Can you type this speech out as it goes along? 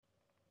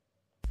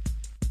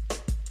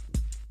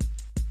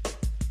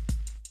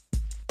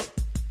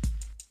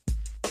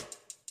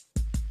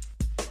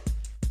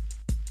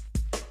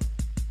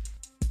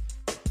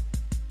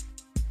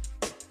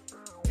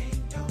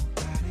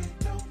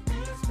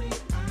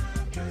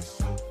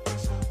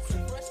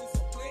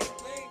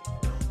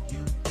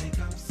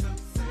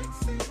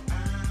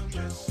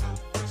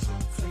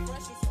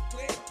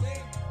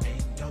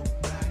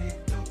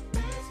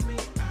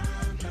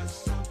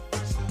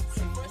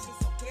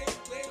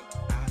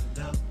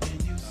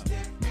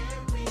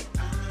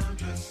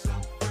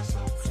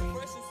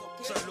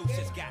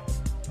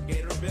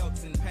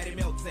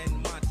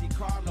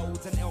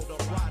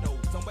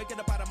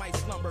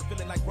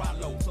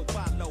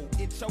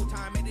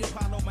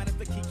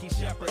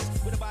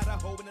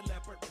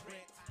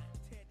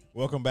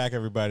Welcome back,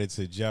 everybody,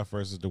 to Jeff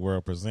versus the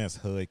World presents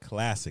Hood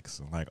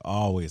Classics. Like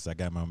always, I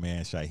got my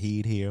man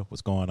Shaheed here.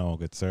 What's going on,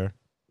 good sir?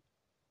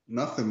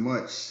 Nothing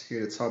much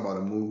here to talk about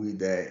a movie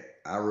that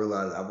I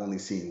realized I've only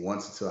seen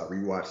once until I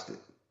rewatched it.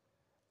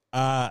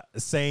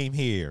 Same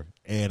here.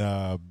 And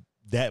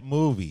that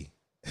movie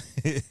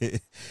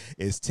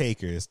is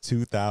Taker. It's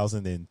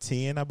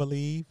 2010, I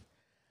believe.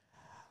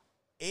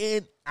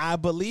 And I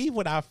believe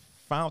what I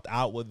found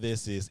out with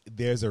this is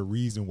there's a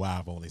reason why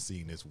I've only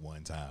seen this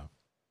one time.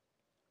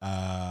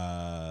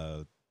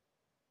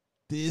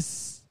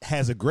 This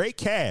has a great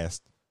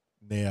cast.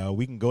 Now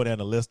we can go down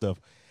the list of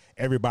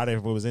everybody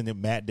who was in it: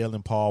 Matt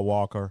Dillon, Paul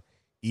Walker,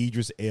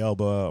 Idris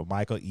Elba,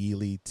 Michael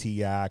Ealy,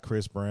 T.I.,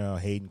 Chris Brown,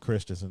 Hayden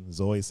Christensen,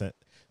 Zoe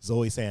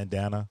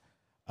Saldana,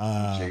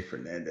 Jay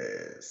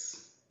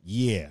Fernandez.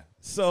 Yeah.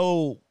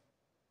 So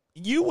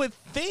you would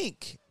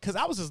think, because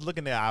I was just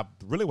looking at,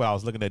 what I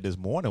was looking at this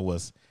morning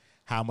was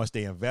how much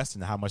they invested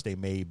and how much they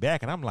made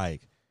back, and I'm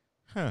like,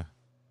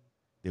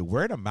 did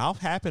word of mouth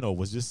happen, or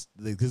was just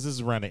because this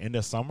is around the end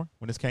of summer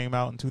when this came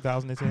out in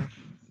 2010?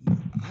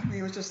 I mean,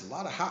 it was just a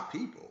lot of hot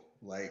people.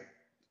 Like,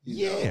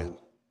 you know,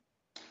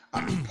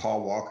 I mean,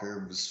 Paul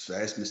Walker was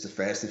Mr.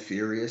 Fast and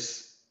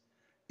Furious.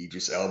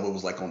 Idris Elba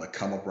was like on the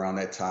come up around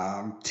that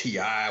time.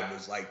 T.I.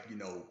 was like, you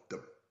know,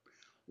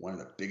 one of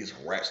the biggest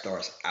rap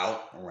stars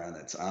out around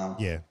that time.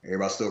 Yeah.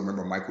 Everybody still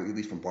remember Michael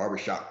Ealy from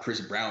Barbershop.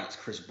 Chris Brown is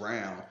Chris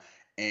Brown.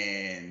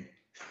 And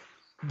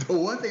the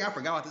one thing I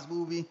forgot about this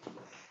movie,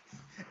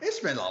 it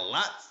spent a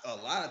lot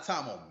of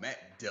time on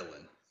Matt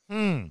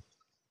Dillon.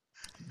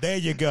 There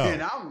you go.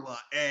 And I'm like,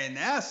 and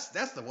that's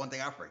the one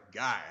thing I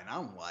forgot. And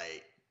I'm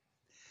like,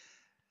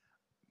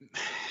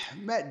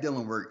 Matt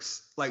Dillon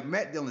works like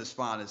Matt Dillon is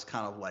fine as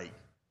kind of like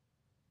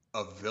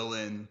a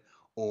villain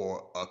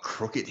or a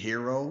crooked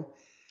hero,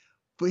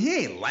 but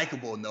he ain't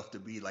likable enough to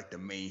be like the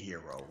main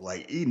hero.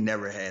 Like he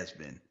never has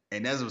been.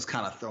 And that was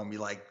kind of throwing me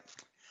like,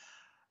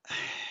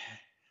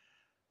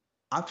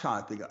 I'm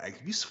trying to think of, like,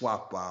 if you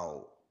swap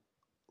out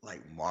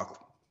like Mark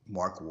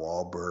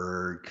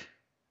Wahlberg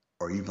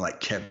or even like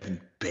Kevin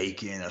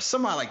Bacon or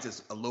somebody like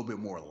this a little bit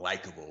more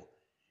likable,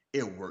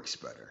 it works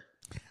better.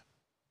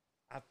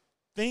 I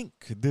think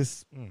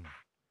this.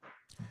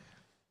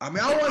 I mean,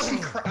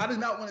 I do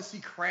not want to see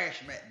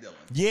Crash Matt Dillon.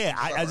 Yeah,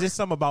 I just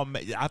something about.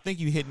 I think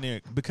you hitting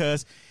it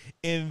because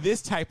in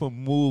this type of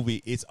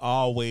movie, it's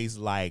always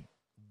like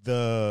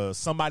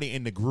somebody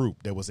in the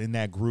group that was in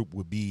that group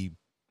would be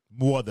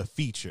more the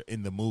feature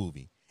in the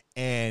movie.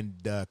 And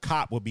the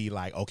cop would be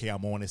like, okay,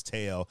 I'm on his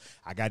tail.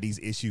 I got these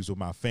issues with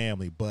my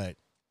family, but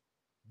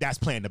that's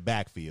playing the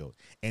backfield.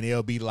 And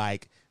it'll be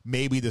like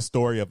maybe the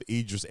story of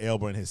Idris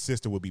Elba and his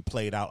sister would be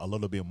played out a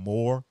little bit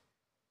more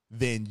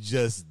than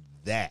just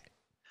that.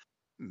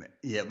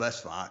 Yeah, that's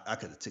fine. I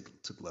could have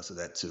took less of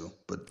that too.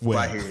 But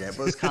I hear that.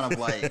 But it's kind of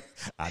like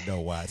I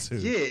know why too.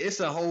 Yeah, it's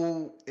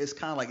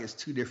kind of like it's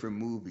two different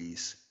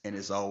movies. And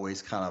it's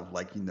always kind of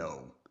like, you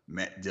know,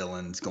 Matt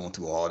Dillon's going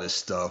through all this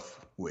stuff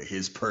with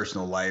his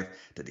personal life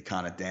that they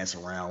kind of dance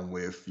around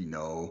with, you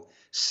know,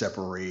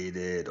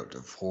 separated or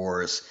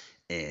divorced,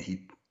 and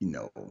he, you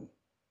know,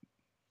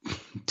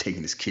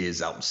 taking his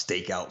kids out on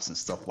stakeouts and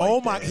stuff like that. Oh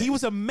my, he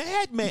was a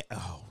madman.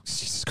 Oh,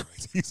 Jesus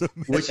Christ. He's a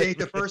madman. Which ain't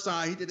the first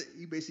time he did it.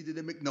 He basically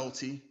did a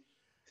McNulty.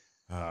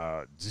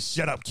 Just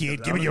shut up,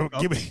 kid. Give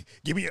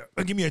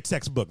me a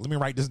textbook. Let me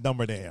write this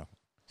number down.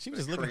 She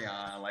was just looking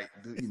crayon, like,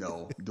 you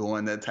know,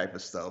 doing that type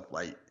of stuff,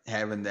 like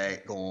having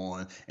that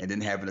going and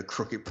then having a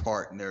crooked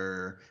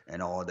partner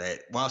and all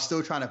that while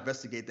still trying to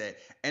investigate that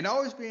and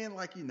always being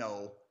like, you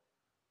know,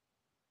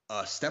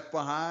 a step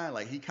behind.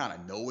 Like he kind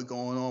of know what's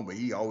going on, but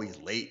he always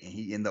late and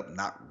he end up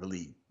not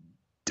really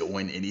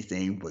doing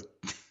anything but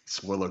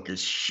spoiler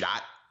gets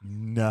shot.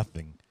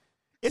 Nothing.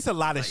 It's a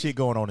lot of shit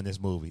going on in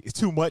this movie. It's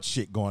too much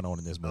shit going on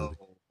in this movie.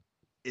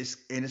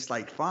 It's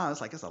like fine.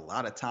 It's like it's a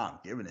lot of time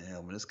given to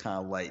him, and it's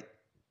kind of like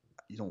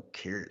you don't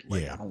care.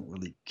 Like I don't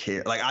really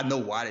care. Like I know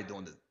why they're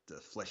doing to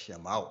flesh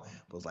him out,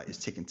 but it's like it's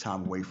taking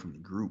time away from the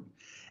group.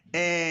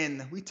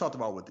 And we talked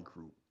about with the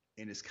group,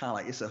 and it's kind of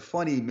like it's a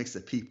funny mix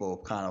of people,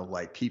 kind of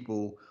like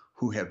people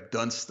who have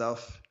done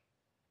stuff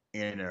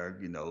and are,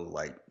 you know,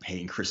 like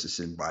Hayden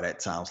Christensen by that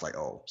time was like,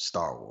 oh,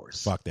 Star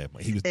Wars. Fuck that,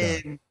 man. He was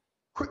done. And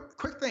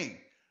quick thing.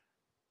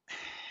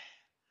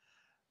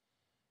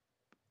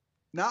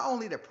 Not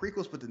only the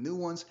prequels, but the new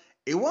ones,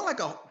 it wasn't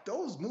like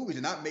those movies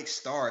did not make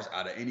stars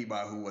out of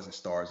anybody who wasn't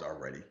stars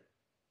already.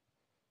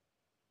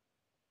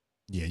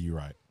 Yeah, you're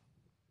right.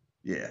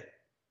 Yeah.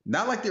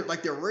 Not like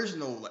the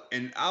original,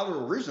 and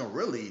our original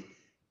really,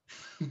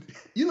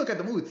 you look at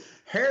the movie,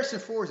 Harrison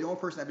Ford is the only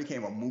person that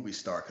became a movie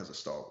star because of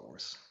Star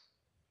Wars.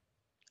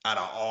 Out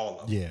of all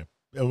of them.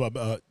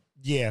 Yeah.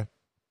 Yeah.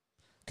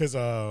 Because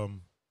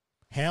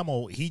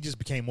Hamill, he just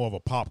became more of a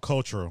pop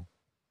cultural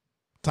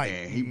type.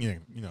 And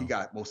he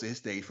got most of his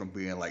stage from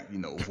being like, you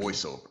know,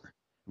 voiceover,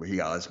 where he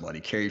got his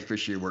money. Carrie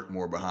Fisher worked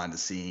more behind the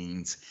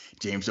scenes.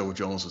 James Earl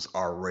Jones was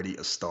already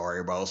a star.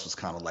 Everybody else was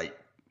kind of like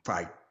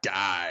probably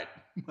died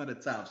by the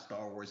time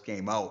Star Wars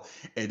came out,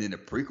 and then the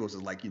prequels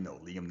is like,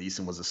 Liam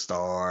Neeson was a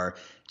star,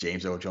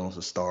 James Earl Jones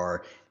was a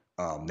star,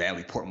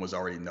 Natalie Portman was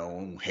already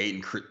known,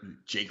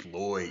 Jake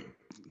Lloyd,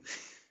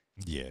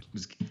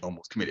 was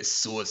almost committed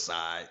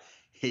suicide.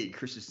 Hayden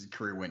Christensen's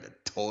career went to the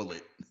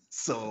toilet.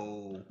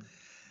 So,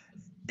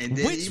 and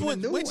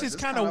then which is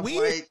kind of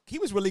weird. Like, he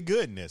was really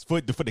good in this for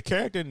the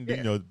character, and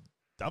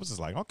I was just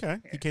like, okay,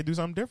 he can't do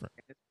something different.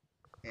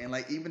 And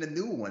like even the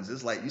new ones,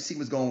 it's like you see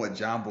what's going with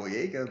John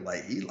Boyega.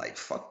 Like he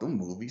fuck them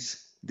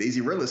movies. Daisy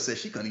Ridley said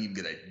she couldn't even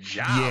get a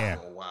job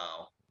for a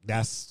while.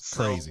 That's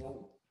crazy.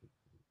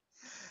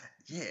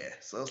 Yeah,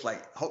 so it's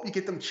like hope you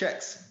get them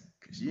checks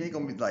because you ain't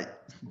gonna be like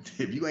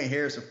if you ain't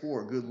Harrison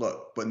Ford, good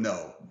luck. But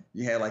no,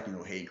 you had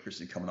Hayden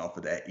Christensen coming off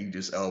of that.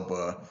 Idris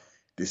Elba.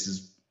 This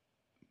is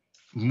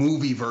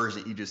movie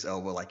version Idris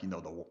Elba.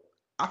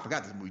 I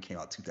forgot this movie came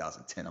out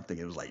 2010. I'm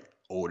thinking it was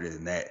older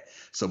than that.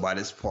 So by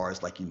this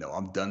part, it's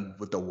I'm done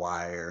with The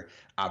Wire.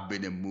 I've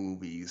been in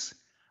movies.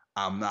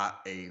 I'm not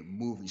a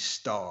movie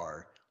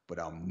star, but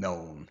I'm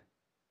known.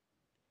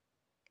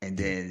 And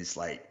then it's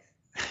like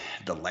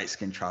the light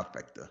skin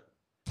trifecta.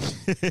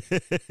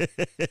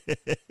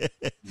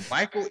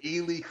 Michael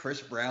Ealy,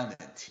 Chris Brown,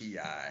 and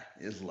T.I.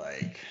 is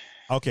like...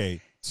 Okay,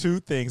 two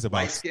things about...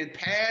 Light skin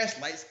past,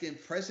 light skin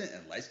present,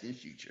 and light skin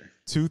future.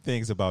 Two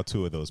things about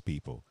two of those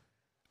people.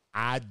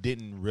 I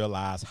didn't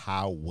realize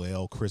how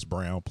well Chris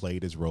Brown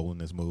played his role in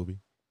this movie.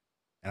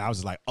 And I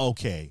was like,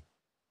 okay,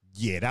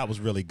 yeah, that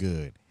was really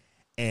good.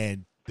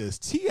 And does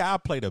T.I.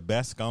 play the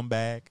best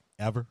scumbag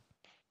ever?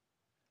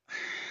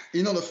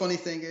 The funny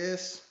thing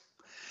is,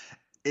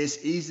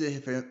 it's easy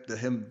for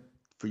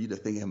you to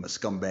think of him a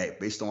scumbag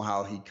based on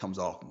how he comes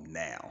off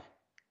now.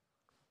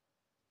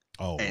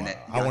 Oh, and wow.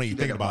 I won't even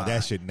think about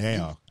that shit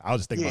now. I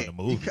was just thinking about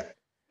the movie.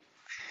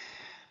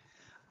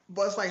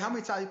 But it's like, how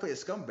many times he played a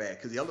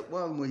scumbag? Because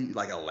when he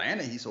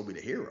Atlanta, he's supposed to be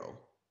the hero.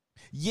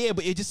 Yeah,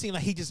 but it just seemed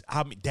like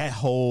that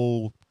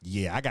whole,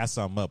 I got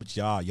something up, but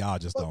y'all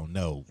just don't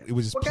know. It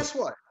was just. But guess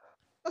what?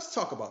 Let's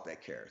talk about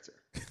that character.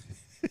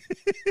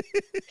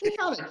 He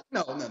kind of,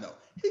 no.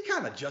 He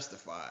kind of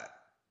justified.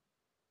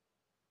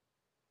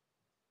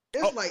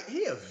 It's like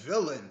he a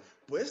villain,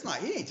 but it's not.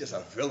 He ain't just a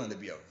villain to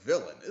be a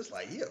villain. It's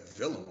like he a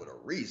villain with a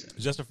reason.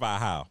 Justify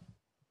how?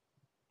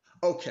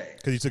 Okay.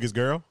 Because he took his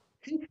girl?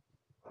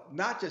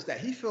 Not just that,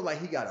 he feel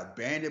like he got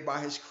abandoned by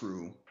his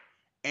crew,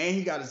 and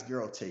he got his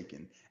girl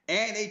taken,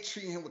 and they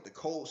treat him with the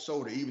cold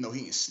shoulder, even though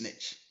he ain't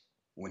snitch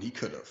when he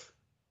could have.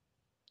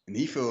 And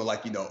he feel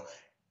like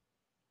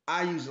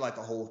I use the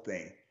whole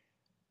thing,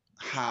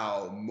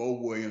 how Mo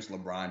Williams,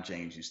 LeBron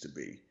James used to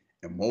be,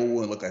 and Mo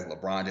Williams look like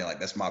LeBron James,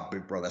 that's my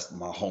big brother, that's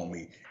my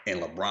homie,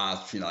 and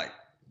LeBron's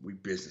we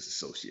business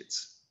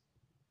associates.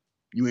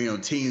 You ain't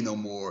on team no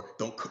more.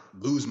 Don't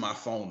lose my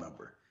phone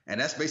number. And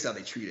that's basically how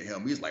they treated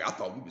him. He's like, I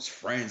thought we was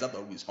friends. I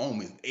thought we was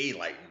homies.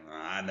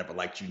 I never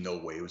liked you no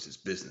way. It was his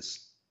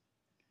business.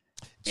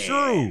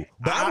 True.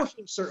 But I would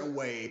feel a certain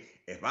way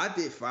if I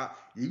did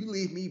you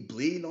leave me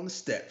bleeding on the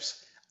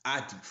steps. I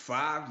do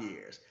 5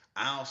 years.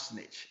 I don't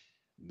snitch.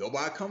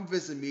 Nobody come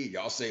visit me.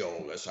 Y'all say,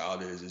 oh, that's how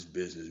it is. It's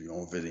business. We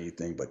don't visit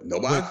anything. But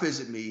nobody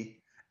visit me.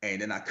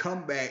 And then I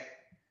come back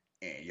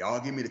and y'all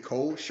give me the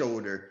cold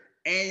shoulder.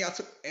 And y'all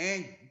took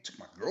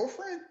my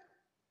girlfriend.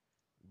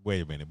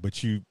 Wait a minute.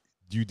 But you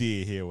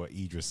did hear what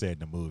Idris said in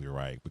the movie,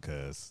 right?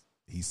 Because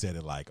he said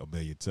it like a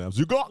million times.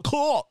 You got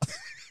caught.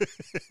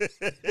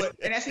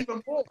 And that's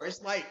even more.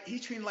 It's like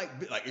he's treating like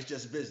it's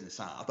just business,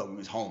 huh? I thought we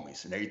was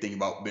homies and everything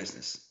about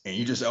business. And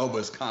Idris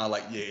Elba's kind of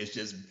like, yeah, it's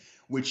just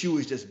with you,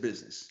 it's just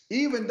business.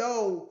 Even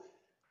though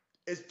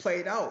it's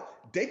played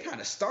out, they kind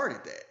of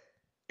started that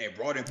and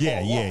brought in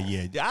Paul Walker.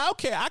 Yeah.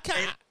 Okay, I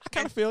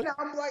kind of feel it.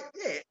 I'm like,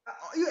 yeah,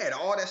 you had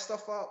all that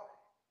stuff up.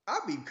 I'd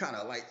be kind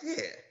of like,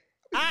 yeah.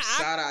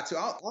 Shout out to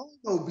I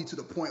don't be to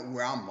the point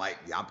where I'm like,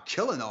 yeah, I'm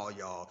killing all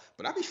y'all,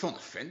 but I be feeling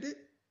offended.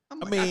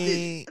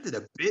 I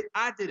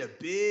did a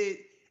bid,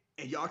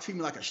 and y'all treat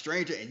me like a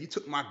stranger, and you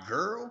took my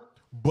girl.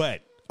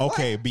 But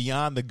okay,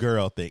 beyond the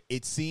girl thing,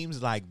 it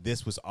seems like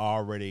this was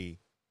already.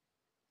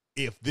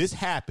 If this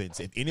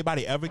happens, if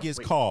anybody ever gets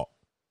caught,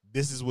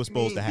 this is what's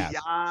supposed to happen.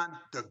 Beyond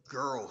the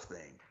girl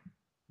thing.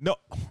 No,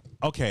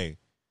 okay.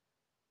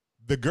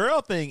 The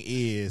girl thing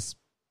is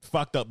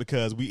fucked up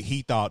because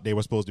he thought they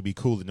were supposed to be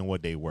cooler than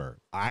what they were.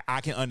 I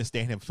can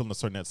understand him feeling a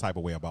certain type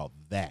of way about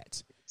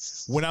that.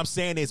 What I'm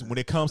saying is when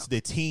it comes to the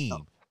team,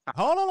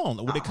 hold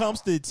on. When it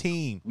comes to the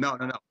team, no.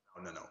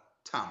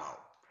 Time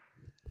out.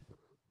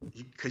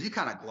 Because you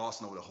kind of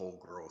glossing over the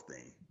whole girl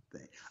thing.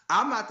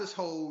 I'm not this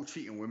whole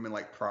treating women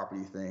like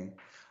property thing.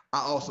 I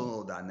also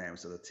know the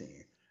dynamics of the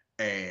team.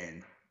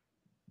 And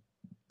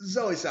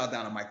Zoe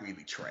Saldana and Michael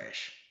Ealy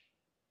trash.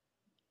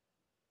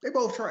 They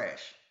both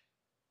trash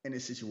in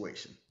this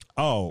situation.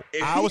 Oh,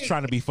 I was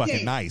trying to be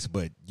fucking nice,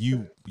 but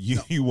you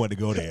want to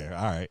go there.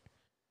 All right.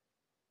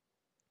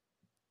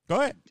 Go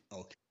ahead.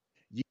 Okay.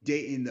 You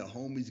dating the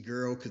homie's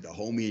girl because the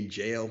homie in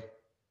jail?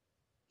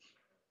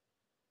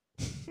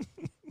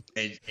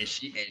 and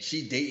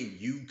she dating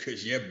you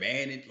because your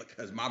man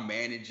because my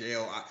man in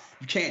jail.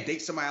 You can't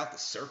date somebody out the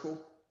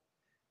circle.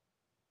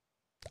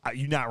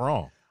 You're not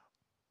wrong.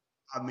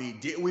 I mean,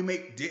 didn't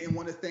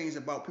one of the things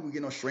about people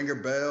getting on Stringer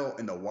Bell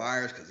and the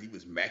wires because he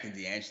was macking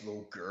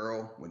D'Angelo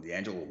girl when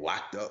D'Angelo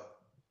locked up?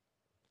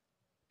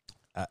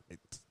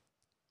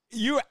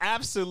 You're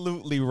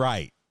absolutely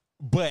right.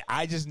 But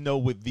I just know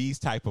with these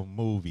type of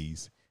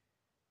movies,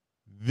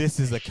 this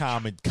is a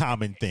common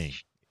thing.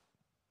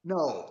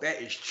 No,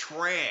 that is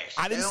trash.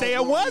 I didn't say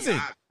it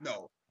wasn't.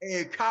 No.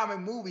 In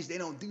common movies, they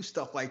don't do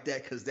stuff like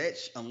that because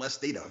unless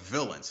they the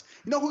villains.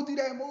 You know who do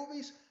that in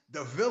movies?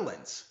 The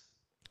villains.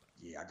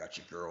 Yeah, I got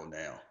your girl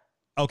now.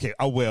 Okay.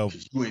 Oh well.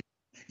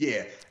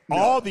 Yeah. No,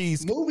 all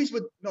these movies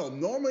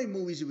normally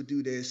movies would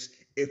do this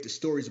if the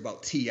story's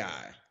about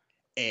T.I.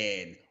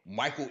 and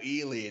Michael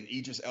Ealy and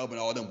Idris Elba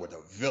and all them were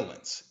the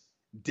villains.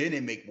 Then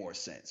it make more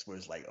sense where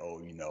it's like,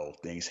 oh,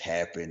 things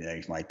happen and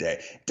things like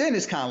that. Then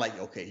it's kind of like,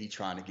 okay, he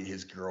trying to get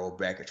his girl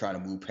back or trying to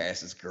move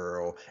past his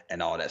girl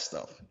and all that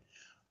stuff.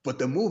 But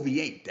the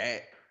movie ain't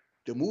that.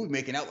 The movie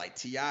making out like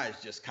T.I. is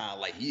just kind of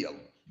like,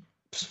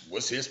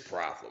 what's his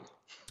problem?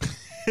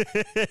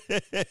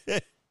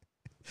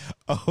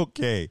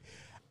 Okay,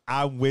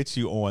 I'm with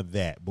you on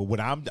that. But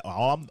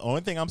the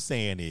only thing I'm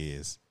saying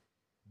is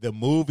the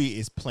movie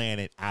is playing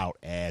it out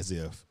as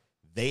if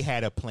they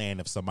had a plan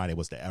if somebody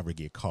was to ever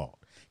get caught.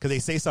 Because they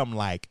say something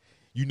like,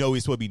 it's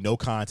supposed to be no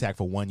contact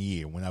for 1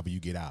 year whenever you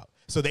get out.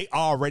 So they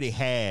already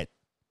had,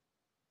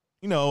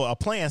 a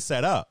plan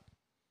set up.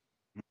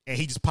 And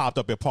he just popped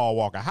up at Paul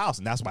Walker's house.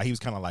 And that's why he was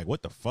kind of like,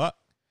 what the fuck?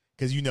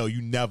 Because,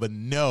 you never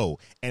know.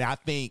 And I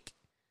think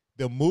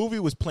the movie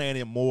was playing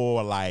it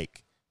more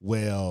like,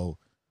 well,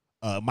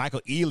 Michael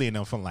Ealy and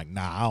them feeling like,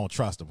 nah, I don't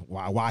trust him.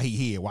 Why he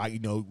here? Why,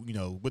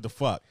 what the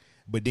fuck?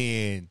 But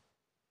then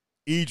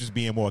Idris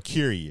being more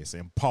curious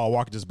and Paul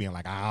Walker just being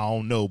like, I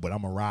don't know, but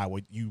I'm going to ride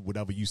with you,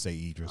 whatever you say,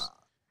 Idris.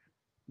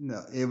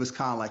 No, it was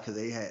kind of like, because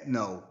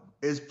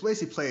it's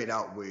basically played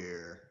out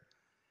where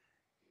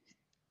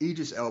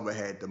Idris Elba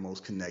had the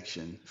most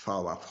connection,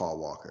 followed by Paul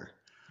Walker.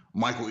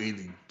 Michael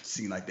Ealy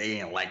seemed like they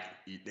didn't like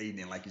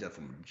each other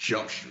from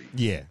Jump Street.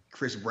 Yeah.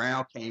 Chris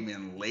Brown came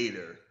in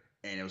later,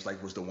 and it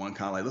was the one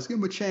kind of like, let's give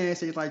him a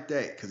chance, things like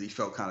that, because he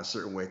felt kind of a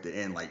certain way at the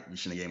end, like we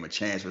shouldn't have gave him a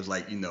chance. It was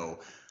like,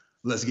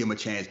 let's give him a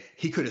chance.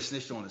 He could have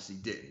snitched on us, he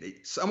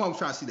didn't. Someone was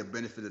trying to see the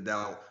benefit of the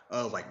doubt.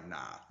 I was like, nah.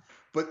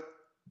 But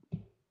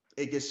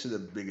it gets to the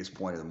biggest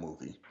point of the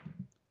movie.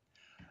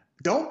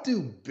 Don't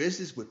do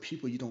business with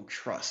people you don't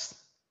trust.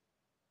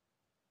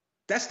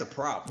 That's the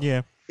problem.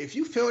 Yeah. If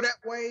you feel that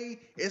way,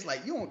 it's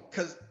like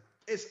because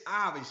it's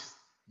obvious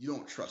you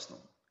don't trust him.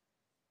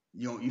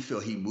 You feel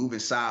he moving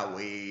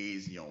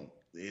sideways.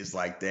 It's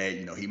like that.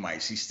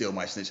 He still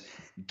might snitch.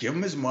 Give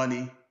him his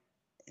money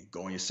and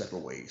go in your separate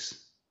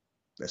ways.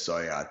 That's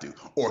all you gotta do.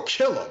 Or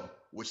kill him,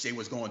 which they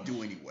was gonna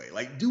do anyway.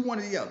 Like, do one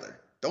or the other.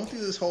 Don't do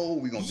this whole,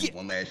 we're gonna do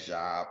one last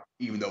job,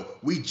 even though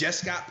we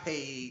just got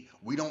paid.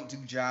 We don't do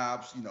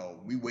jobs.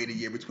 We wait a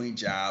year between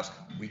jobs.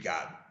 We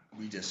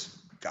just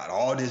got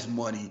all this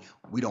money.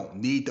 We don't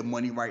need the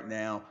money right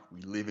now.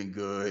 We living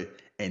good.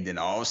 And then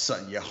all of a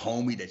sudden, your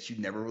homie that you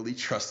never really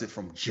trusted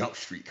from Jump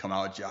Street come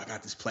out, I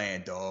got this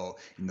plan, dog.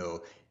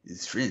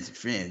 It's friends.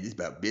 It's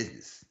about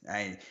business. I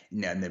ain't,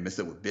 never mess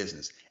up with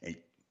business. And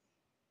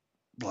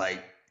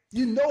like,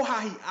 how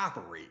he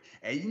operate.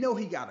 And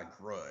he got a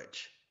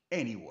grudge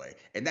anyway.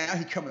 And now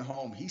he coming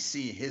home, he's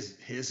seeing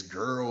his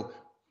girl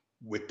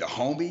with the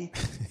homie.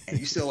 And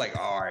you still like,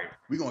 all right,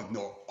 we're going to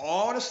ignore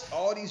all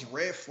these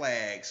red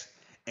flags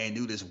and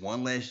do this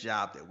one last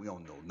job that we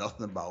don't know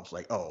nothing about. It's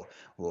like, oh,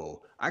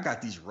 well, I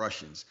got these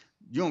Russians.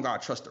 You don't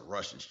gotta trust the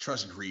Russians.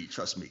 Trust greed.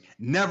 Trust me.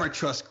 Never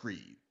trust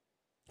greed.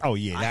 Oh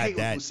yeah,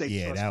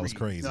 that was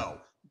crazy. No,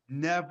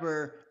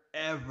 never,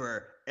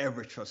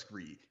 ever trust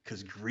greed,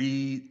 because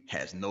greed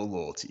has no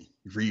loyalty.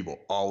 Greed will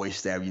always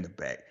stab you in the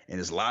back. And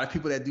there's a lot of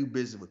people that do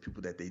business with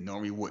people that they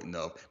normally wouldn't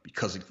have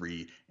because of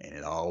greed, and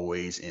it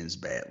always ends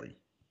badly.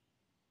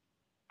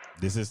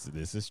 This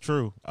is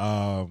true.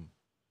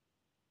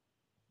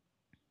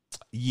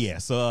 Yeah,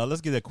 so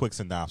let's get a quick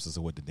synopsis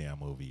of what the damn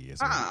movie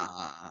is. No.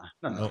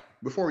 Oh.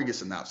 Before we get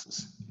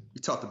synopsis,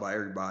 we talked about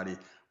everybody.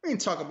 We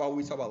didn't talk about what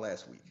we talked about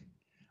last week.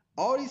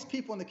 All these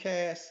people in the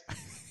cast,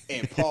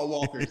 and Paul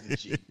Walker is the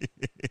G.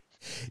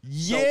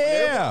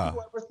 Yeah. So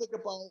you ever think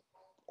about,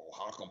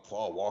 how come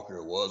Paul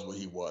Walker was what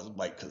he was?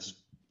 Like,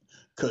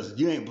 because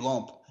you ain't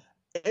blown.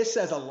 It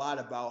says a lot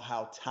about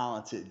how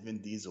talented Vin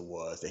Diesel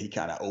was that he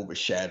kind of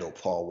overshadowed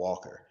Paul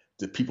Walker.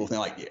 The people think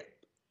like, yeah.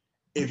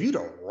 If you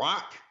The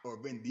Rock or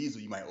Vin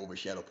Diesel, you might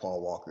overshadow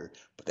Paul Walker,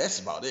 but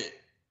that's about it.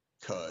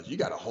 Because you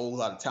got a whole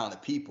lot of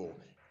talented people.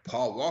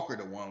 Paul Walker,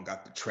 the one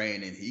got the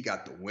training, he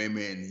got the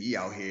women, he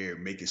out here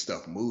making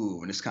stuff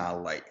move, and it's kind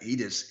of like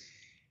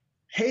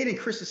Hayden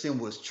Christensen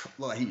was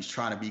he was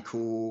trying to be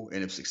cool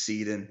and of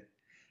succeeding,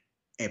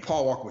 and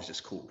Paul Walker was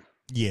just cool.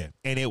 Yeah,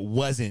 and it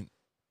wasn't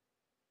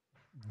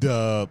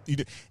the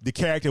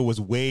character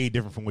was way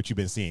different from what you've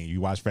been seeing.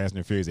 You watch Fast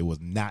and Furious, it was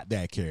not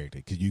that character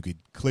because you could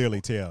clearly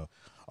tell.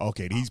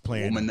 Okay, he's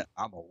playing.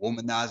 I'm a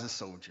womanizer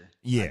soldier.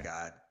 Yeah, I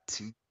got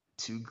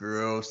two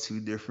girls, two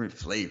different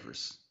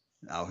flavors.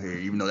 out here,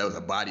 even though that was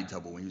a body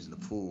double when he was in the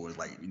pool. It's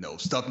like,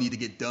 stuff need to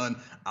get done.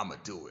 I'm going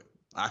to do it.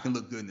 I can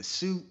look good in the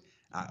suit,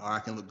 or I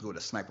can look good with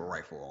a sniper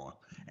rifle on,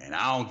 and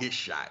I don't get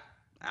shot.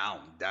 I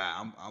don't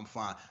die. I'm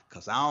fine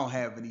because I don't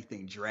have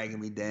anything dragging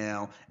me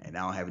down, and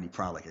I don't have any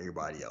problem like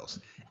everybody else.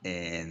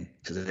 And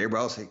because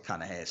everybody else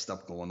kind of had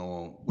stuff going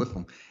on with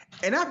them,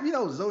 and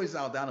Zoe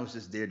Saldana was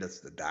just there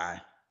just to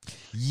die.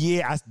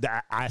 Yeah,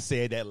 I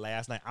said that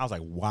last night. I was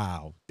like,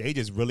 wow, they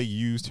just really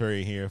used her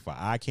in here for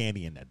eye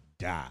candy and to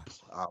die.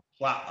 A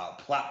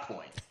plot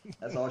point.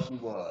 That's all she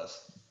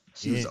was.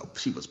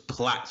 She was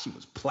plot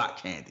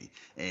candy,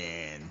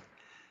 and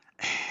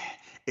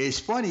it's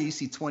funny. You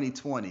see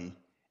 2020.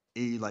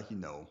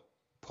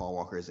 Paul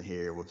Walker isn't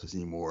here with us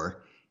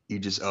anymore.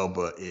 Idris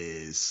Elba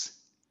is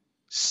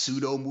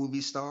pseudo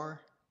movie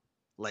star.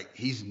 Like,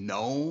 he's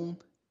known,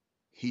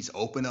 he's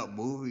opened up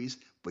movies,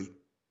 but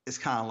it's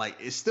kind of like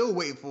it's still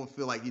waiting for him to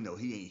feel like he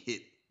ain't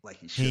hit like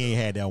he should. He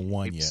ain't had that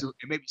one yet.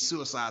 Maybe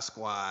Suicide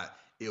Squad,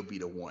 it'll be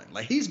the one.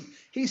 Like, he's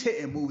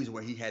hitting movies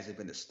where he hasn't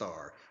been the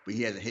star, but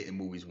he hasn't hit in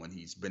movies when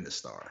he's been the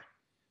star.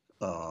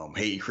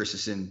 Hayden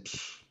Christensen.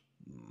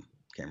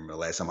 Can't remember the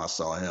last time I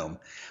saw him.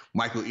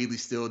 Michael Ealy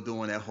still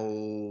doing that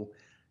whole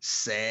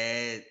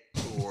sad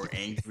or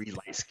angry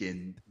light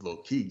skin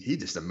look. He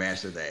just a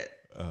master of that.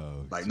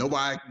 Like,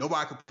 nobody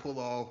could pull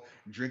off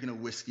drinking a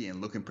whiskey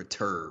and looking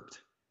perturbed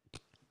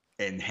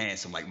and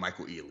handsome like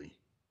Michael Ealy.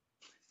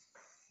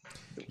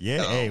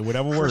 Yeah, hey,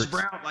 whatever works.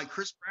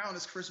 Chris Brown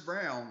is Chris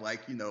Brown.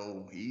 Like, he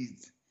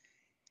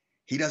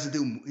doesn't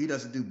do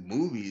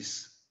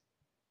movies.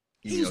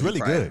 He's really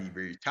good. He's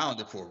very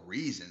talented for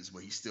reasons,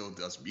 but he still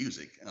does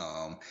music.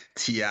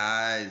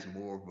 T.I. is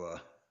more of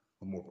a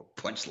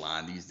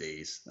punchline these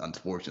days,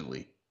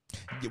 unfortunately.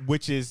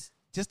 Which is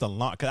just a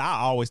lot, because I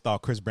always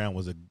thought Chris Brown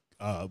was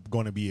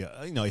going to be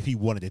if he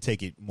wanted to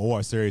take it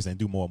more serious and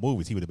do more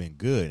movies, he would have been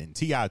good, and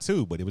T.I.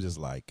 too. But it was just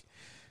like,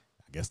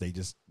 I guess they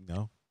just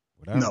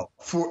whatever. No,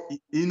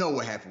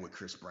 what happened with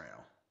Chris Brown?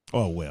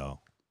 Oh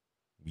well.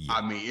 Yeah.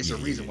 I mean, it's a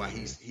reason why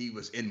he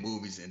was in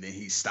movies and then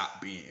he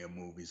stopped being in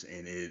movies,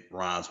 and it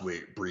rhymes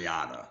with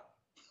Brianna.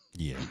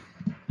 Yeah.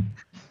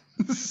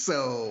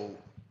 So,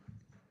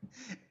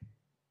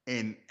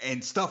 and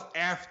stuff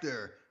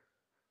after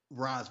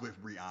rhymes with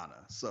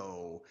Brianna.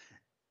 So,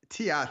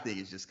 T.I. thing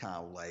is just kind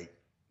of like,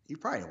 he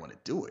probably didn't want to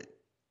do it,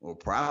 or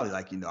probably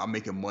like, I'm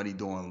making money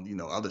doing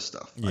other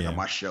stuff like on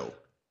my show.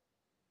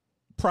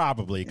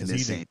 Probably because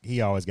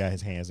he always got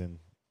his hands in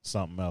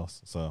something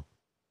else. So.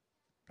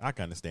 I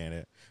can understand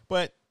it.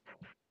 But,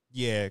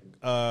 yeah,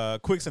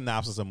 quick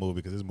synopsis of the movie,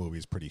 because this movie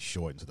is pretty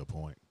short and to the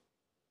point.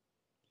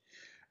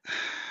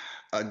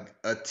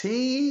 A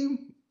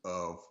team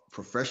of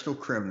professional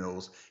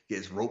criminals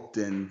gets roped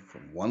in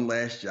from one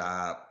last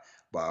job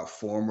by a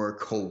former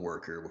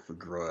co-worker with a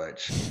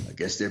grudge.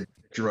 Against their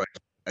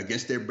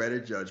better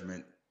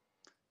judgment,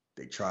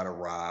 they try to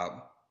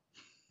rob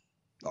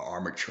an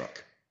armored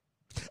truck.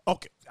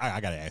 Okay, I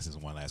got to ask this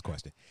one last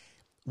question.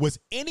 Was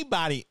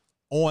anybody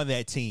on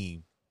that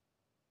team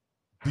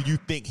do you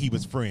think he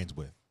was friends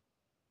with?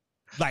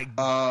 Like,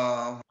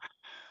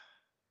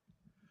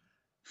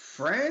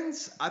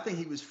 friends? I think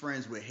he was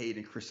friends with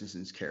Hayden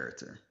Christensen's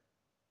character.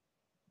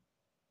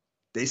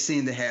 They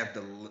seem to have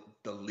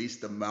the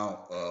least amount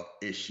of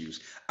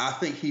issues. I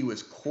think he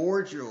was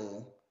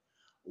cordial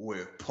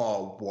with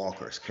Paul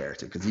Walker's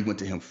character because he went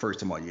to him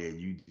first. About,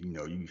 you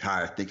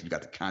hire, think you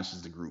got the conscience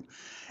of the group.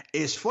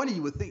 It's funny,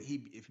 you would think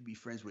if he'd be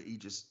friends with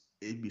Idris,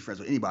 he'd be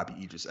friends with anybody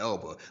but Idris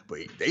Elba,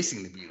 but they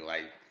seem to be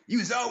like, you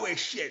was always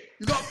shit.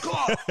 You got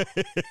caught.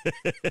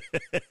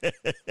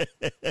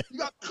 You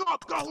got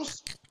caught,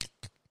 Ghost.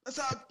 That's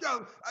how I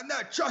go. I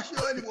never trust you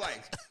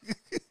anyway.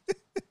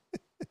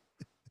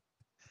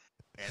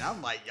 And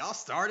I'm like, y'all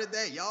started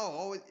that?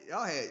 Y'all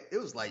had, it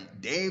was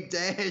like Dame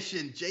Dash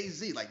and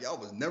Jay-Z. Like, y'all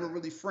was never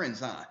really friends,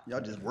 huh?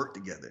 Y'all just worked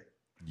together.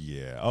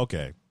 Yeah,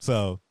 okay.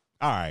 So,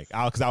 all right.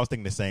 Because I was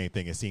thinking the same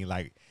thing. It seemed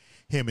like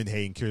him and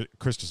Hayden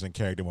Christensen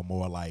character were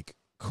more like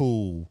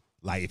cool.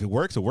 Like, if it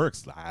works, it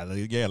works.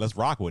 Yeah, let's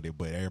rock with it.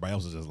 But everybody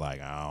else was just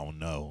like, I don't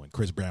know. And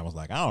Chris Brown was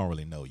like, I don't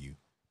really know you.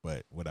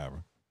 But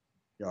whatever.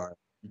 Y'all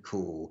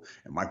cool.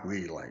 And Mike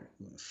Reed like,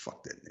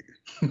 fuck that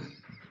nigga.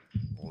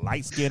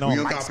 Light skin on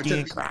light skin.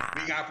 We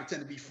gotta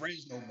pretend to be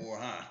friends no more,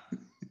 huh?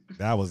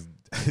 That was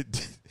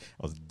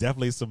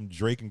definitely some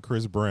Drake and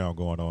Chris Brown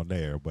going on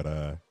there.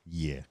 But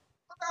yeah.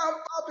 I'm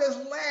just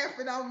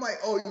laughing. I'm like,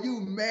 oh, you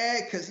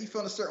mad because he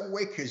felt a certain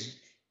way because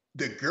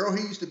the girl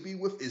he used to be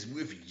with is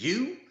with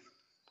you?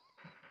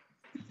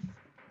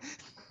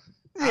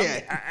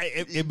 Yeah,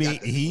 I mean,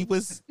 he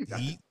was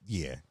right,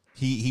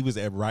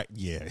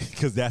 yeah,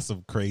 because that's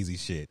some crazy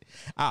shit.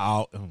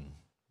 Yeah,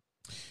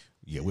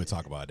 we'll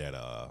talk about that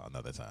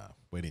another time.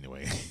 But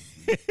anyway,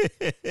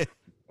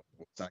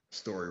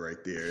 story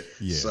right there.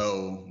 Yeah.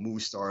 So movie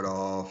start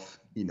off,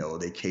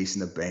 they casing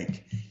the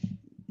bank.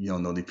 You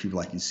don't know the people,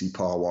 like you see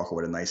Paul Walker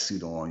with a nice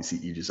suit on, you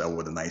see Idris Elba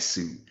with a nice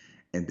suit,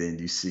 and then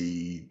you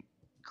see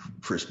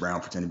Chris Brown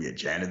pretend to be a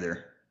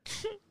janitor.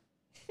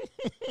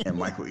 And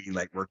Michael E.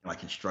 like working like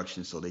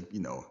construction, so they,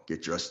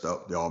 get dressed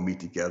up. They all meet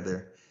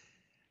together.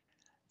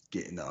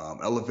 get in the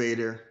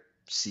elevator.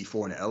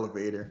 C4 in the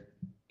elevator.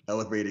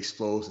 Elevator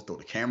explodes. They throw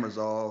the cameras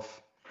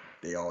off.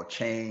 They all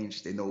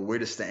change. They know where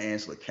to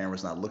stand, so the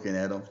camera's not looking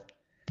at them.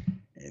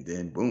 And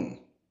then boom,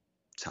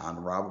 time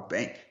to rob a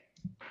bank.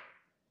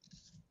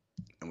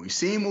 And we've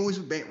seen movies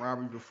with bank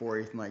robbery before,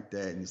 anything like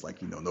that. And it's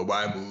like,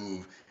 nobody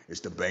move.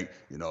 It's the bank,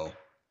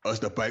 us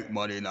the bank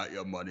money, not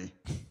your money.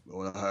 Don't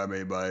want to harm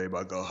anybody,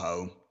 but go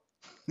home.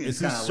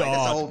 It's kind of like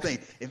that's the whole thing.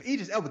 If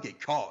Idris Elba get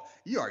caught,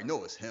 you already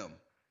know it's him.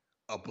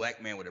 A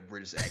black man with a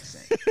British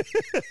accent.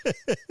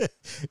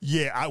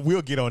 Yeah, I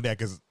will get on that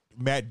because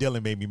Matt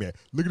Dillon made me mad.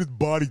 Look at his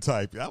body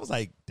type. I was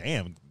like,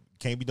 damn,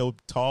 can't be no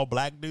tall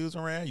black dudes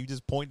around. You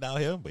just pointing out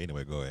him. But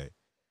anyway, go ahead.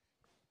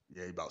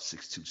 Yeah, about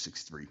 6'2",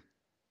 6'3".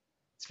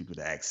 Speak with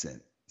the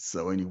accent.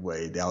 So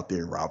anyway, they out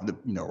there robbing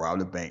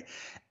the bank,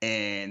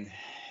 and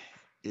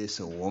it's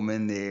a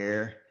woman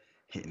there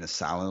hitting a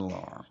silent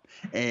alarm.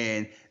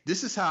 And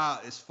this is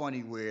how it's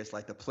funny, where it's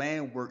like the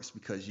plan works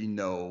because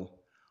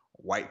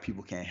white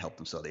people can't help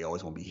themselves. They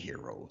always want to be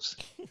heroes.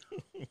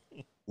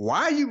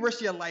 Why are you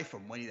risking your life for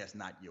money that's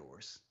not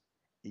yours?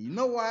 And you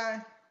know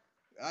why?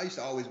 I used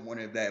to always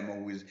wonder if that in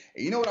movies.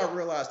 And you know what I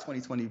realized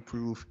 2020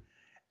 proved?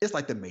 It's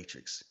like the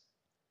Matrix.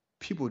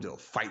 People don't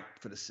fight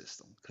for the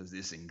system because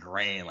it's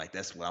ingrained. Like,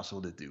 that's what I'm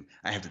supposed to do.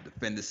 I have to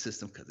defend the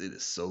system because it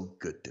is so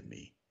good to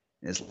me.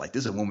 And it's like,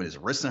 this is a woman that's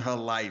risking her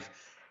life.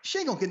 She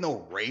ain't gonna get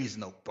no raise,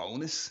 no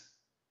bonus.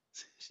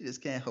 She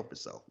just can't help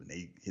herself. And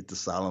they hit the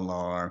silent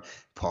alarm.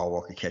 Paul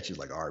Walker catches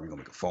like, all right, we're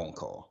gonna make a phone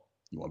call.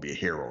 You want to be a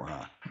hero,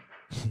 huh?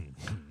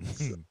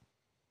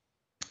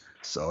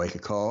 So they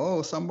could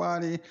call,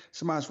 somebody's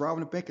robbing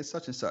the bank at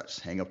such and such.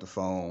 Hang up the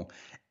phone.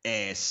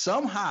 And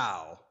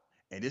somehow,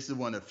 and this is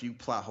one of the few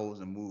plot holes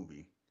in the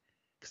movie,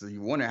 because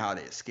you wonder how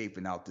they're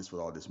escaping out this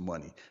with all this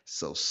money.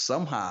 So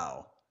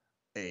somehow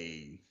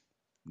a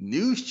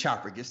news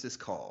chopper gets this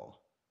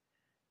call,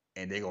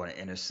 and they're going to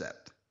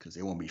intercept because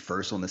they want to be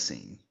first on the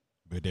scene.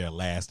 But they're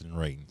last in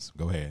ratings.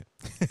 Go ahead.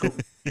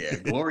 Yeah,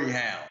 Glory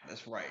Hound.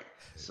 That's right.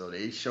 So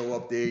they show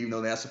up there, they're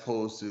not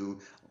supposed to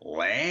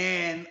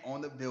land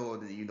on the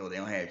building. They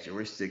don't have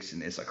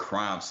jurisdiction. It's a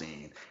crime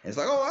scene. And it's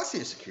like, oh, I see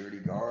a security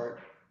guard.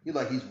 He's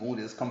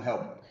wounded. Let's come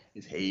help him.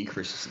 It's Hayden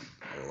Christensen.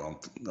 I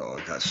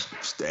got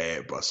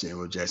stabbed by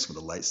Samuel Jackson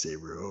with a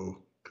lightsaber. Oh,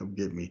 come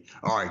get me.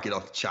 All right, get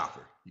off the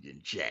chopper. You're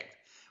getting jacked.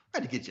 I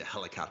had to get your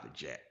helicopter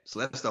jacked. So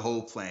that's the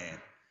whole plan.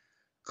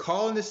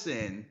 Calling this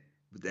in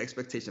with the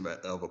expectation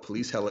of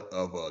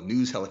a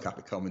news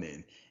helicopter coming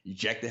in. You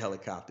jack the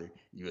helicopter,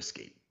 you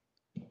escape.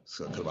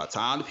 So by the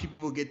time the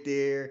people get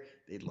there,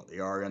 they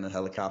are in the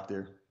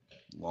helicopter,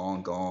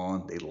 long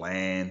gone. They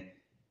land,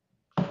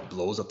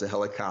 blows up the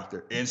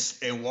helicopter,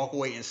 and walk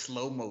away in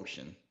slow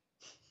motion.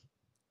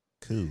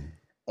 Cool.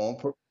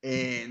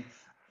 And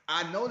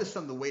I noticed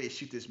some of the way they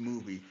shoot this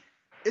movie.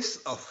 It's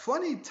a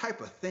funny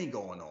type of thing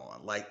going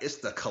on. Like, it's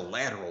the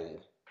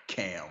collateral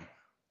cam,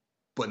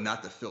 but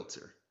not the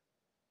filter.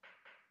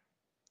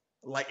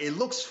 Like, it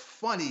looks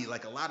funny.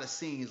 Like, a lot of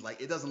scenes, like,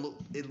 it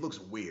looks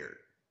weird.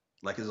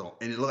 Like, it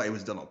looked like it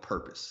was done on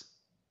purpose.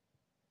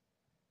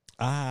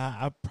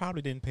 I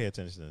probably didn't pay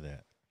attention to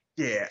that.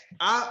 Yeah.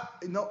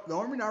 The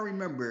only reason I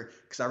remember,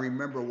 because I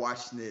remember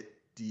watching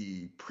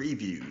the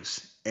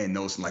previews and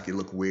noticing like it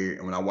looked weird.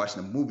 And when I watched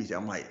the movies,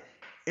 I'm like,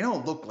 it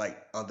don't look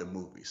like other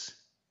movies.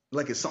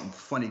 Like, it's something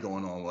funny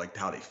going on, like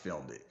how they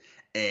filmed it.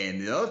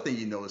 And the other thing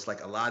it's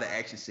like a lot of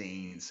action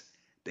scenes,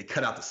 they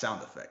cut out the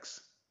sound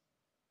effects.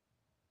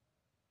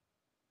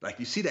 Like,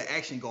 you see the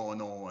action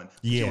going on,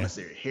 but you don't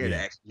necessarily hear the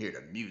action, hear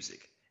the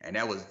music. And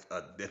that was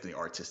a definitely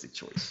artistic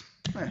choice.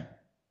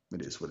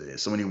 It is what it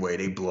is. So anyway,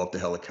 they blow up the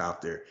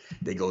helicopter.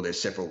 They go their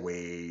separate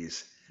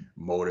ways.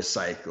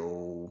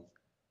 Motorcycle,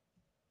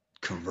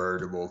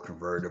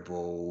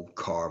 convertible,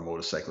 car,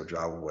 motorcycle,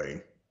 drive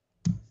away.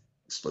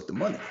 Split the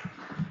money.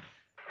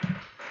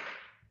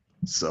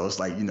 So it's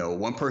like,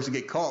 one person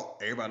get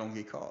caught, everybody don't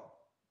get caught.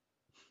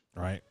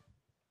 Right.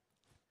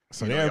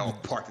 So they all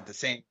parked at the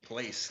same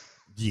place.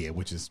 Yeah,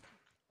 which is,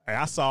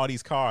 I saw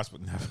these cars,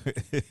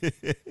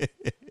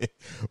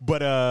 but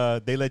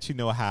they let you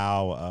know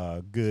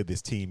how good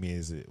this team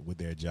is with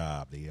their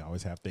job. They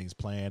always have things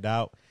planned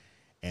out,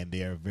 and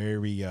they're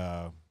very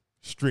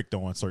strict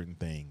on certain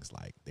things.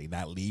 Like, they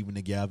not leaving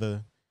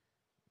together,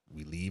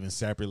 we leaving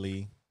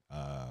separately.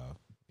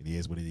 It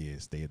is what it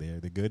is. They're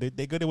good.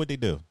 They're good at what they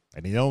do,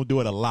 and they don't do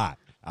it a lot.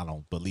 I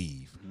don't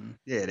believe. Mm-hmm.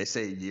 Yeah, they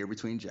say a year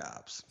between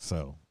jobs.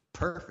 So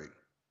perfect.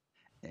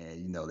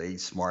 And, they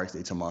smart.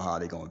 They talking about how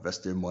they going to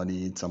invest their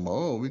money. Talking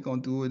about, we're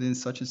going to do it in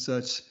such and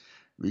such.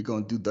 We're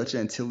going to do Dutch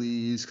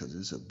Antilles because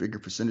it's a bigger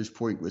percentage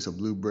point with a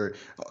Bluebird.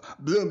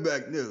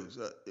 Bloomberg News.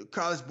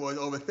 College boys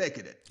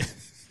overthinking it.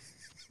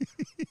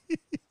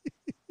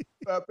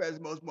 Our pays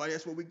the most money.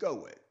 That's what we go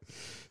with.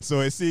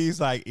 So it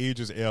seems like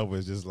Idris Elba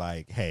is just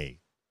like, hey,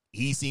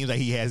 he seems like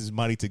he has his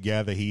money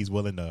together. He's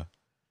willing to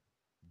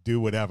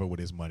do whatever with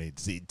his money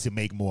to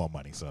make more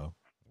money. So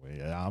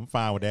I'm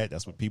fine with that.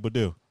 That's what people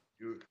do.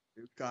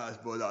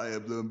 College boys out here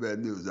Bloomberg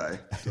News, talking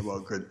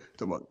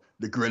about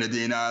the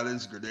Grenadine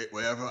Islands,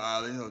 whatever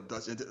island,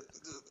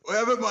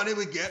 whatever money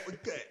we get.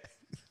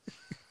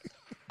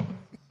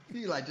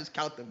 He like just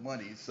count the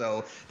money.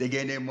 So they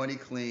get their money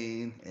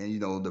clean,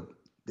 and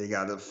they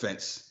got a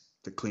fence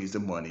that cleans the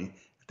money.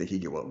 I think he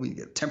get what we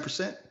get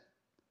 10%.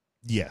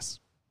 Yes.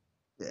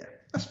 Yeah,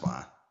 that's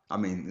fine. I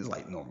mean, it's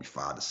like normally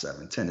 5 to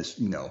 7. 10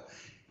 is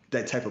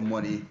that type of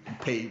money. You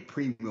pay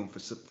premium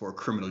for a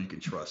criminal you can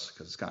trust,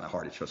 because it's kind of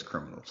hard to trust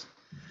criminals.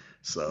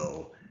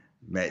 So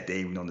Matt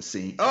Damon on the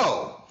scene.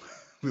 Oh,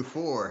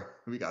 before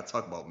we got to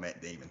talk about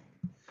Matt Damon.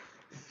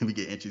 We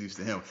get introduced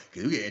to him,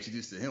 because we get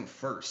introduced to him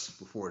first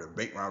before the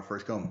bank robber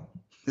first come.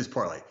 This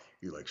part, like,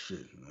 you're like,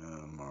 shit,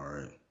 I'm all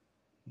right.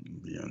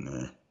 Be on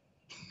there.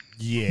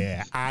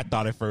 Yeah, I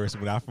thought at first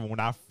when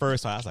I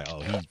first saw it, I was like,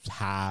 oh, he's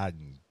high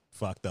and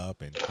fucked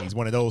up, and he's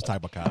one of those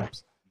type of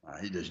cops.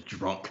 He just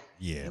drunk.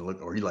 Yeah.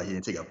 Or he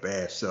didn't take a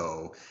bath.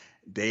 So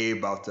they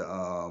about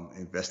to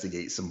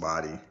investigate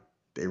somebody.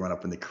 They run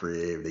up in the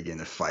crib. They get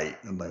in a fight.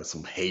 And like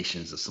some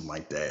Haitians or something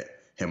like that.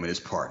 Him and his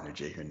partner,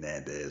 Jay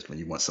Hernandez, when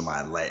you want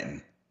somebody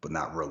Latin, but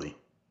not really.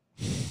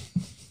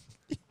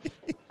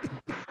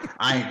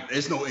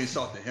 It's no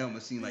insult to him.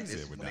 It seemed like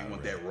this when they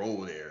want that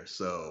role there.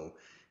 So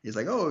he's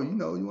like, oh, you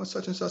want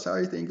such and such, how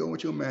everything going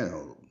with you, man?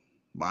 Oh,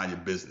 mind your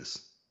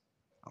business.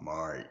 I'm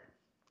all right.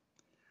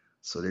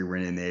 So they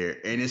run in there.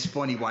 And it's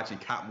funny watching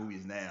cop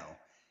movies now.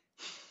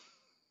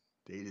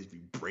 They just be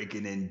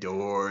breaking in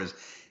doors,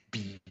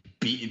 be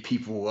beating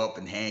people up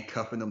and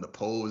handcuffing them to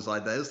pose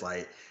like that. It's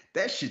like,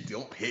 that shit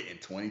don't hit in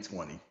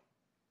 2020.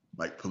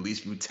 Like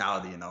police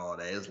brutality and all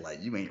that. It's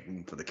like, you ain't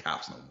rooting for the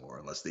cops no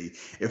more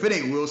if it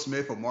ain't Will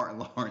Smith or Martin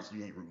Lawrence,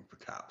 you ain't rooting for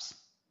cops.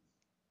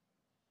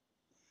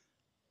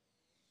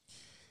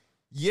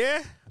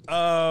 Yeah.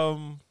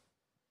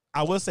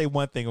 I will say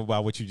one thing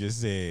about what you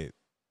just said.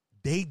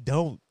 They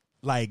don't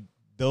like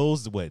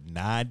those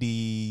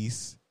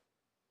 90s,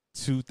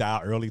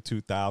 2000, early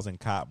 2000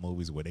 cop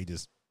movies where they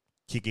just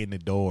kick in the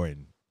door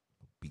and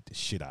beat the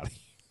shit out of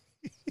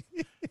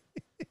you.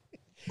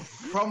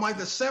 From like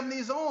the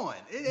 70s on.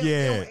 It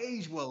don't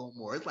age well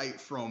anymore. It's like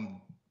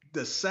from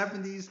the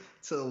 70s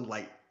to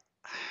like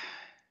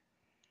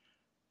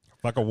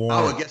a war.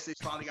 I would guess they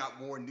finally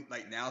got more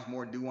now it's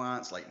more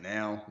nuanced like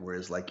now,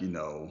 whereas like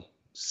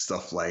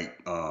stuff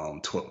like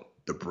the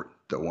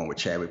one with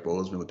Chadwick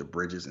Boseman with the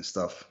bridges and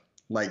stuff.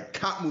 Like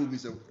cop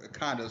movies are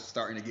kind of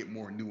starting to get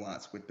more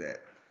nuanced with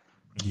that.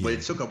 Yeah. But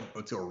it took up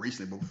until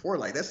recently. But before,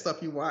 like that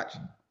stuff you watch,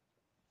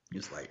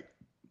 it's like,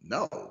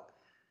 no.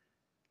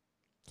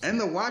 And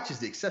the watch is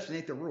the exception,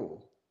 ain't the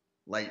rule.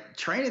 Like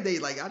Training Day,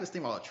 like I just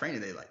think about Training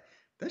Day, like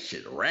that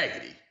shit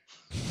raggedy.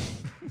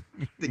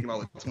 Thinking about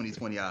with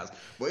 2020 eyes.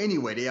 But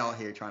anyway, they out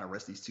here trying to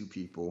arrest these two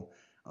people.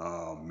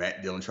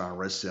 Matt Dillon trying to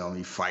arrest him.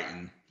 He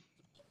fighting.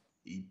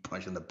 He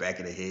punched him in the back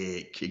of the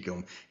head, kick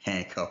him,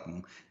 handcuff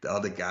him. The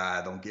other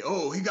guy don't get.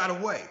 Oh, he got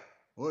away.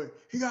 Boy,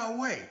 he got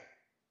away.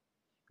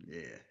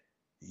 Yeah,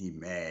 he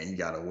mad. He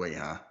got away,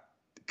 huh?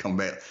 Come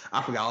back.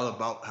 I forgot all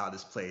about how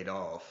this played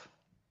off.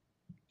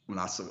 When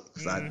I saw,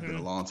 because it's been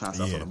a long time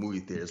since I saw the movie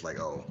theater. It's like,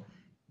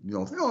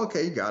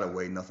 okay, he got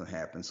away, nothing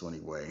happened. So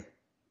anyway,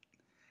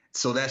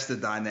 so that's the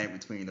dynamic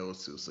between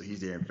those two. So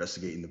he's there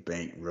investigating the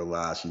bank,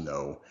 realize,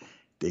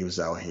 they was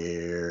out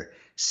here,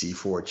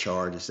 C4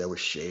 charges that were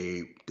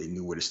shaped. They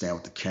knew where to stand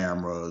with the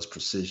cameras,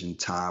 precision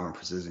time and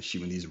precision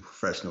shooting. These are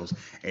professionals.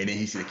 And then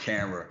he see the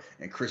camera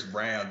and Chris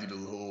Brown do the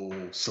little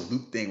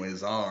salute thing with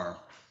his arm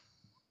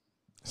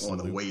on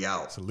the way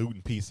out. Salute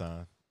and peace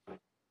sign.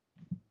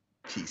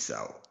 Peace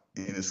out.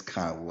 And it's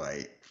kind of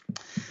like,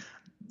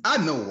 I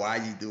know why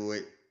you do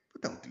it,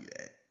 but don't do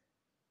that.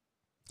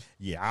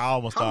 Yeah, I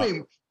almost how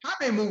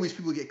many movies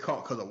people get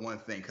caught because of one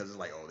thing? Because it's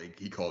like,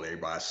 he called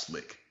everybody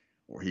slick,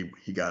 or he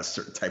got a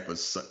certain type of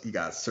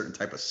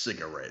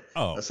cigarette.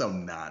 Oh, that's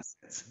some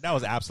nonsense. That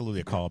was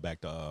absolutely a callback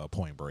to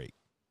Point Break.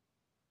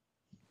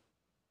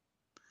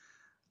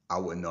 I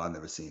wouldn't know. I've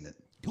never seen it.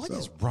 What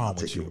is wrong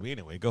with you?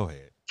 Anyway, go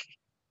ahead.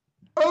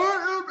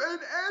 I am an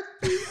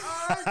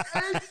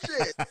FBI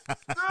agent.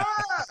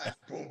 Ah!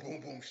 Boom, boom,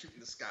 boom, shooting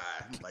the sky.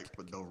 Like,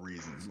 for no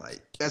reason.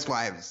 Like, that's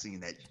why I haven't seen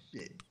that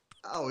shit.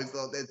 I always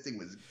thought that thing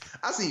was.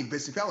 I seen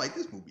bits and felt like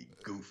this movie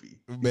goofy.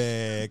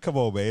 Man, come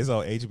on, man. It's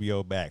on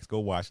HBO Max. Go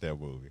watch that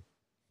movie.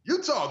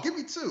 Utah, give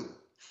me 2.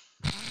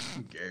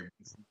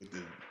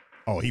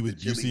 He was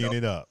juicing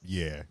it up.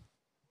 Yeah.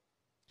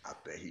 I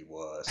bet he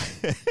was.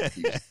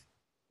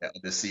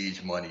 The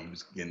Siege money, he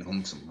was getting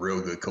him some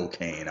real good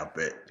cocaine, I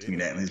bet, between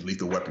that and his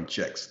lethal weapon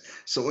checks.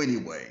 So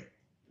anyway,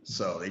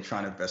 they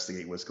trying to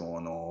investigate what's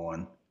going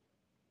on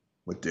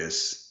with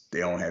this. They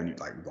don't have any,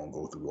 like, we're going to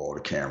go through all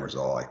the cameras,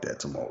 all like that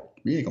tomorrow.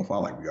 We ain't going to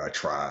find like we got to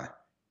try.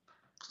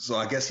 So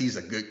I guess he's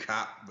a good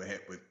cop, but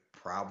with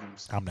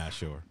problems. I'm not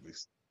sure.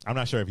 I'm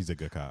not sure if he's a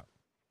good cop.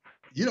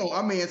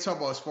 It's talk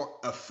about as far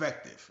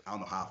effective. I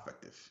don't know how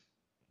effective.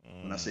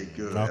 When I say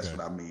good, that's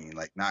what I mean.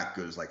 Like, not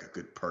good is like a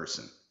good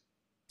person.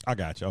 I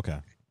got you. Okay.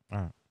 All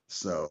right.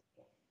 So,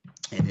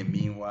 and then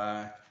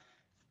meanwhile,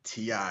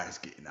 T.I. is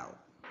getting out.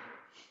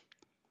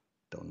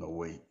 Don't know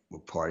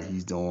what party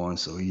he's doing.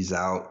 So he's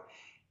out.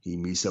 He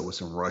meets up with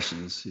some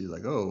Russians. He's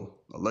like, "Oh,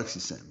 Alexei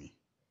sent me."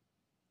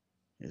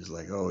 He's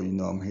like, "Oh,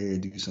 I'm here to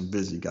do some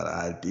business. You got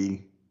an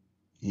ID?"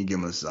 He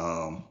give us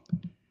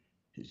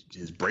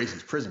his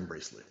prison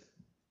bracelet.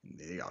 And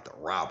they got to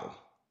rob him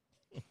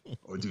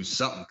or do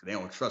something because they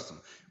don't trust him.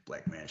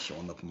 Black man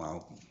showing up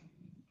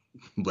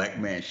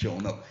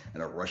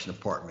in a Russian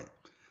apartment.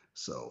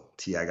 So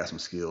T.I. got some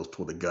skills,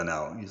 pulled the gun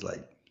out. He's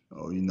like,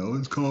 "Oh,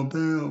 let's calm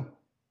down."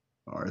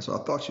 All right, so I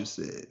thought you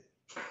said.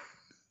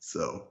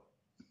 So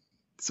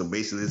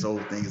basically this whole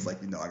thing is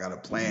like, I got a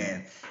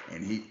plan,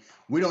 and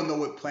we don't know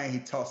what plan he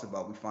talks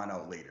about. We find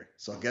out later.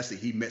 So I guess that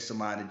he met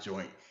somebody in the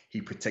joint.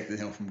 He protected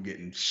him from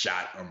getting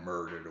shot or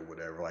murdered or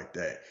whatever like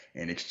that.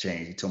 In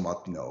exchange, he told him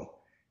about,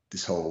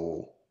 this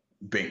whole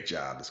bank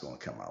job that's going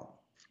to come out.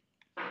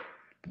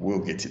 We'll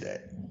get to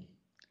that.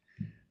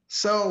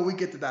 So we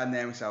get the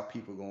dynamics, how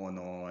people going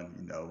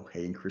on,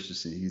 Hayden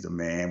Christensen, he's a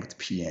man with the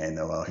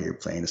piano out here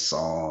playing a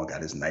song,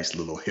 got his nice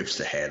little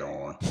hipster hat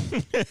on.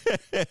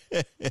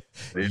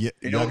 For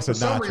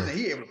some reason,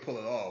 he able to pull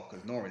it off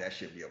because normally that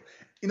shit be up.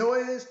 You know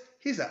what it is?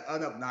 He's an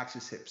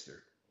unobnoxious hipster.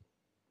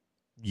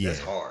 Yeah.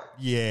 That's hard.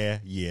 Yeah.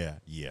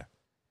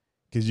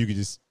 Because you could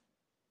just,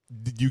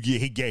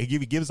 he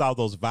gives all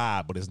those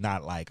vibes, but it's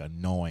not like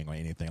annoying or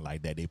anything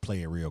like that. They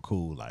play it real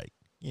cool. Like,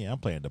 yeah, I'm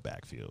playing the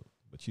backfield,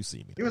 but you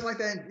see me. He was like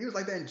that. He was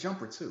like that in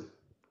Jumper too.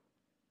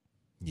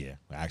 Yeah,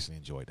 I actually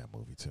enjoyed that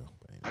movie too.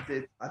 But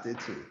anyway. I did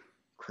too.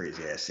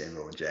 Crazy ass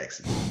Samuel L.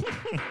 Jackson.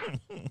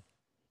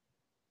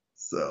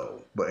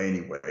 So, but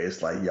anyway,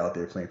 it's like he out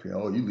there playing.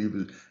 Oh, you leave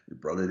your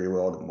brother there with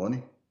all the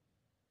money.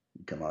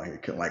 You come out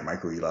here, like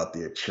Michael Ealy out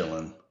there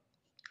chilling.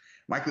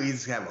 Michael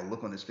Ealy have a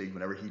look on his face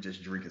whenever he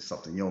just drinking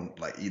something.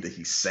 Like either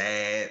he's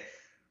sad,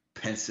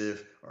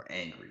 pensive, or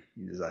angry.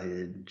 He's just out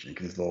here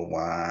drinking his little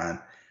wine,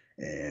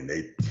 and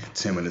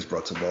Tim and his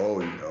brother,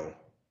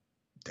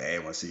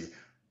 Dad wants to see.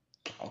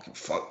 I don't give a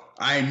fuck.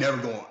 I ain't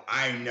never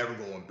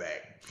going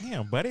back.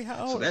 Damn, buddy,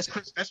 how old? So that's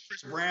Chris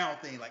Brown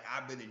thing. Like,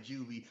 I've been in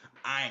juvie.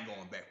 I ain't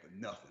going back for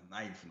nothing.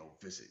 Not even for no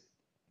visit.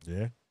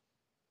 Yeah.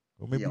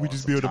 Well, maybe we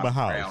just build him a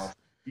house. Brown.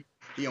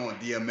 He on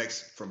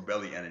DMX from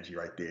Belly Energy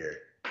right there.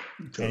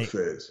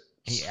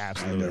 He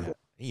absolutely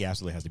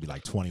has to be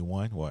like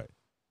 21. What?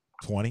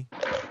 20?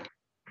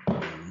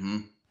 Mm-hmm.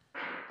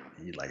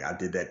 He's like, I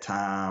did that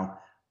time.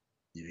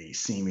 You ain't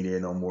seen me there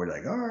no more.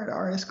 Like, all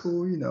right, it's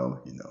cool.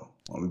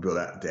 When we build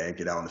out, Dad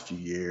get out in a few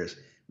years,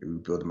 maybe we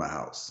build my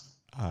house.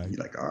 He's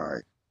like, all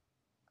right.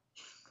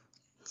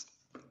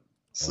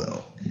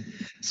 So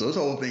this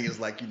whole thing is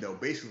like,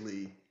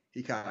 basically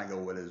he kind of go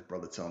what his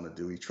brother tell him to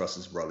do. He trusts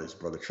his brother. His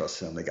brother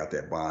trusts him. They got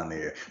that bond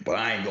there. But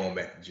I ain't going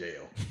back to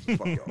jail. So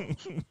fuck y'all.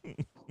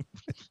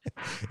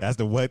 That's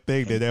the one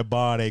thing that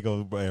bond ain't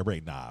going to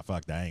break. Nah,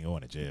 fuck that. I ain't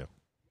going to jail.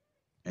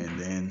 And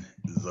then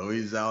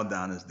Zoe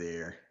Saldana's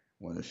there.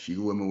 One of the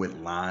few women with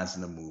lines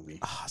in the movie.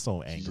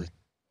 So angry.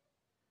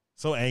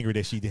 So angry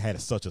that she had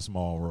such a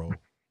small role.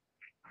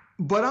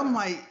 But I'm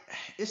like,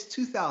 it's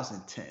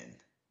 2010.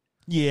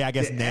 Yeah, I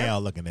guess now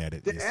looking at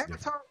it. The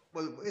Avatar,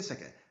 wait a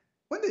second.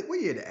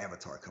 What year did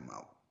Avatar come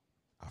out?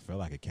 I feel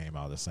like it came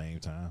out at the same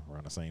time,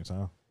 around the same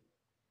time.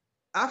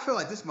 I feel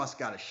like this must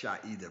got a shot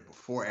either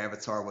before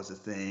Avatar was a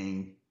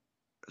thing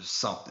or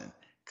something.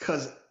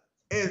 Because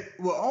it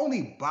will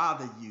only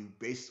bother you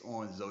based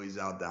on Zoe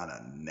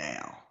Saldana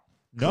now.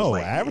 No,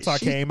 Avatar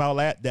came out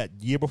that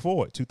year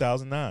before,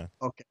 2009.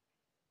 Okay.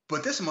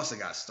 But this must have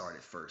got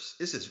started first.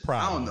 This is,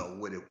 probably. I don't know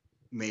what it,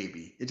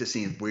 maybe. It just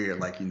seems weird.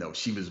 Like,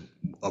 she was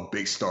a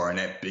big star in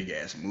that big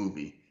ass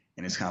movie.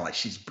 And it's kind of like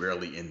she's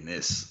barely in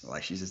this.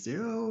 Like, she's just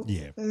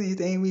there,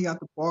 anything, we got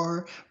the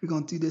bar. We're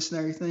going to do this and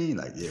everything.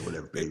 Like, yeah,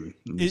 whatever, baby.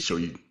 Let me show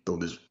you, throw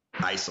this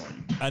ice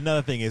on you.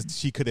 Another thing is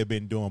she could have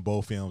been doing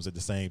both films at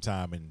the same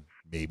time. And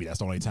maybe that's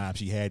the only time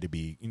she had to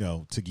be,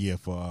 to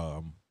give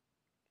for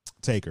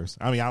takers.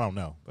 I mean, I don't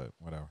know, but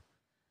whatever.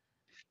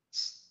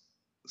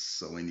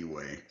 So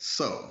anyway,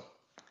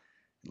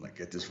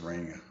 get this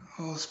ring.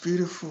 Oh, it's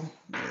beautiful.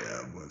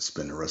 Yeah, I'm going to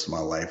spend the rest of my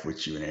life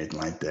with you and everything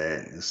like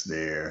that. And it's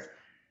there.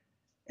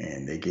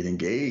 And they get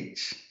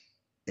engaged.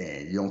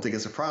 And you don't think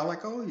it's a problem,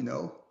 like,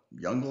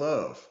 young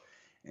love.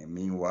 And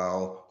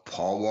meanwhile,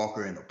 Paul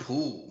Walker in the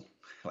pool,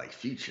 like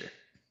Future.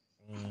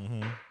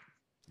 Mm-hmm.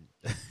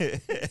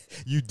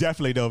 You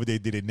definitely know if they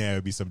did it now,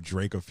 it'd be some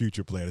Drake or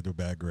Future playing in the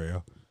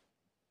background.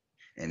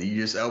 And he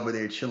just over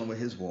there chilling with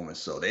his woman.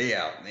 So they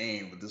out, they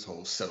ain't with this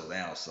whole settle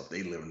down stuff.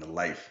 They living the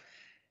life,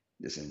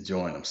 just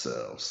enjoying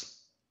themselves.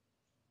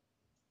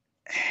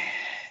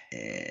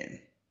 And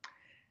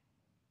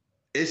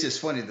it's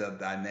just funny, the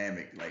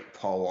dynamic, like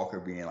Paul Walker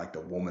being like the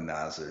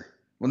womanizer.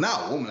 Well, not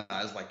a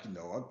womanizer, like,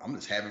 I'm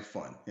just having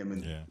fun. Him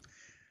and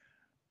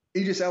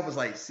Idris Elba's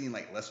like seemed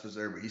like less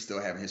reserved, but he's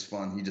still having his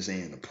fun. He just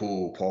ain't in the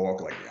pool. Paul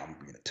Walker like, I'm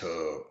in the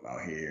tub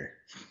out here.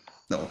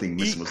 The only thing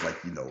missing was like,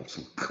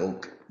 some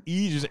coke.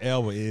 Idris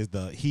Elba is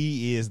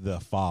the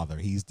father.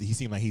 He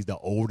seemed like he's the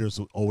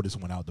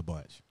oldest one out the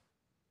bunch.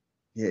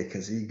 Yeah,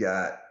 because he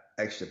got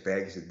extra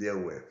baggage to deal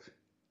with,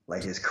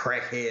 like his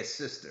crackhead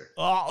sister.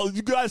 Oh,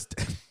 you guys.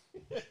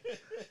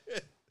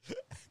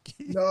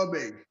 No,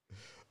 baby.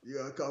 You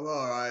gotta come,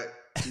 all right.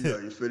 You know,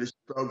 you finish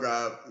the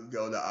program, you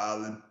go to the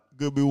island.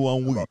 Give me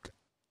 1 week.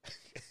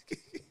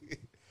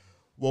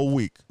 1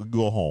 week. We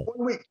go home.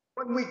 1 week.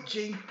 1 week,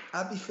 G.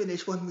 I'll be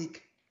finished 1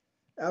 week.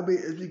 It'll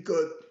be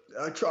good.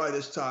 I'll try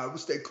this time. We'll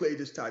stay clean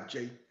this time,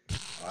 G.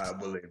 I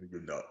believe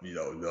you know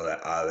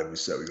that island we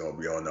said we're gonna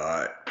be on. All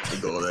right, we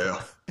go there.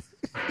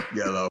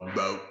 Get a little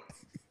boat.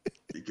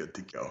 You good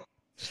to go.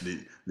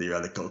 Leave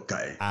out the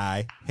cocaine.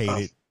 I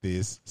hated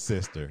this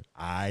sister.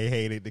 I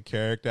hated the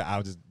character.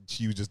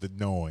 She was just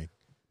annoying.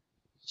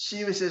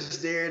 She was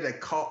just there to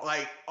call.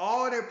 Like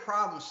all their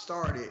problems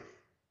started.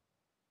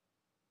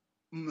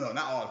 No,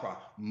 not all the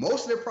problems.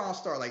 Most of their problems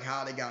started like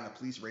how they got on the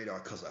police radar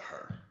because of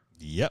her.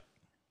 Yep.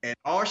 And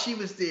all she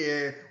was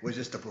there was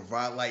just to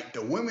provide, like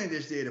the women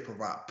just there to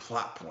provide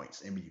plot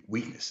points and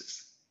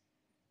weaknesses.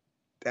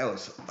 That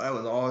was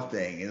all the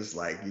thing. It's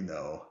like, you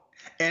know.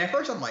 And at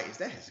first I'm like, is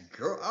that his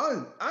girl? I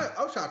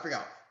was trying to figure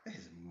out, is that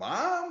his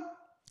mom?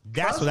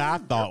 That's what I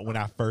thought when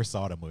I first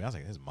saw the movie. I was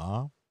like, his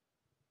mom?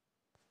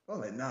 I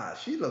was like, nah,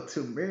 she looked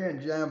too. Marianne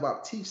Jean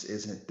Baptiste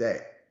isn't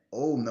that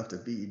old enough to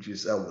be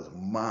Idris Elba's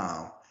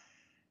mom.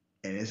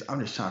 And I'm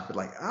just trying to feel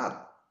like, I'm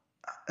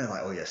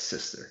like, oh yeah,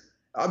 sister.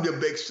 I'm your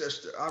big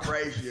sister. I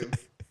raised you.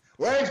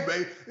 Raised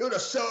me. You would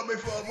have sold me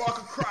for a mark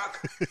of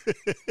crack.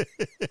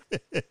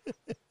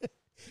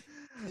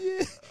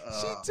 Yeah,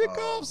 she took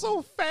off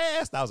so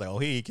fast. I was like, oh,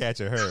 he ain't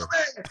catching her.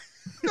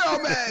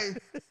 No, man.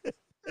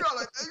 You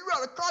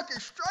gotta clock it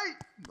straight.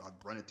 I'm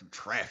running through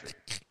traffic.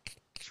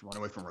 She run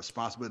away from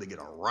responsibility to get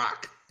a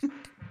rock.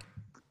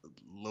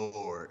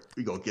 Lord,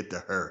 we gonna get to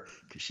her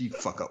because she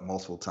fuck up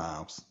multiple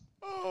times.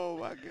 Oh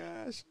my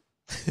gosh.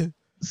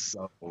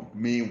 So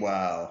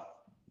meanwhile,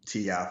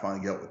 T.I.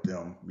 finally get up with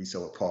them. We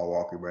saw with Paul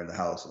Walker right in the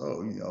house.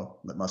 Oh, you know,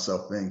 let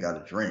myself in, got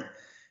a drink.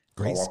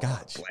 Great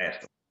scotch.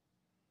 Blast him.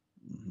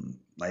 Mm-hmm.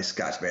 Nice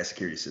scotch, bad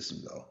security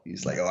system though.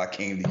 He's like, oh, I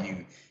came to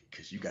you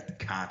because you got the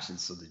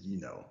conscience so that you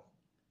know.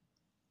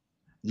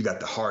 You got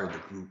the heart of the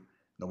group.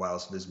 Nobody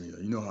else visits me.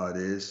 You know how it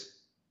is.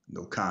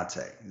 No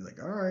contact. He's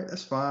like, all right,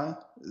 that's fine.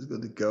 It's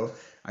good to go.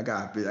 I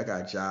got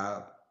a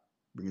job.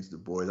 Bring it to the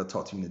boys. I'll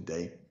talk to you in a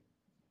day.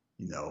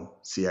 You know,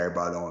 see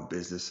everybody on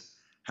business.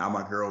 How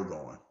my girl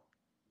going?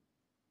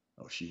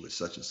 Oh, she was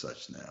such and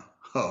such now.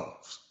 Oh,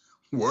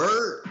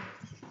 word.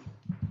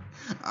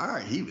 All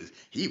right, he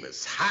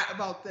was hot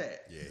about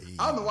that. Yeah,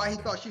 I don't know why he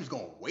thought she was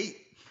gonna wait.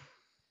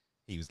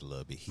 He was a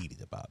little bit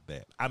heated about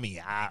that. I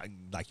mean,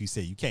 like you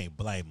said, you can't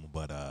blame him,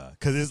 but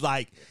because it's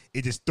like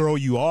it just throw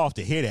you off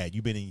to hear that.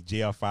 You've been in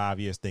jail 5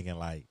 years, thinking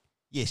like,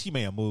 yeah, she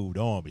may have moved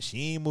on, but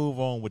she ain't move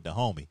on with the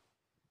homie.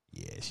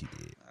 Yeah, she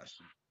did.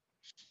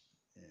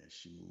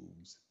 She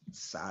moves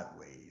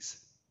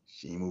sideways.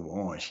 She ain't move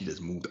on. She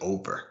just moved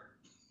over.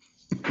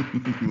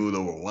 Moved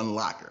over one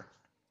locker.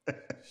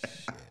 Shit,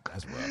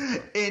 that's rough.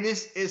 And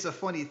it's a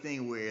funny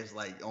thing where it's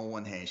like on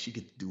one hand she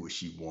could do what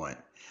she want,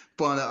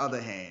 but on the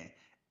other hand,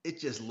 it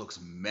just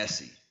looks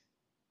messy.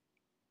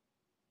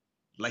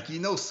 Like, you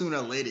know, sooner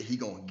or later he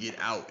gonna get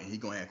out and he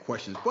gonna have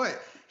questions,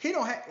 but he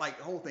don't have like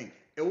the whole thing.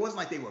 It wasn't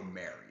like they were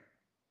married.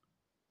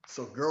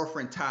 So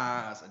girlfriend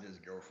ties are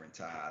just girlfriend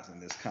ties,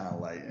 and it's kind of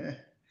like,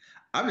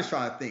 I'm just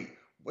trying to think,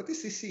 what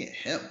does he see in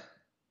him?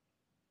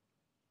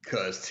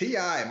 Because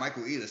T.I. and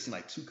Michael Ealy seem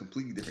like two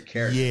completely different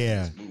characters in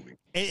this movie.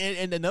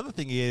 And another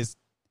thing is,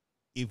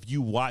 if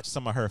you watch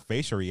some of her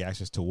facial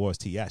reactions towards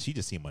T.I., she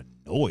just seemed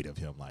annoyed of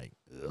him. Like,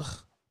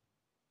 ugh,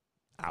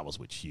 I was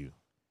with you.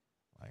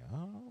 Like,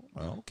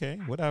 oh, okay,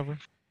 whatever.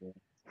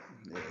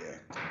 Yeah,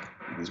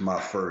 it was my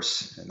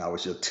first, and I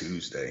was your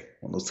Tuesday.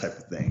 One of those type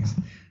of things.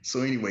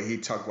 So anyway, he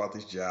talked about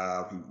this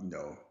job.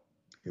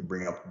 He'll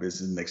bring up the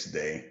business next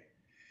day.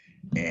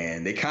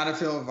 And they kind of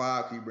feel a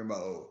vibe. He bring up,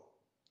 oh,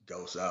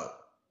 ghost out.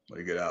 Let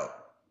me get out.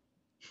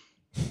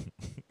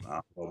 I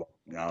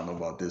don't know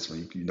about this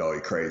one. You know, you're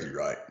crazy,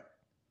 right?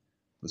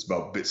 It's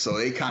about bit. So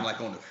they kind of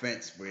like on the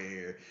fence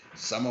where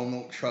some of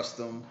them don't trust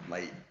them.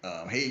 Like,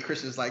 Hayden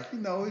Christensen's like, you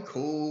know, he's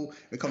cool. When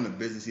it comes to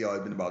business, he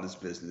always been about this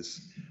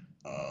business.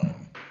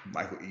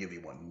 Michael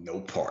Ealy want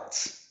no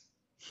parts.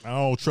 I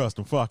don't trust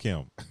him. Fuck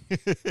him.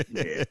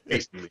 Yeah,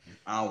 basically,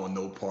 I don't want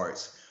no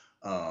parts.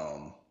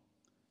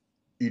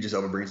 He just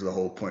brings the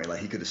whole point. Like,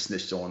 he could have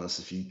snitched on us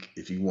if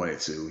he wanted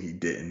to. He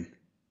didn't.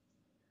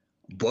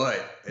 But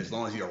as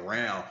long as he's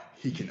around,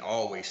 he can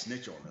always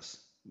snitch on us.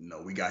 You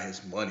know, we got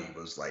his money,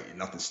 but it's like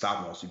nothing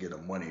stopping us to get the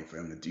money for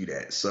him to do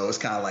that. So it's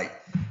kind of like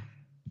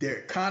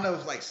they're kind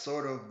of like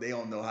sort of they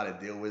don't know how to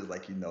deal with it.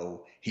 Like, you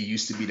know, he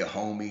used to be the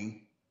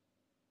homie.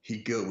 He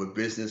good with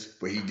business,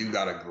 but he do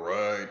got a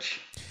grudge.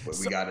 But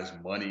we got his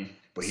money,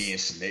 but he ain't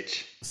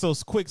snitch. So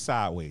it's quick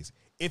sideways.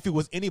 If it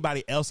was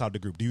anybody else out the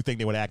group, do you think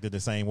they would have acted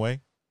the same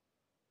way?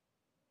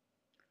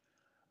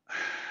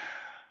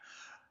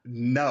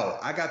 No,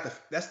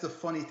 that's the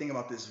funny thing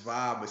about this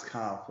vibe is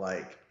kind of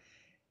like,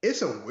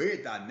 it's a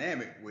weird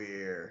dynamic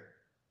where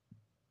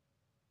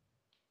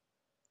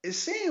it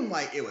seemed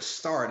like it was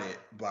started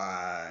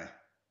by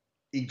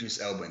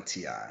Idris Elba and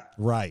T.I.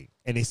 Right.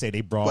 And they say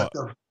they brought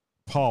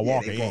Paul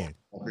Walker in.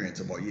 We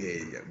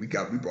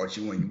brought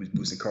you in. You was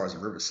boosting cars in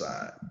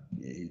Riverside.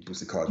 Yeah, he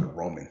boosted cards with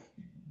Roman.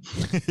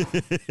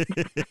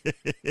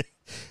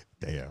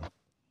 Damn.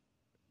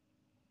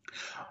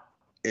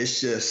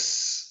 It's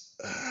just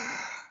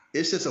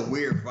a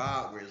weird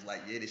vibe where it's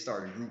like, yeah, they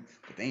started a group,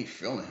 but they ain't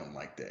feeling him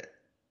like that.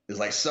 It's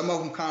like some of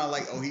them kind of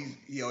like, oh,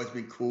 he always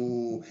been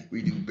cool.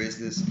 We do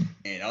business,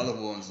 and other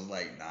ones are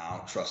like, nah, I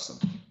don't trust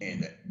him.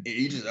 And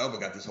Idris Elba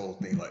got this whole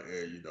thing like,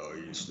 hey, you know,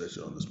 you snitch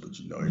on this, but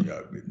you know, you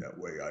got been that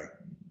way.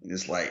 And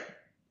it's like,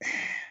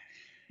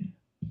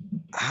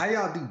 how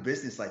y'all do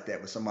business like that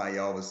with somebody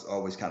y'all was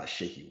always kind of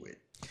shaky with?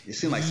 It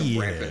seemed like some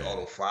Grand Theft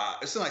Auto 5.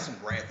 It seemed like some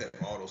Grand Theft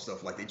Auto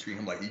stuff. Like they treat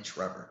him like he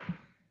Trevor.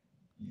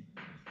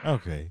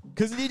 Okay,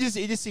 because it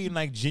just seemed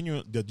like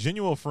the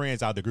genuine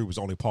friends out of the group was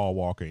only Paul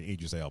Walker and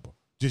Idris Elba.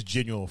 Just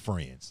genuine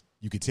friends.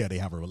 You could tell they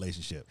have a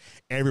relationship.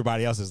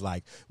 Everybody else is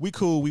like, we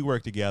cool, we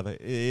work together,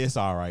 it's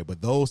all right.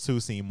 But those two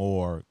seem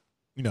more,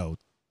 you know,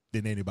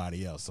 than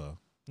anybody else. So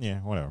yeah,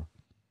 whatever.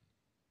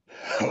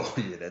 Oh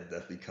yeah, that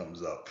definitely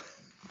comes up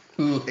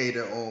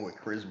later on with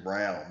Chris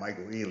Brown,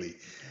 Michael Ealy.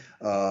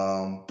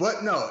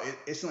 But no,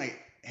 it's like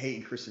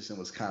Hayden Christensen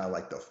was kind of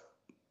like the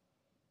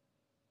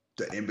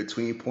in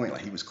between point.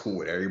 Like he was cool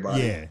with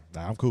everybody. Yeah,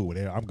 I'm cool with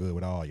it. I'm good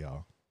with all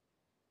y'all.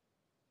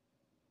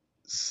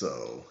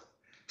 So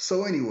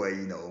anyway,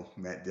 you know,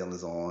 Matt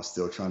Dillon's on,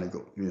 still trying to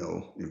go, you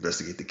know,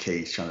 investigate the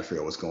case, trying to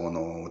figure out what's going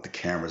on with the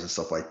cameras and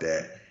stuff like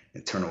that.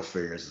 Internal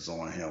Affairs is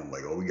on him,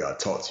 like, oh, we gotta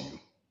talk to you.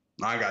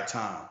 I ain't got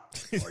time.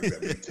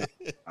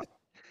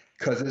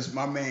 Because it's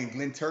my man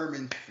Glenn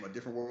Turman from A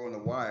Different World on the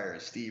Wire,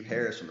 and Steve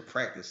Harris from The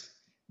Practice,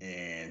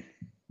 and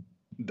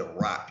The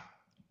Rock.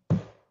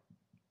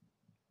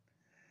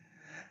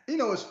 You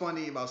know what's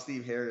funny about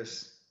Steve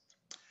Harris?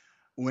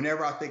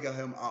 Whenever I think of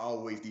him, I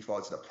always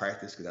default to The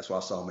Practice because that's why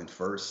I saw him in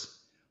first.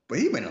 But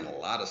he's been in a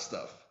lot of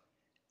stuff.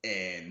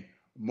 And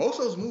most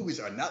of those movies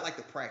are not like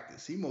The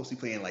Practice. He mostly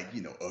playing like,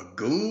 you know, a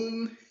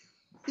goon.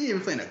 He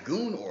even playing a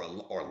goon or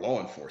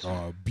law enforcement.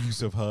 Or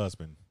abusive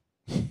husband.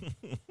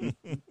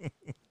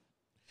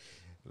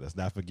 Let's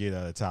not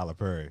forget Tyler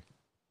Perry.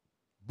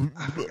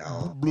 I forgot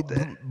all about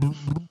that.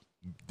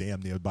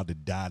 Damn near about to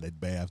die in that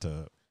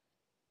bathtub.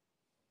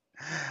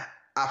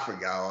 I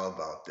forgot all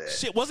about that.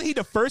 Shit, wasn't he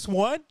the first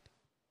one?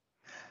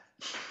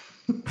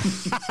 I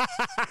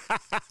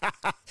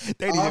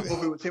don't know if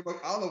it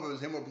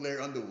was him or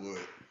Blair Underwood.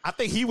 I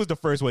think he was the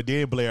first one.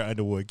 Then Blair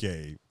Underwood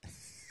came.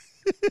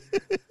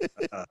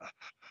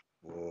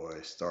 Boy,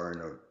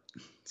 starting a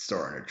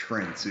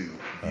trend too.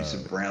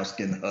 Some brown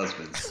skinned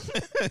husbands.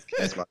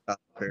 That's my Tyler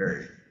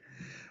Perry.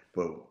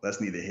 But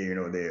that's neither here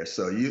nor there.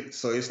 So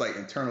it's like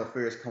internal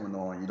affairs coming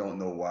on. You don't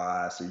know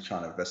why, so you're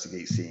trying to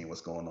investigate, seeing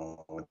what's going on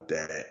with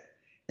that.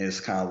 And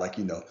it's kind of like,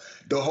 you know,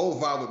 the whole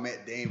vibe with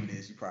Matt Damon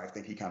is you probably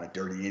think he kind of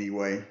dirty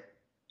anyway,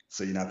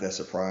 so you're not that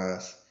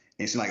surprised.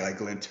 And it's like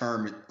Glenn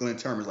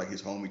Turman's like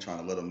his homie trying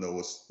to let him know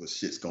what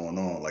shit's going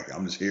on. Like,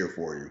 I'm just here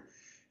for you.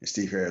 And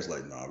Steve Harris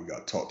like, nah, we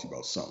got to talk to you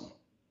about something.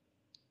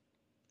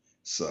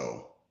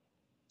 So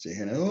you're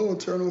hearing, oh,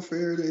 internal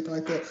affairs, anything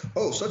like that.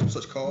 Oh, such and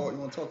such call. You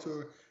want to talk to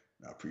her?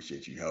 I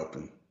appreciate you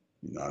helping.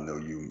 You know, I know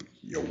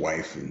your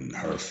wife and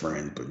her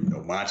friend, but, you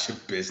know, mind your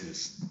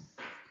business.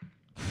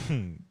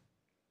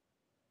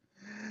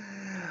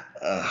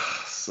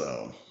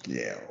 So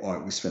yeah,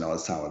 we spent all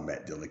this time with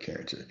Matt Dillon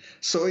character.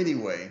 So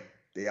anyway,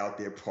 they out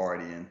there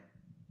partying,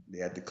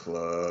 they at the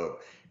club,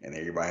 and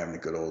everybody having a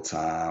good old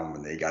time.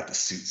 And they got the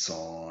suits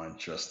on,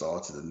 dressed all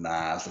to the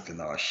nines,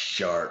 looking all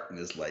sharp. And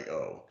it's like,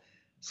 oh,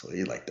 so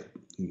they like the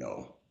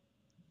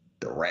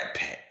Rat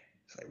Pack.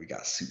 It's like we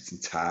got suits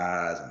and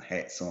ties and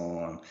hats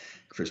on.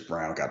 Chris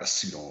Brown got a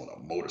suit on a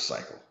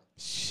motorcycle.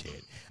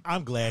 Shit,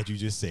 I'm glad you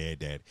just said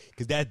that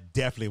because that's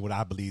definitely what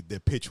I believe the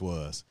pitch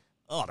was.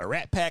 Oh, the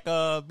Rat Pack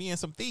being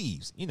some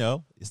thieves. You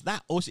know, it's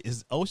not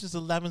Ocean's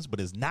 11s, but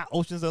it's not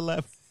Ocean's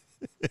 11.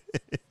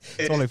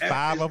 It's only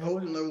 5 of them.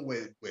 Ocean's 11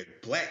 with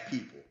black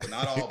people, but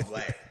not all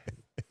black.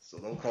 So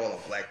don't call it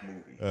a black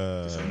movie.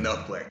 There's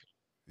enough black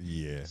people.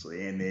 Yeah. So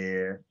they're in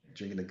there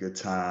drinking a good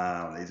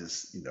time. They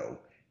just, you know,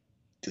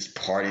 just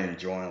partying,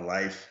 enjoying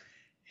life.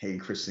 Hey,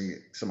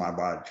 Christian, somebody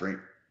buy a drink.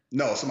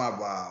 No, somebody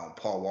buy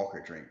Paul Walker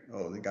a drink.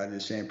 Oh, they got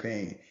this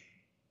champagne.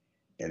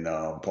 And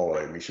Paul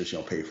like, make sure she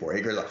don't pay for it.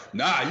 Hey, girl's like,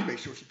 nah, you make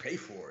sure she pay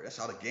for it. That's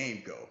how the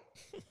game go.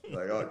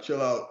 Like, oh, chill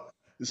out.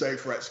 This ain't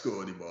frat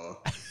school anymore.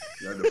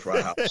 You're in the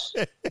frat house.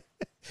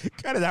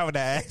 Cut it out with the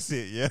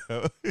accent, yo.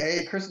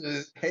 Hey,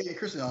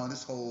 Christian on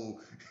this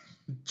whole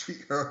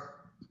treat her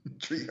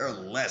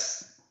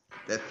less.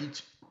 That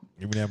future.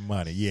 Give me that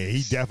money. Yeah,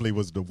 he definitely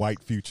was the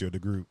white future of the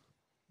group.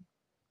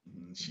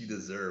 She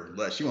deserved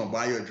less. She want to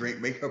buy you a drink,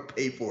 make her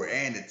pay for it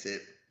and the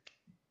tip.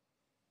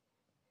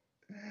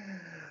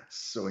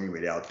 So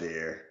anyway, they're out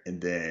there,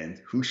 and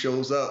then who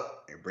shows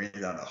up and brings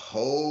down the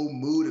whole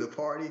mood of the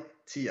party?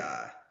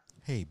 T.I.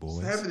 Hey,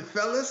 boys. What's happening,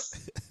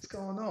 fellas? What's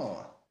going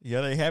on?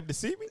 Yeah, they happy to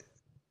see me?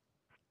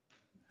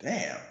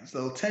 Damn, there's a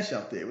little tension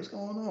out there. What's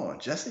going on,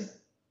 Jesse?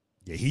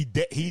 Yeah, he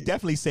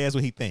definitely says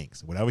what he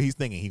thinks. Whatever he's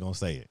thinking, he gonna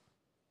say it.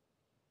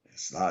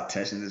 There's a lot of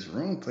tension in this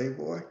room,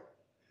 Playboy.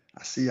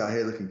 I see you out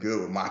here looking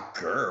good with my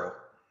girl.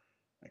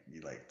 I can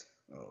be like,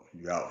 Oh,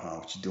 you out, huh?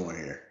 What you doing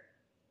here?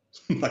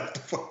 Like, what the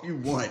fuck you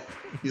want?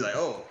 He's like,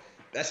 oh,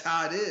 that's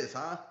how it is,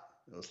 huh?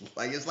 It's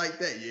like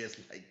that. Yeah, it's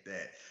like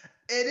that.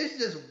 And it's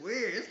just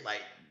weird. It's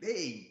like,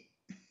 they,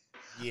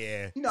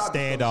 Yeah, I be feeling a certain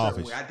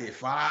standoffish. way. I did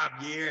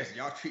 5 years, and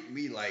y'all treat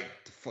me like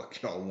the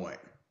fuck y'all want.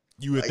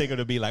 You would Like, think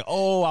it'd be like,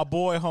 oh, our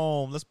boy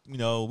home. Let's,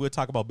 we'll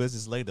talk about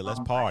business later. Let's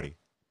party.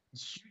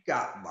 You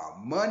got my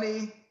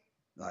money.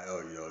 Like,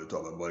 oh, you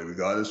talking about money. We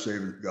gotta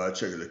save it. We gotta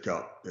check the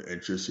account. The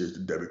interest is the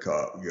debit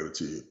card. We give it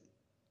to you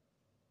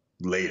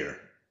later.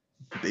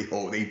 They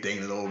dang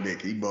it over there.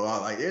 Keep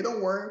on like, hey,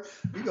 don't worry.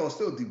 We gonna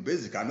still do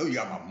business. I know you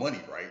got my money,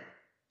 right?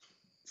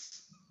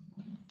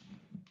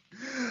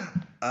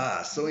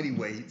 So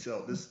anyway, he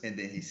told this, and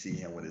then he see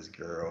him with his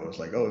girl. It's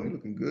like, oh, you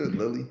looking good,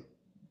 Lily.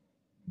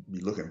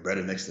 You looking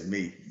better next to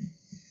me.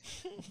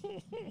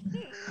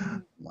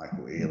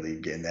 Michael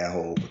Ealy getting that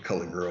whole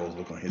color girls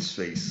look on his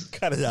face.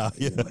 Cut it out.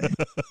 Anyway.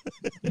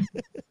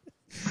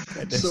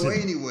 So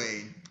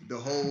anyway,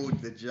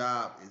 the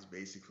job is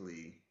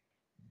basically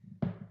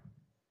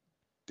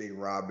they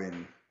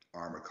robbing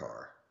armor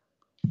car.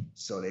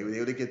 So they were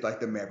able to get like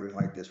the map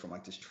like this from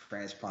like this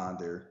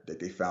transponder that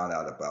they found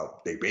out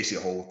about. They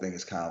basically the whole thing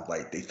is kind of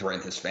like they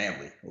threaten his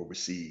family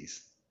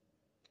overseas.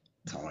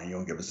 Telling you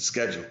don't give us a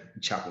schedule,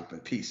 chop up in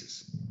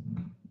pieces.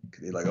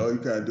 They're like, oh, you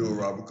can't do a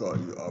robber car.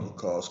 Your robber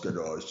car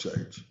schedule always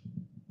change.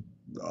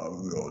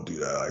 No, we don't do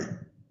that. Right?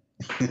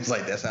 It's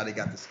like that's how they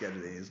got the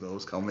schedule. Is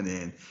those coming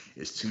in?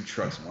 It's 2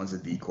 trucks. One's a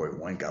decoy.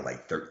 One got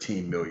like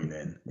 13 million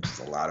in, which is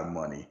a lot of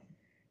money.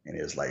 And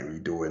it's like we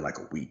do it in like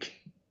a week.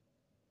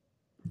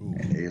 Ooh.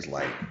 And it's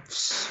like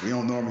we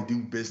don't normally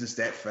do business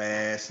that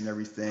fast and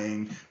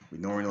everything. We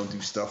normally don't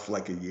do stuff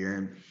like a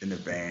year in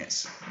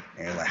advance.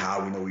 And like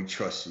how we know we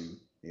trust you.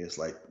 It's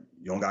like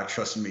you don't gotta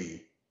trust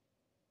me.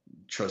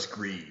 Trust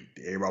greed.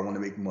 Everybody want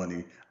to make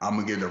money. I'm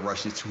gonna give the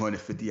Russians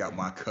 250 out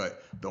my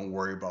cut. Don't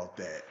worry about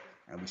that.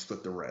 And we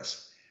split the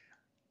rest.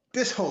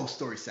 This whole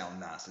story sounds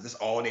nonsense. That's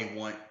all they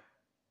want.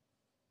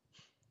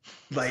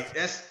 Like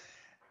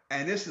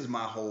and this is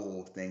my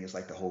whole thing. It's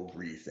like the whole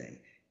greed thing.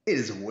 It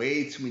is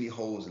way too many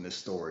holes in this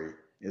story.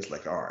 It's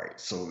like, all right,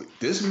 so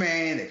this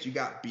man that you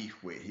got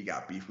beef with, he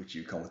got beef with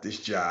you, come with this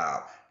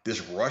job,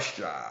 this rush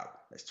job,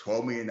 that's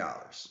 $12 million.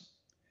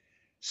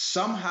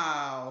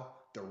 Somehow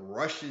the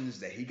Russians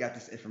that he got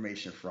this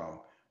information from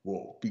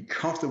will be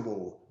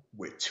comfortable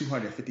with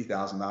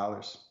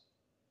 $250,000.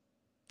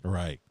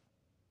 Right.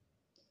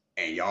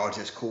 And y'all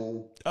just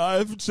cool.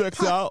 If it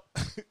checks out,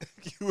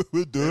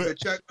 we'll do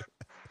it.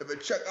 If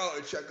it check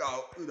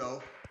out,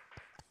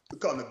 the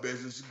kind of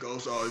business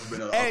goes always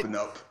been up and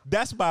up.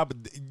 That's why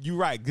you're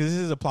right. This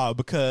is a problem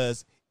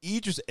because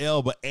Idris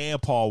Elba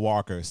and Paul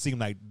Walker seem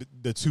like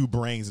the two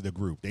brains of the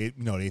group. They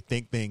they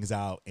think things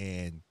out,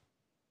 and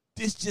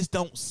this just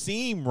don't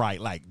seem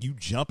right. Like you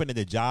jump into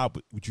the job,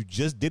 which you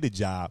just did a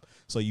job,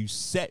 so you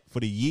set for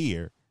the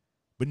year.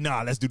 But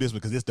let's do this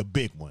because it's the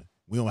big one.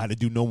 We don't have to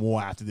do no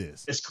more after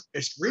this.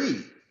 It's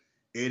greed.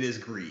 It is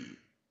greed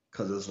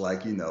because it's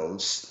like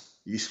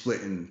you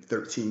splitting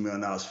 $13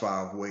 million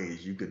 5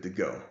 ways, you good to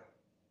go.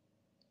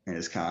 And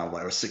it's kind of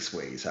like, or 6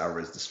 ways,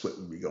 however the split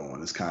would be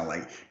going. It's kind of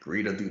like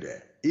greed to do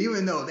that,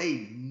 even though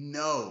they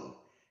know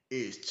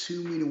it's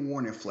too many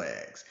warning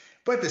flags.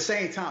 But at the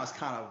same time, it's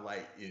kind of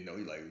like, you're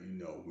like,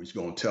 we're just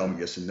going to tell me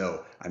yes or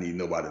no. I need to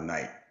know by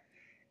tonight.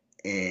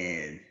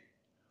 And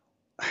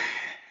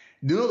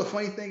the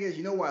funny thing is,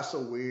 why it's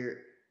so weird?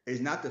 It's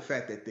not the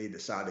fact that they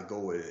decided to go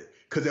with it.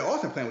 Because their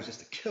ultimate plan was just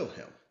to kill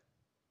him.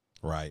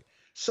 Right.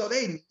 So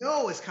they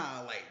know it's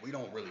kind of like, we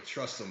don't really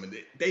trust him. And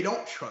they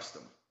don't trust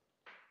him.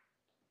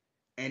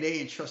 And they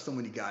didn't trust him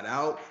when he got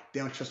out.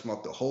 They don't trust him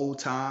up the whole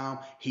time.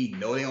 He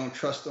know they don't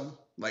trust him.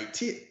 Like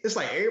it's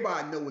like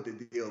everybody know what the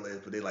deal is,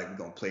 but they like we're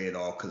gonna play it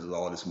off because of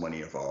all this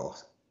money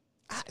involved.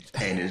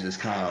 And it's just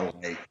kind of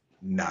like,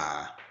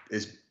 nah,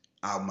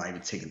 I'm not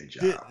even taking the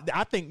job.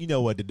 I think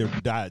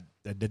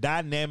the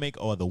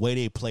dynamic or the way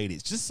they played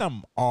it's just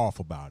something off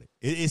about it.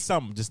 It's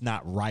something just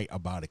not right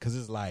about it because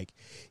it's like,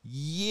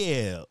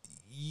 yeah,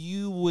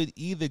 you would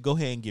either go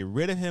ahead and get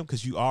rid of him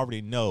because you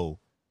already know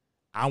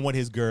I want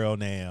his girl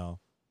now.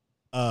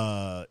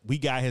 We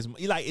got his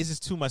like it's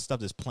just too much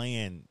stuff that's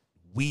playing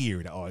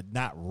weird or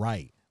not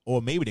right,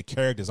 or maybe the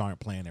characters aren't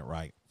playing it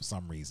right for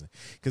some reason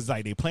because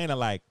like they playing it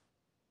like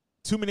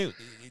too many.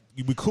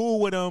 You be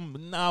cool with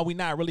him? No, we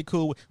not really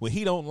cool. Well,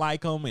 he don't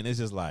like him, and it's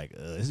just like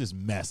it's just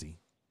messy.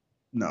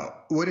 No,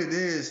 what it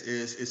is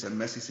it's a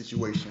messy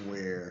situation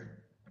where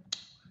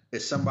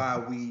it's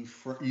somebody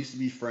we used to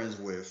be friends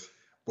with,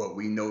 but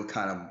we know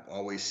kind of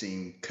always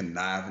seemed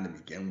conniving to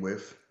begin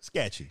with.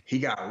 Sketchy. He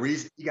got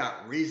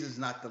reasons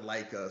not to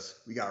like us.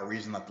 We got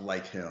reasons not to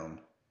like him.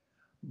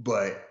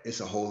 But it's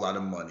a whole lot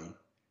of money.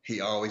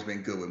 He always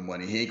been good with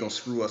money. He ain't gonna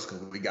screw us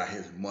because we got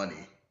his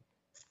money.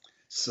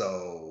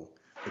 So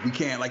if we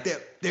can't like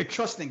they're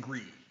trusting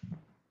greed.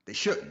 They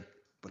shouldn't,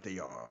 but they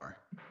are.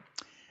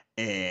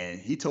 And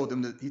he told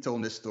them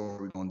this story,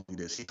 we're gonna do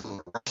this. He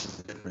told us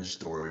a different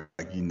story.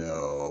 Like,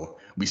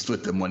 we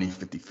split the money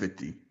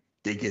 50-50.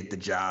 They get the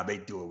job, they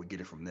do it, we get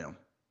it from them.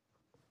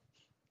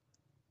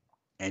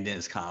 And then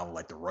it's kind of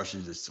like the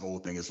Russians, this whole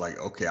thing is like,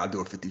 okay, I'll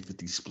do a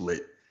 50-50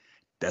 split.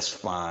 That's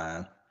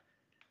fine.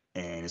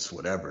 And it's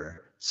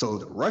whatever. So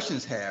the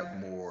Russians have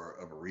more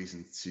of a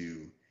reason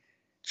to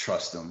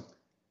trust them,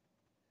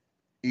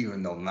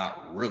 even though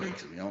not really,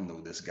 because we don't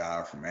know this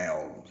guy from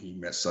Al. He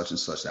met such and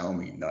such. That don't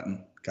mean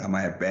nothing. Guy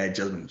might have bad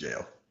judgment in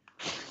jail.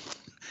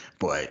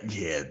 But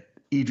yeah,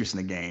 Idris in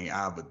the game,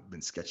 I've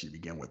been sketchy to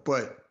begin with.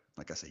 But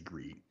like I say,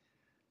 greed.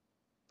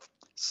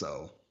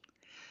 So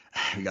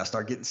we got to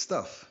start getting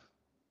stuff.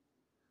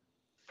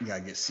 You got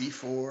to get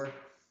C4.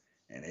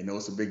 And they know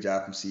it's a big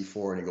job from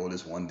C4. And they go,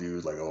 this one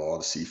dude's like, oh, all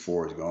the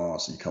C4 is gone.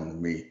 So you come to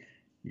me.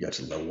 You got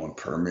your level 1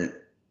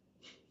 permit.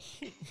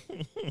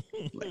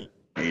 Like,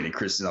 and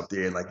Chris is up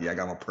there like, yeah, I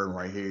got my permit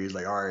right here. He's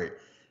like, all right,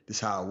 this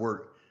is how it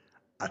work.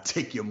 I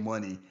take your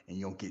money and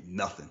you don't get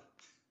nothing.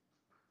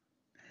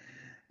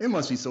 It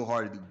must be so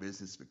hard to do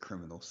business with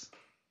criminals.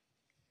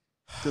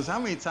 Because how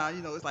many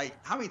times, it's like,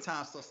 how many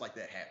times stuff like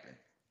that happen?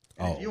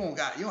 And if you don't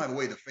have a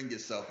way to defend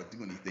yourself or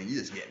do anything, you're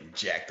just getting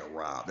jacked or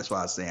robbed. That's why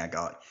I was saying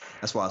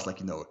that's why it's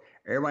like,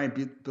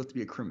 everybody built to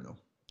be a criminal.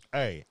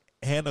 Hey,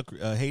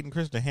 Hayden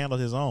Christensen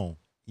handled his own.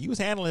 He was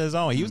handling his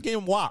own. He was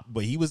getting whopped,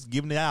 but he was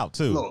giving it out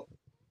too. Look,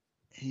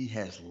 he's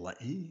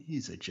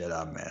a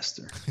Jedi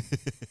master.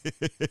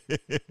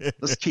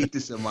 Let's keep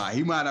this in mind.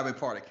 He might not be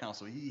part of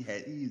council.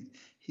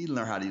 He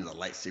learned how to use a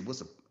lightsaber.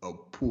 What's a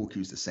pool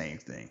cue's the same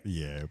thing.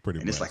 Yeah, pretty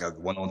much. And it's like a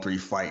 1-on-3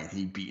 fight, and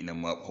he beating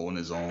him up, holding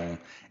his own,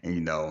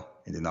 and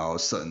and then all of a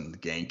sudden the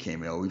game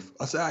came in.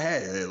 I said I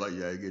had it, like,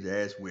 yeah, get your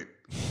ass whipped.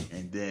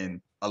 And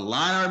then a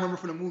line I remember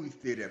from the movie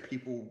theater,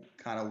 people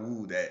kind of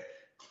wooed that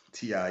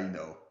T.I.,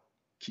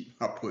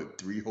 I put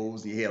 3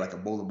 holes in your head like a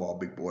bowling ball,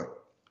 big boy.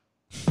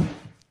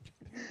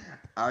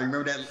 I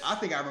remember that. I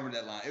think I remember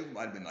that line. It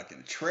might have been like in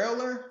the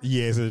trailer.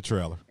 Yeah, it's in the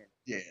trailer.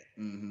 Yeah.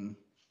 Mm-hmm.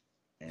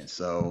 And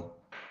so,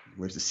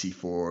 where's the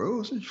C4? Oh,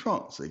 it's in the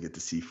trunk. So they get the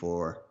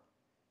C4.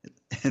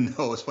 And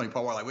it's funny.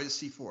 Paul was like, where's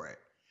the C4 at?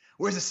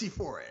 Where's the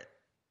C4 at?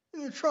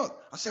 In the trunk.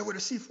 I said, where the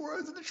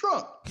C4 is? In the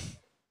trunk.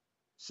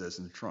 Says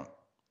in the trunk.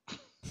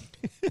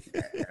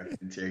 I've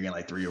interrogated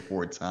like 3 or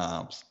 4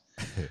 times.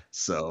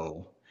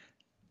 So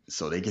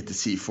they get the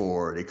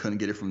C4. They couldn't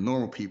get it from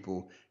normal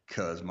people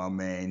because my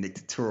man Nick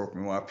Turturro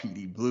from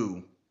NYPD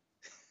Blue,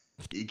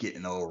 he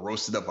getting all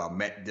roasted up by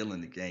Matt Dillon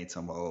in the game,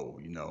 talking about,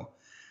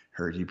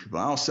 heard you people,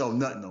 I don't sell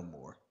nothing no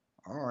more.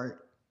 All right.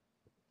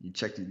 You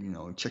check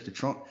the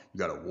trunk. You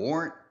got a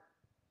warrant?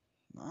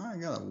 I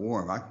ain't got a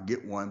warrant. I can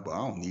get one, but I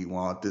don't need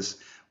one with this.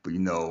 But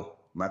I'm gonna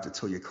have to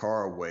tow your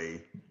car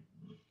away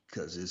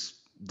because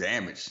it's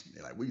damaged.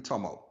 They're like, what are you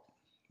talking about?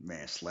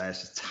 Man,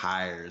 slash the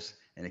tires,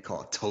 and they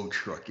call a tow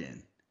truck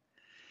in.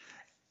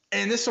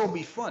 And this will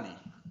be funny.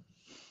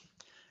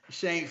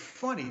 She ain't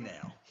funny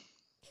now.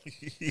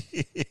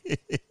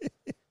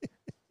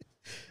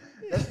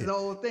 That's the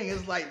whole thing.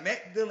 It's like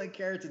Matt Dillon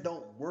character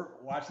don't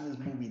work watching this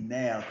movie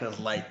now because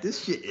like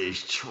this shit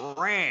is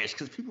trash.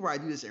 Because people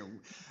probably do this,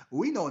 and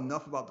we know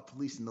enough about the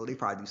police to know they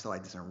probably do stuff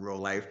like this in real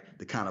life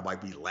to kind of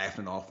like be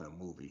laughing off in a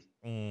movie.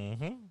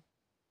 Mm-hmm.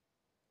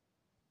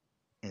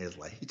 And it's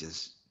like he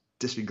just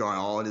disregarding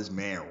all this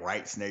man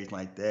rights and everything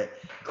like that,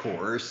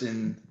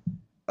 coercing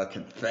a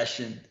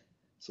confession.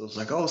 So it's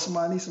like, oh,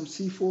 somebody needs some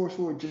C4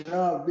 for a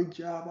job, big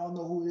job. I don't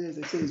know who it is.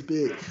 They say it's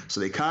big. So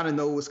they kind of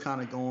know what's kind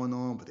of going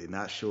on, but they're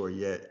not sure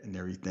yet and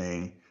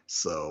everything.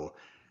 So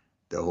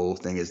the whole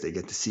thing is they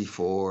get the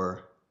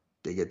C4.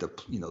 They get the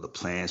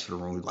plans for the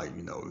room. Like,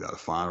 we got to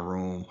find a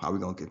room. How we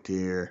going to get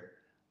there?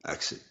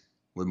 Exit.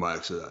 Where's my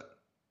exit at?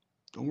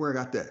 Don't worry,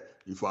 I got that.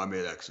 You find me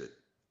an exit.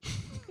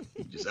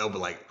 Just Elba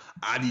like,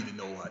 I need to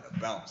know how to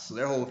bounce. So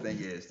their whole thing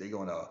is they're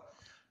going to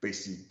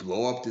basically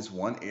blow up this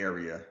one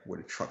area where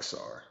the trucks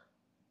are.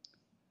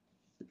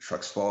 The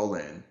trucks fall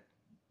in,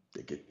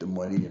 they get the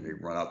money, and they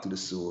run out through the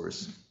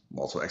sewers,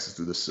 multiple exits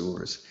through the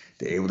sewers.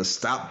 They're able to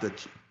stop the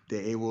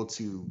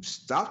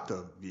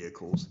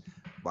vehicles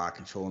by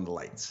controlling the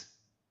lights.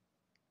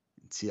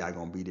 And T.I.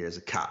 gonna be there as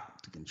a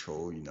cop to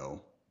control,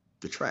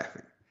 the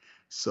traffic.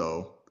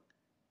 So,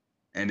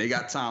 and they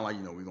got time, like,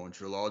 we're gonna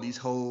drill all these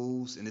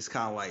holes, and it's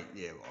kind of like,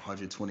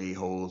 128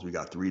 holes. We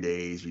got 3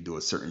 days. We do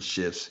a certain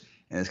shifts,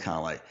 and it's kind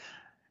of like.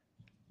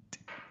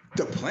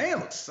 The plan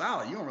looks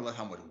solid. You don't realize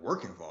how much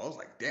work involves.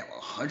 Like, damn,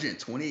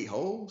 128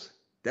 holes?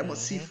 That much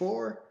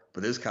C4?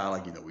 But it's kind of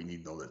like, we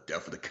need to know the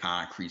depth of the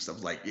concrete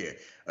stuff. Like,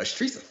 a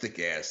street's a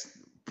thick-ass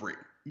brick.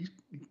 We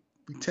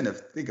tend to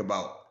think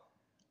about,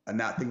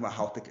 not think about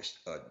how thick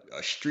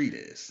a street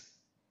is.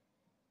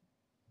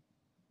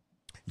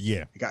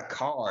 Yeah. You got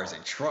cars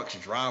and trucks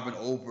driving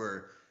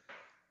over,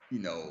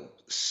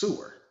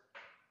 sewer.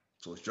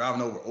 So it's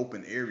driving over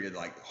open area,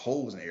 like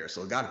holes in the air.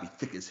 So it got to be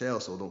thick as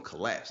hell so it don't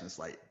collapse. And it's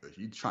like, if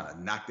you're trying to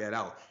knock that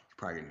out, you're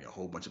probably going to need a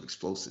whole bunch of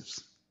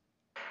explosives.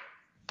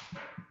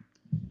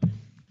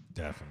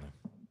 Definitely.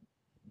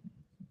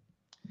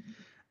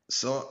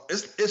 So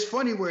it's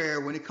funny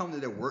where when it comes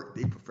to their work,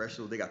 they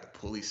professional. They got the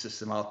pulley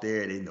system out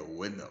there. They know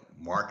when to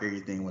mark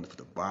everything, when to put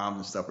the bombs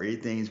and stuff.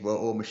 Everything's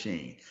well-oiled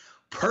machine.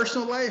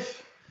 Personal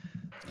life,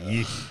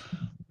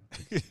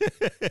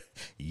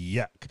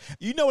 Yuck.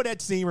 You know what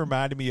that scene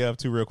reminded me of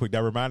too, real quick?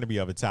 That reminded me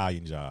of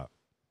Italian Job,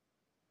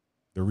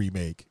 the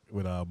remake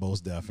with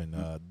Mos Def and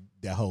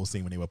that whole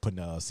scene when they were putting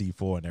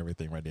C4 and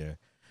everything right there.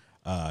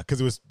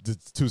 Because it was the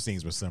two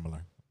scenes were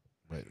similar.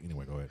 But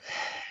anyway, go ahead.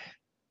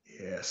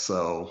 Yeah.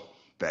 So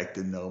back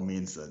to no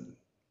means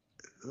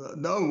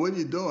no. What are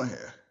you doing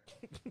here?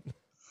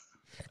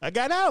 I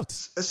got out.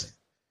 I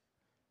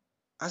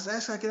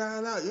said, I get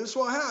out. You just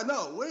want out?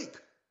 No, wait.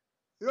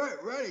 You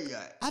ain't ready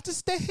yet. I just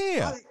stay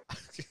here.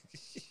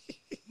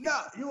 No,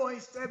 you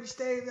want to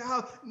stay in the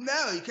house?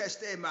 No, you can't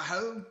stay in my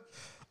home.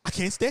 I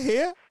can't stay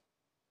here.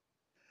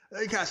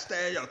 You can't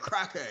stay in your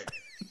crackhead.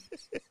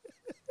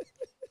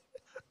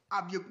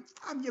 I'm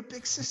your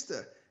big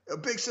sister. Your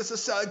big sister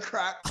selling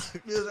crack,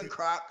 using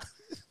crack.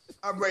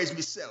 I raised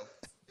myself.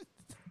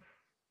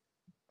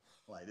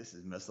 Like, this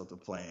is messed up the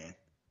plan.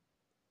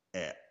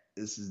 Yeah,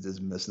 this is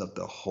just messing up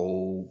the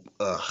whole.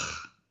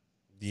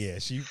 Yeah,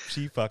 she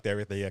fucked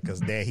everything up because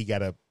then he got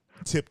to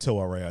tiptoe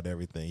around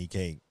everything. He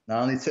can't.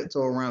 Not only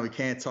tiptoe around, we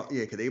can't talk.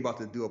 Yeah, because they about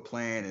to do a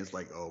plan. It's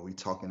like, oh, we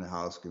talk in the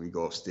house. Can we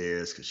go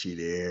upstairs? Because she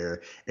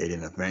there. And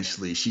then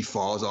eventually she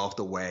falls off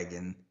the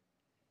wagon.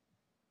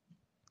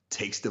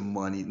 Takes the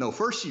money. No,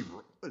 first she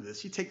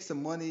takes the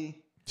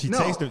money. She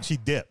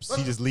dips.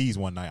 She just leaves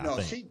one night,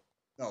 I think.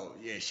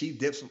 She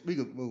dips.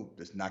 We'll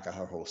just knock out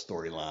her whole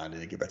storyline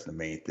and then get back to the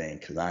main thing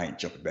because I ain't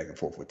jumping back and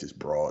forth with this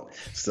broad.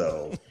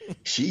 So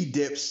she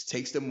dips,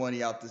 takes the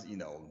money out.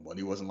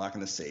 Money wasn't locked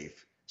in the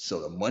safe.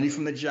 So the money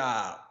from the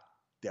job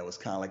that was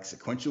kind of like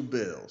sequential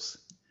bills,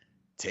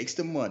 takes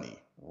the money,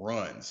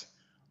 runs,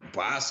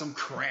 buys some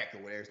crack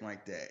or whatever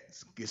like that,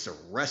 gets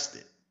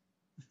arrested.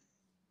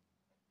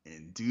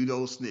 And do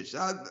those snitch.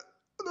 I don't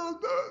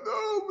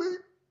know me.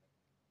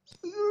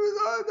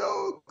 I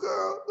know,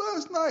 girl,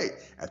 last night.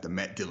 After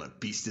Matt Dillon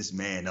beats this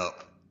man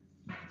up.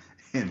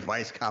 And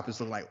Vice Cop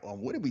is looking like, oh,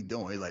 what are we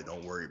doing? He's like,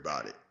 don't worry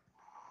about it.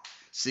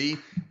 See?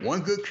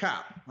 One good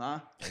cop, huh?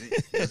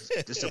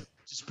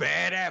 Just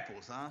bad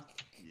apples, huh?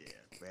 Yeah,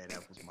 bad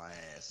apples my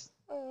ass.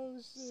 Oh,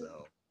 shit.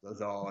 So,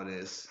 does all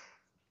this.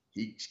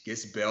 He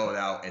gets bailed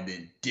out and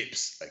then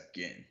dips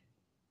again.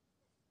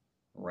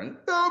 Run.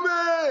 No,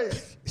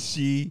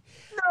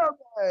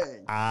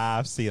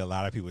 I've seen a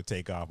lot of people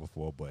take off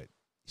before, but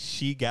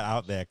she got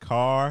out that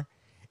car,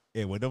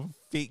 and when them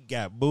feet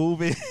got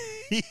moving,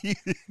 he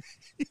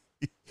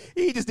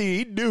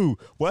knew.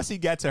 Once he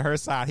got to her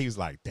side, he was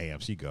like, damn,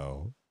 she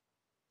go.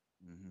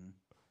 Mm-hmm.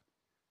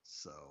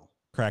 So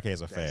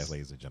crackheads are fast,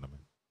 ladies and gentlemen.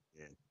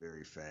 Yeah,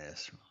 very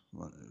fast.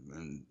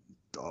 And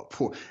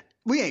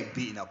we ain't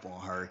beating up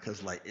on her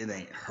because like it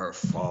ain't her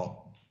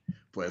fault.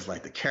 But it's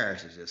like the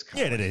character's just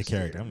kind of. Yeah, they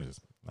character. I'm just.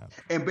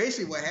 And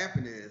basically, what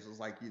happened is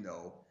like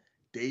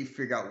they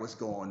figure out what's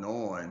going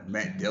on.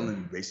 Matt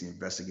Dillon basically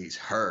investigates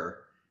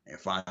her and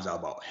finds out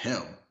about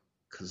him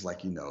because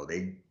like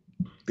they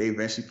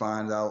eventually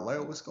find out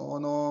like what's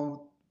going on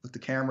with the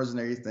cameras and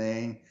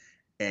everything.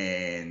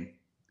 And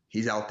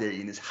he's out there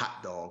eating his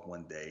hot dog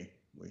one day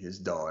with his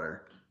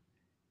daughter,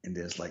 and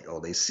then it's like, oh,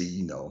 they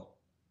see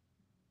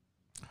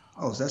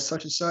oh, is that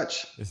such and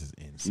such? This is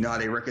insane.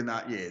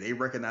 They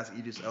recognize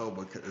Idris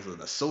Elba as an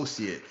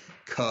associate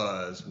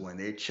because when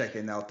they're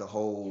checking out the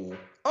whole,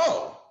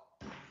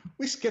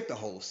 we skipped the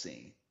whole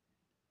scene.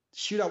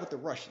 Shootout with the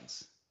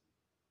Russians.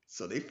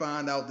 So they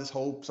find out this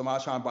whole,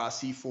 somebody trying to buy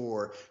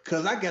C4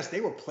 because I guess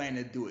they were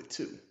planning to do it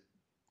too.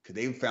 Because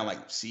they found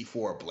like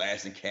C4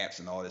 blasting caps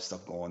and all this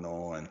stuff going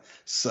on.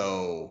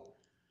 So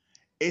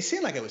it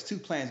seemed like it was two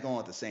plans going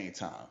on at the same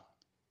time.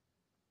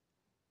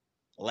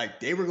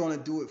 Like they were going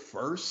to do it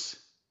first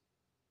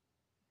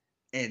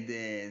and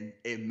then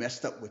it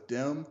messed up with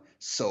them.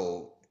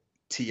 So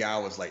T.I.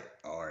 was like,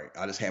 all right,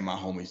 I'll just have my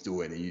homies do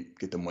it and you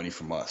get the money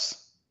from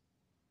us.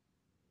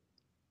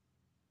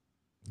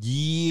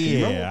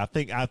 Yeah,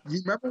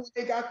 you remember when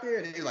they got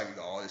there? They were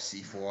like, all this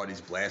C4, all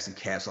these blasting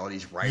caps, all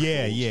these rifles.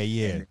 Yeah.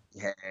 And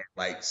they had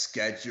like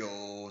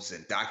schedules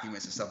and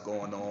documents and stuff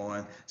going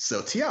on.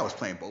 So T.I. was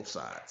playing both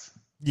sides.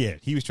 Yeah,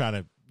 he was trying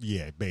to,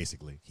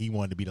 basically. He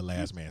wanted to be the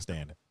last man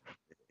standing.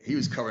 He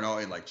was covering all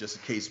in like just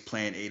in case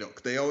plan A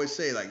don't. They always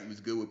say like he was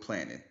good with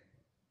planning.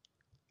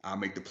 I'll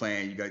make the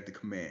plan, you got the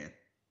command,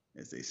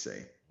 as they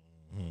say.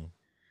 Mm-hmm.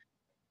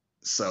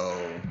 So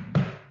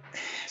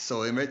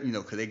it meant,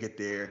 because they get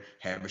there,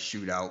 have a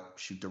shootout,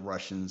 shoot the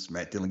Russians.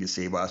 Matt Dillon gets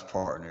saved by his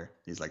partner.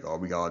 He's like, oh,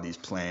 we got all these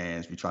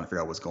plans. We're trying to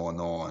figure out what's going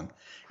on.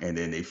 And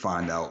then they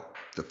find out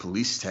the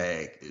police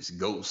tag is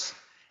Ghost.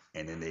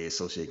 And then they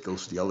associate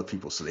Ghost with the other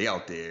people. So they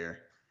out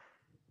there.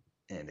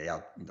 And they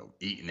out,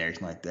 eating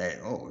everything like that.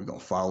 Oh, we're going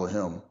to follow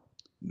him.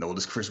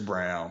 Notice Chris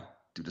Brown.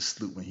 Do the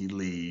salute when he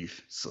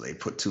leave. So they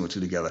put two and two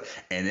together.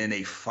 And then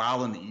they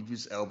follow the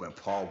Idris Elba and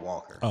Paul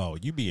Walker. Oh,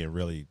 you being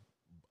really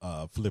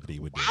flippity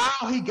with this.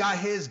 How he got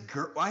his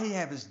girl. Why he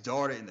have his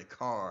daughter in the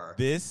car.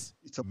 This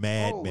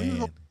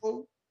madman.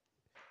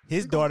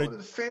 His daughter. Go to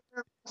the fair,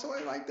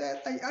 something like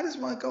that. I just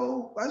want to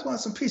go. I just want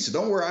some pizza.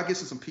 Don't worry, I'll get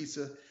some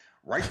pizza.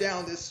 Right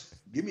down this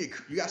You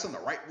got something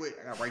to write with?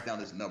 I gotta write down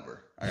this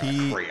number. I got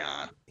a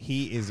crayon.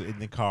 He is in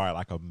the car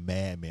like a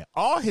madman.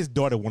 All his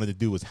daughter wanted to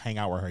do was hang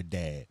out with her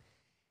dad.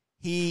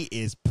 He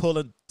is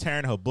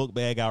tearing her book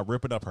bag out,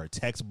 ripping up her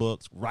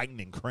textbooks, writing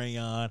in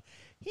crayon.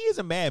 He is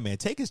a madman.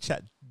 Take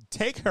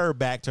her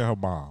back to her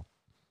mom,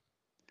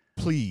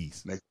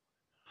 please.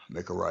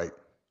 Make her right.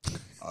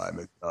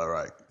 All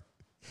right.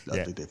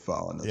 I think they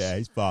following us. Yeah,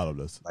 he's followed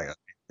us. Like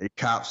they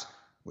cops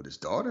with his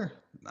daughter.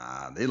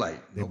 Nah, they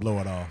blow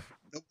it off.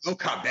 No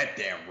cop that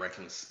damn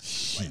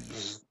reckless.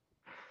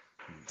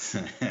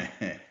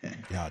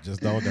 Y'all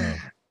just don't know.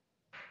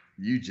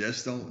 You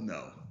just don't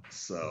know.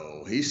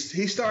 So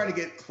he's starting to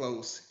get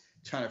close,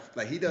 trying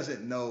to he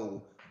doesn't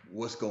know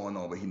what's going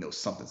on, but he knows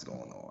something's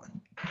going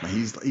on. Like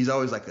he's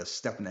always like a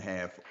step and a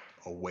half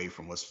away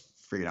from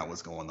figuring out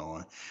what's going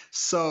on.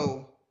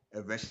 So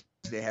eventually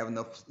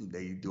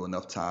they do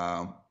enough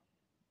time.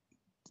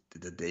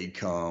 The day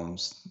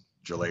comes,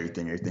 drill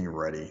everything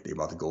ready. They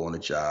about to go on the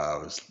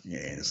job. And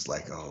it's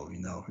like, oh,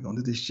 we're gonna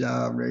do this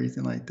job and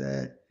everything like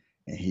that.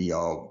 And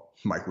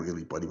Michael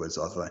Ealy, buddy, was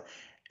also like,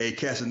 hey,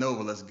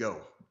 Casanova, let's go.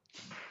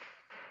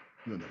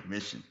 You're on a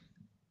mission.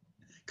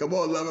 Come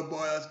on, lover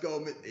boy, let's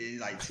go. And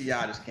like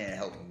T.I. just can't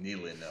help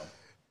kneeling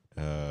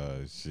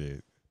though.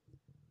 Shit.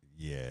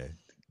 Yeah.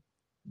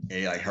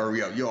 And like,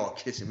 hurry up, you all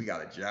kissing. We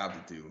got a job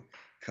to do.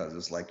 Cause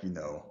it's like, you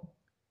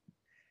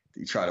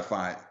try to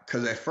find,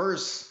 cause at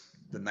first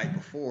the night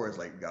before it's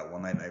like, we got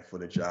one night for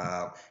the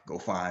job. Go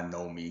find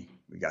Nomi.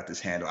 We got this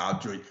handle.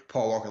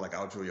 Paul Walker like,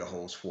 I'll drill your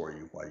holes for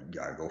you while you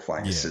gotta go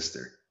find your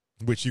sister.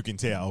 Which you can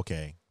tell,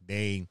 okay,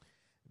 they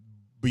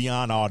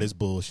beyond all this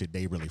bullshit,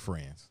 they really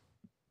friends.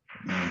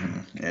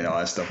 Mm-hmm. And all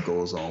that stuff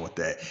goes on with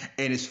that.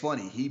 And it's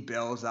funny, he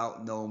bails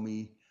out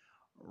Nomi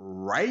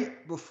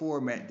right before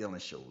Matt Dillon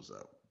shows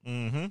up.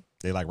 Mm-hmm.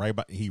 They like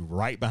he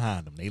right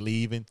behind them. They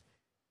leaving,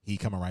 he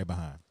coming right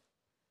behind.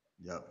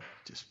 Yep.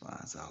 Just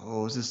finds out,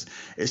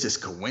 it's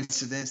just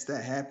coincidence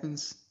that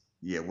happens?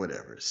 Yeah,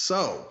 whatever.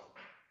 So,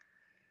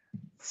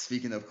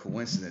 speaking of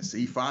coincidence,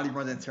 he finally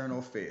runs internal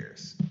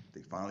affairs.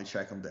 They finally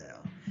track him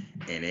down.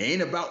 And it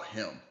ain't about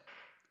him.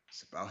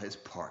 It's about his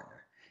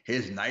partner.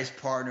 His nice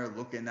partner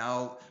looking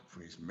out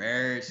for his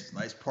marriage. His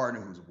nice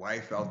partner whose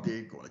wife out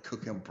there going to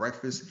cook him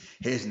breakfast.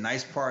 His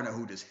nice partner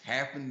who just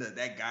happened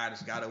that guy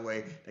just got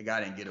away. That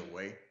guy didn't get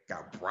away.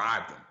 Got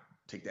bribed him.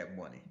 Take that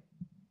money.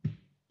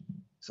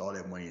 It's all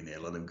that money in there.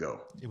 Let him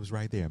go. It was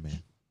right there,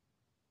 man.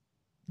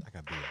 I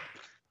got big.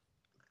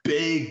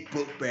 Big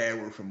book bag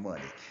worth of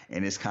money.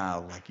 And it's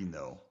kind of like,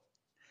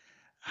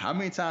 how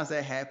many times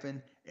that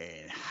happened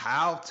and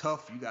how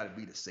tough you got to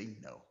be to say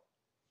no.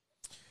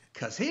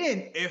 Because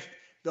if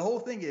the whole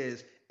thing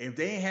is, if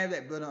they ain't have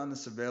that building under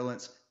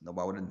surveillance,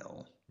 nobody would have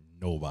known.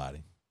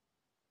 Nobody.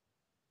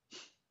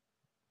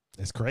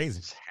 That's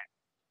crazy.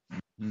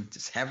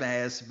 Just having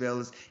had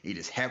surveillance, he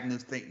just happened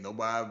to think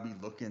nobody would be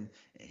looking,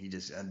 and he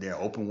just there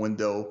open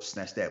window,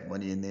 snatched that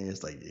money in there.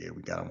 It's like, yeah,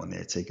 we got him on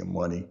there taking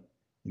money,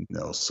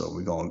 so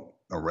we're gonna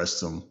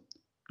arrest him.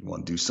 You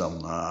want to do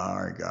something?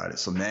 All right, got it.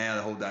 So now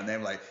the whole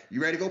dynamic, like,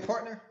 you ready to go,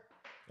 partner?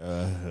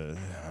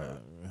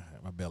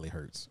 My belly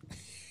hurts.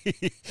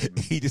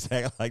 He just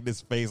had like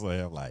this face on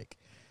him, like,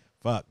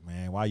 fuck,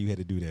 man, why you had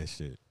to do that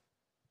shit?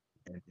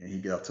 And he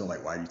get up to him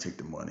like, why you take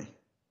the money?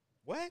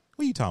 What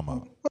are you talking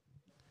about?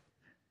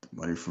 The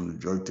money from the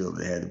drug dealer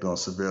they had to be on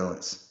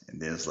surveillance. And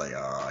then it's like,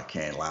 oh, I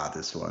can't lie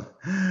this one.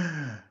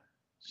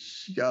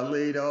 She got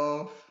laid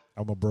off.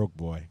 I'm a broke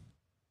boy.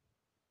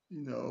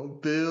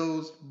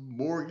 Bills,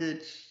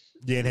 mortgage.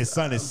 Yeah, and his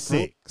son is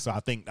sick. So I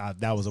think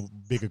that was a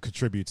bigger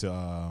contributor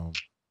to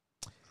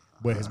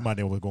where his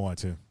money was going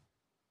to.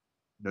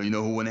 No, you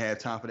know who wouldn't have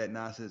time for that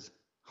nonsense?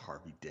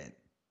 Harvey Dent.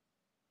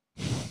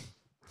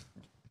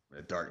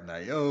 The Dark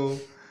Knight. Oh,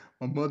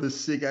 my mother's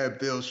sick. I have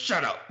bills.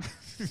 Shut up.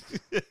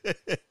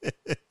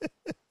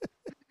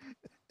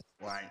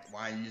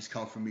 Why you just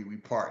come for me? We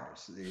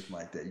partners. It's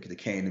like that. You could have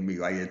came to me.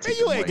 Why you take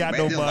you ain't got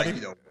no money.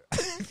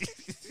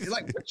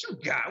 Like, what you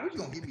got? What you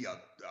gonna give me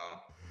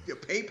your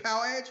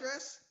PayPal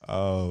address?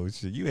 Oh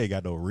shit! You ain't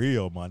got no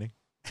real money.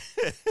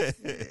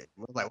 Yeah.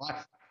 Like,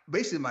 why?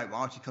 Basically, why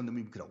don't you come to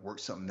me? We could have worked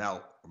something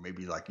out, or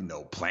maybe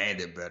planned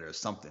it better or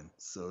something.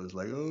 So it's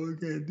like, oh, I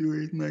can't do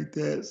anything like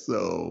that.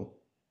 So,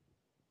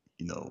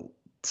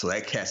 so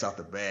that cat's out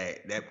the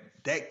bag.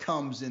 That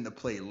comes into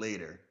play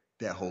later.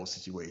 That whole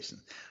situation.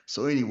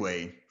 So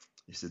anyway,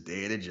 it's the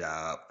day of the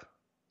job.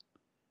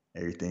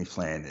 Everything's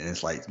planned, and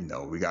it's like,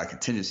 we got a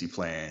contingency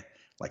plan.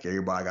 Like,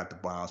 everybody got the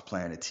bombs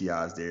planned, and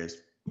T.I.'s there as,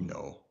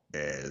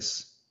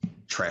 as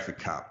traffic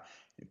cop.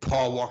 And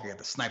Paul Walker got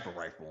the sniper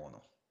rifle on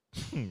him.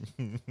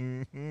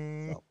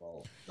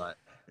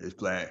 It's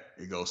black.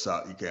 It goes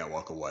south. You can't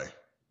walk away.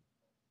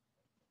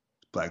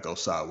 Black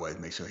goes sideways.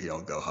 Make sure he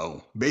don't go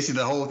home. Basically,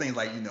 the whole thing is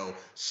like,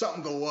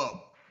 something go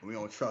up. We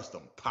don't trust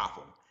them. Pop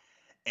them.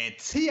 And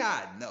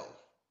T.I. know.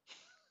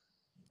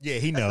 Yeah,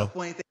 he know. That's the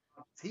funny thing.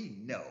 He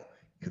know.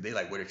 Because they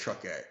like, where the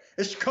truck at?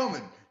 It's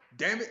coming.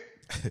 Damn it.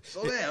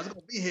 Slow down. It's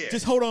going to be here.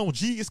 Just hold on,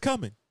 G. It's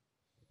coming.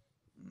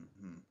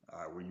 Mm-hmm. All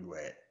right, where you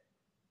at?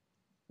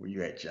 Where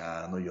you at,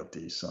 John? I know you up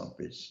there, you son of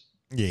a bitch.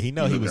 Yeah, he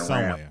know he was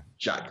somewhere.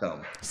 Shot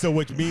coming. So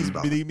which means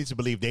lead me to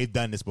believe they've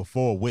done this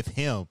before with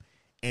him,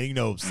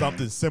 and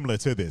something similar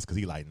to this, because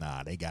he like,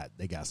 nah, they got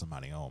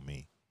somebody on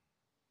me.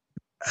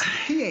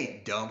 He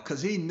ain't dumb,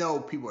 because he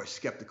know people are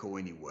skeptical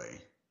anyway,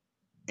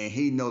 and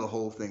he know the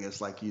whole thing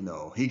is like,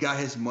 he got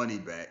his money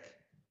back.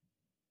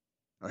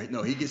 Or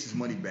no, he gets his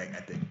money back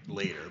at the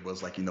later. But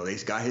it's like, they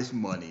got his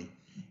money,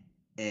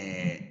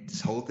 and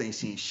this whole thing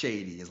seems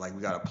shady. It's like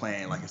we got a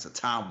plan, like it's a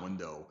time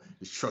window.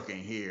 This truck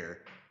ain't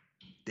here.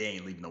 They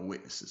ain't leaving no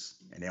witnesses,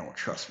 and they don't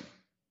trust me.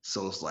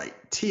 So it's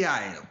like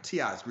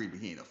T.I.'s greedy, but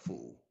he ain't a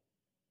fool.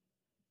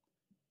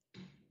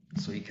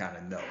 So he kind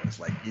of know. It's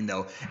like, and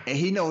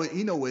he know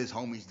what his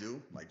homies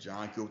do. Like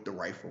John killed with the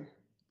rifle.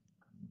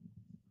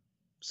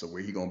 So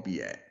where he gonna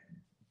be at?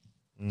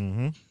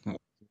 Mm-hmm.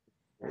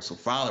 So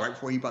finally, right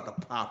before he about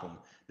to pop him,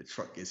 the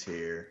truck gets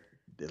here.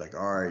 They're like,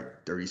 all right,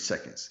 30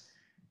 seconds.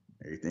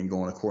 Everything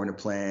going according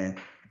to plan,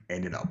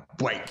 and then a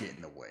bike get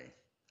in the way.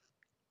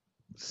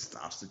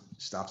 Stops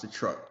the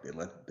truck. They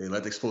let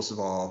the explosive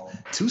off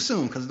too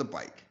soon because of the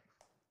bike.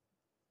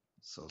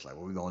 So it's like,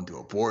 what we gonna do?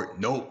 Abort?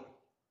 Nope.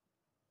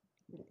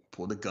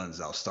 Pull the guns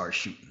out, start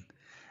shooting.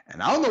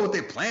 And I don't know what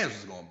their plans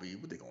was gonna be.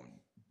 What they gonna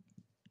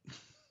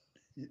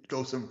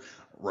go some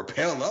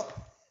rappel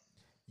up?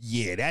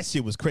 Yeah, that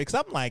shit was crazy.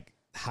 'Cause I'm like,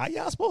 how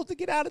y'all supposed to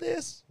get out of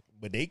this?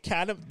 But they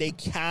kind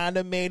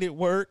of made it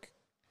work,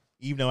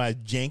 even though as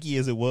janky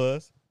as it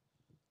was.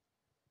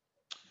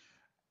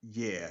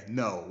 Yeah,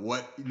 no.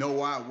 You know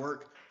why it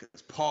worked?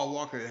 Because Paul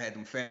Walker had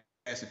them Fast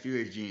and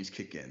Furious genes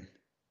kick in.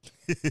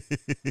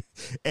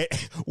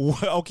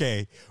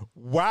 Okay,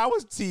 why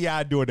was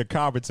T.I. doing the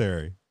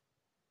commentary?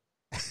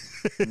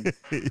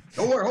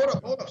 Don't worry,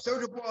 hold up.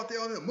 Soldier Boy out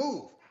there on the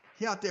move.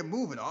 He out there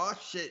moving. Oh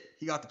shit,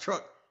 he got the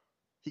truck.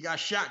 He got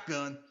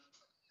shotgun.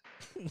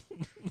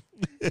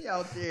 He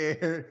out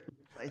there.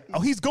 Like,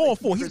 he's going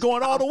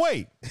all the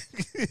way.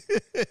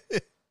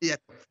 He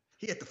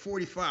at the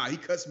 45. He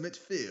cuts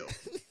midfield.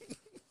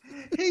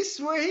 He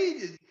swear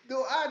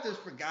I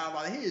just forgot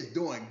about it. He is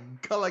doing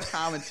color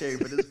commentary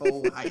for this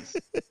whole heist.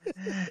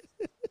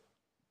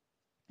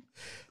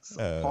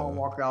 So Paul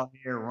Walker out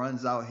here,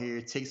 runs out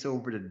here, takes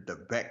over the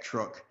back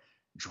truck,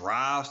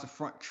 drives the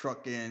front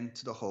truck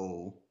into the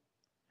hole.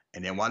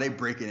 And then while they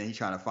break in, he's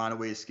trying to find a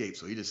way to escape.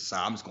 So he just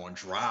decides, I'm just going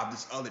to drive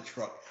this other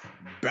truck,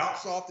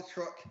 bounce off the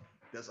truck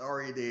that's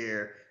already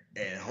there,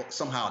 and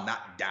somehow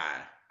not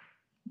die.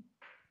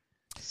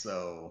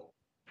 So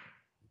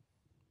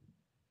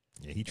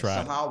yeah, he tried.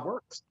 Somehow it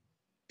works.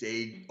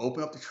 They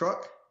open up the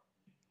truck,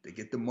 they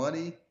get the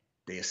money,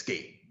 they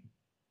escape.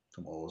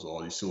 From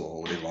all these sewer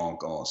holes, they long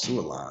gone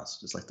sewer lines,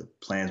 just like the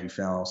plans we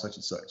found, such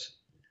and such.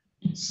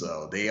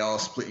 So they all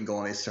split and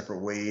going their separate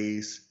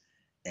ways,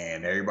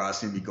 and everybody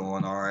seemed to be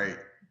going all right,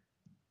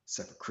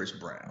 except for Chris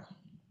Brown.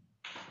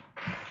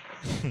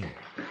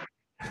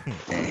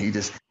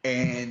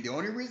 And the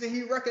only reason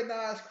he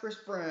recognized Chris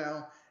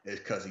Brown is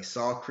because he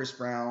saw Chris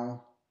Brown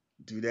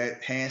do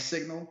that hand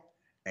signal,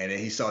 and then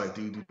he saw the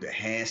dude do the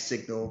hand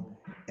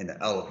signal in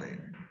the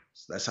elevator.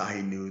 So that's how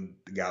he knew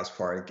the guy was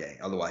part of the gang.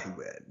 Otherwise, he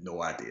would have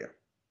no idea.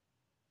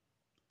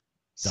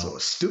 So a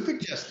stupid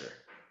gesture.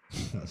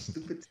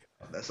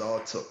 That's all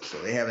it took.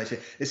 So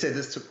they said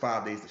this took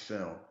 5 days to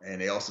film,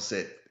 and they also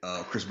said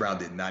Chris Brown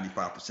did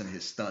 95% of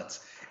his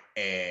stunts.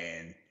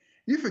 And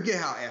you forget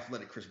how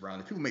athletic Chris Brown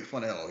is. People make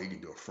fun of he can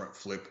do a front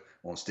flip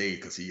on stage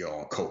because he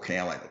on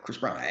cocaine. Like Chris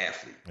Brown, an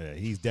athlete. Yeah,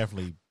 he's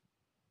definitely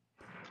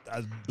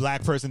a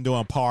black person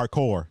doing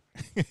parkour.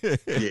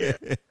 Yeah,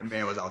 the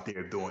man was out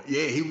there doing.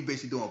 Yeah, he was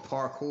basically doing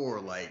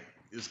parkour like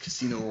it was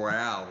Casino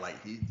Royale.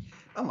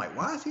 I'm like,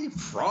 why is he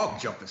frog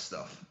jumping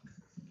stuff?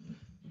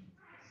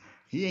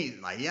 He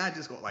ain't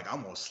just going like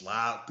I'm gonna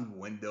slide through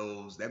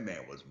windows. That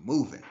man was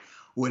moving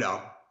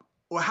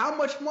how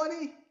much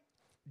money?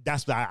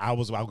 That's what I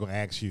was going to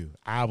ask you.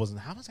 How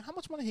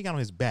much money he got on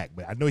his back?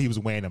 But I know he was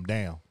weighing them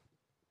down.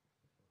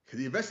 Because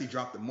he eventually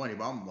dropped the money.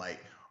 But I'm like,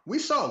 we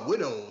saw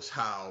Widows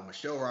how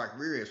Michelle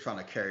Rodriguez trying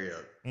to carry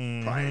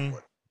probably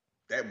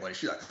that money.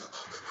 She like,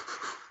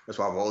 that's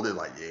why I rolled it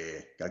like,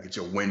 yeah, gotta get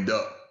your wind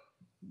up,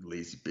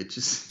 lazy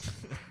bitches.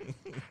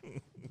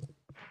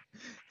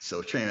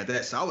 So training at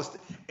that. So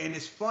and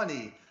it's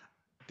funny.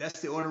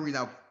 That's the only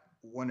reason I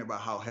wonder about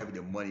how heavy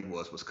the money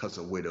was because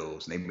of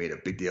Widows. And they made a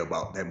big deal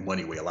about that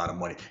money weigh a lot of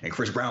money. And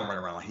Chris Brown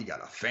running around like he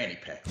got a fanny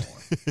pack on.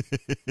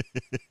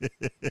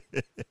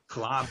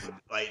 Climbing.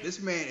 Like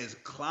this man is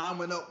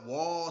climbing up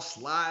walls,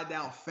 sliding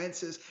down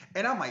fences.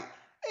 And I'm like,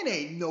 it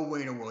ain't no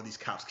way in the world these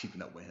cops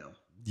keeping up with him.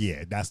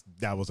 Yeah,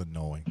 that was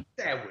annoying.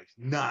 That was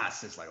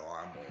nonsense. Like,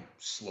 I'm going to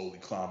slowly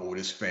climb over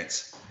this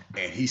fence.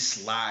 And he's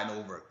sliding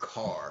over a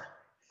car.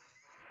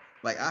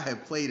 Like, I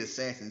have played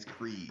Assassin's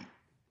Creed.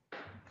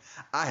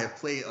 I have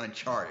played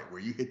Uncharted,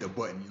 where you hit the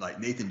button, like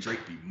Nathan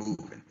Drake be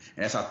moving.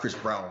 And that's how Chris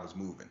Brown was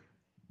moving.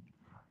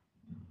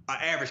 An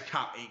average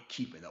cop ain't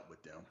keeping up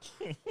with them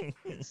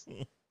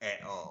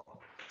at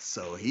all.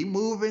 So he's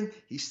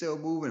still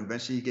moving.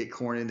 Eventually he get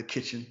cornered in the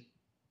kitchen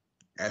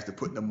after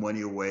putting the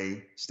money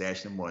away,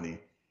 stashing the money.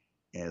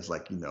 And it's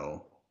like,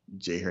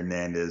 Jay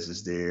Hernandez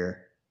is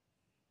there,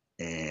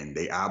 and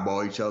they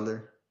eyeball each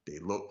other. They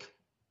look.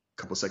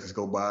 A couple seconds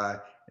go by,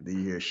 and then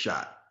you hear a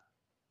shot,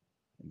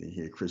 and then you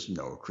hear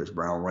Chris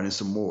Brown running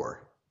some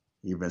more.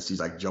 He eventually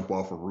like jump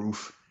off a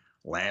roof,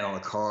 land on a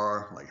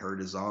car, like hurt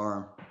his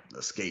arm,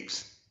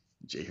 escapes.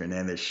 Jay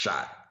Hernandez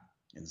shot,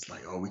 and it's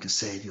like, oh, we can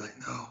save you. Like,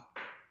 no,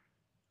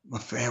 my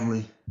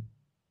family.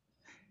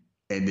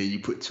 And then you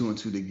put two and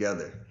two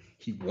together.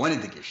 He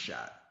wanted to get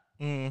shot.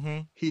 Mm-hmm.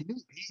 He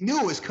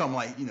knew it's come.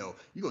 Like, you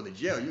go to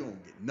jail, you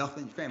don't get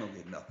nothing. Your family don't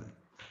get nothing.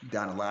 You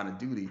down the line of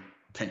duty,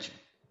 pension,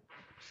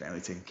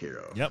 family taken care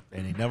of. Yep,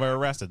 and he never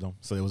arrested him,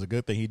 so it was a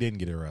good thing he didn't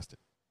get arrested.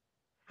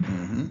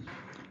 Mm-hmm.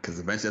 Because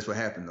eventually that's what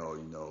happened, though.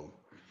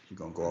 You're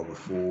gonna go out with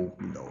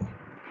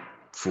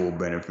full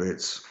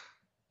benefits,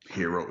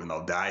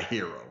 hero, die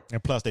hero.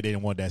 And plus, they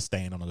didn't want that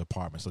stain on the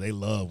department, so they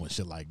love when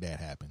shit like that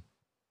happen.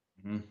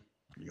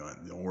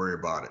 Mm-hmm. Don't worry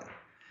about it.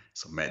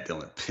 So Matt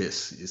Dillon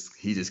pissed.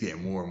 He just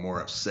getting more and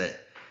more upset,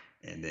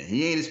 and then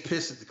he ain't as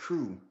pissed at the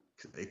crew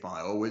because they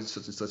find it's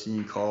such and such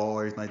you call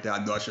or anything like that.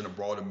 I know I should have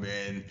brought him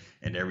in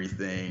and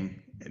everything,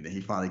 and then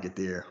he finally get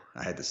there.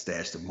 I had to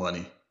stash the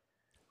money.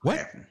 What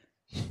happened?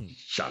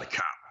 Shot a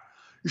cop.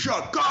 You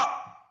shot a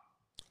cop.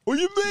 What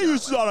do you mean you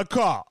shot a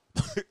cop?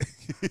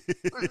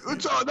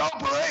 It's an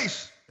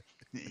operation.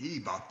 He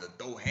about to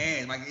throw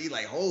hands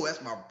like oh,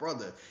 that's my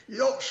brother. We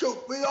don't shoot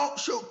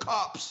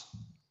cops.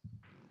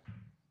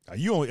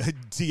 You on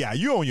T.I.,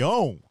 you on your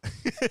own.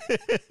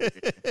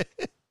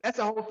 That's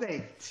the whole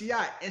thing.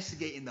 T.I.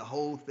 instigating the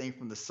whole thing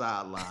from the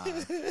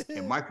sideline,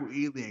 and Michael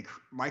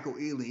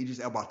Ealy, he just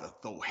about to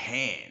throw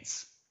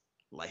hands,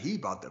 like he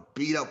about to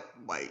beat up,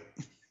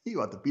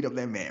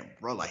 that man,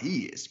 bro. Like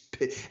he is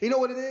pissed. You know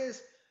what it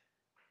is?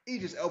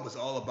 Idris Elba's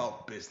all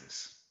about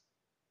business.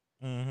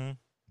 Mm-hmm.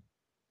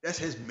 That's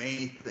his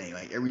main thing.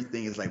 Like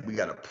everything is like we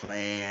got a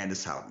plan. This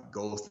is how it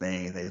goes,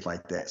 things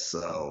like that.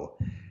 So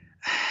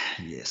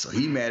yeah, so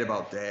he mad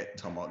about that.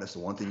 Talking about that's the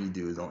one thing you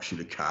do is don't shoot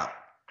a cop.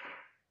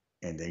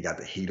 And then got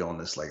the heat on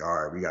us. Like, all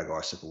right, we gotta go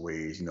our separate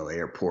ways. The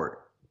airport.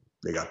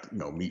 They got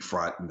meet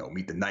Friday.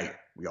 Meet the night.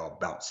 We all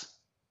bounce.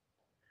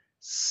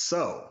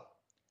 So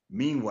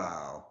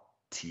meanwhile,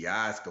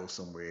 T.I.'s go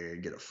somewhere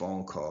and get a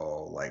phone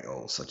call like,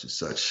 oh, such and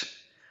such.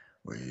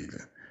 Well,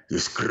 you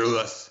screw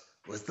us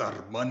with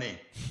our money.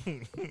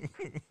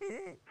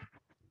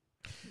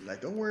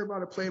 Like, don't worry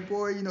about it,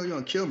 Playboy. You're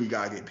gonna kill me. You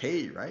gotta get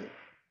paid, right?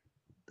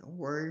 Don't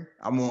worry.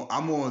 I'm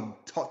gonna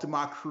talk to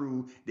my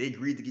crew. They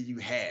agreed to give you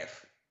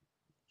half.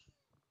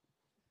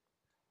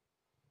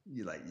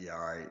 You're like, yeah,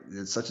 all right.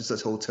 There's such and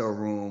such hotel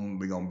room.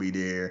 We're gonna be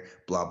there.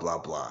 Blah blah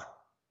blah.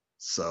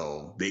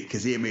 So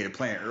because he had made a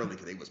plan early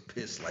because they was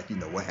pissed. Like,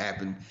 what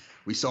happened?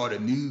 We saw the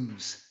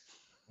news.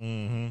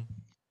 Mm-hmm.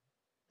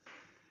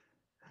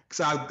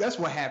 So that's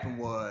what happened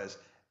was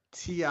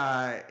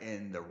T.I.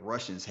 and the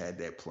Russians had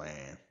that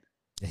plan.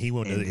 He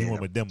went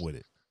with them with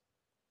it.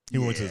 He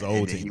went to his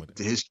old team with it.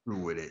 To his crew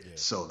with it. Yeah.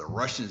 So the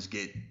Russians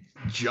get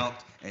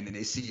jumped, and then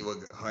they see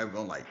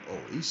I'm like, oh,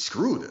 he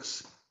screwed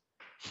us.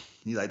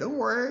 He's like, don't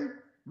worry,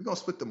 we're gonna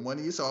split the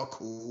money. It's all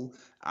cool.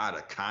 Out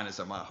of kindness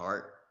of my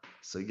heart.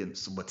 So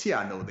but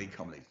T.I. know they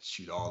come and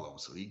shoot all of them.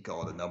 So he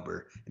called the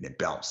number and then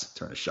bounce,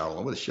 turn the shower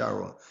on. What a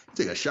shower on? You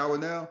take a shower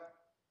now?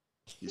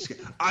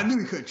 I knew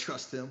you couldn't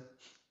trust him.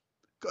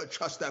 Couldn't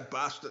trust that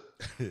bastard.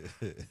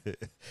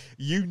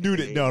 You knew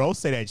that. No, don't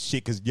say that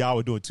shit because y'all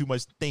were doing too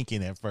much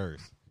thinking at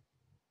first.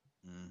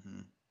 Mm-hmm.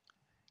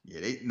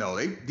 Yeah, they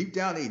deep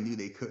down they knew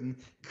they couldn't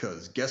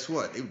because guess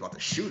what? They were about to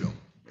shoot him.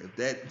 If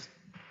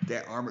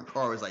that armored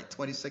car was like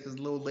 20 seconds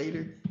a little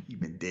later,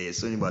 he'd been dead.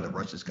 So anybody the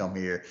Russians come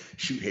here,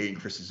 shoot Hayden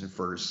Christensen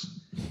first,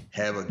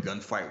 have a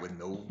gunfight with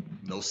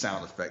no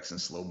sound effects in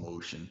slow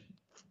motion.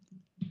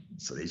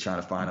 So they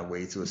trying to find a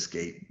way to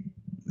escape.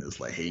 It's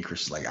like Hayden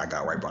Christensen, like I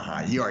got right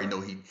behind. He already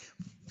know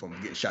from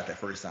getting shot that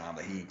first time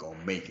that he ain't gonna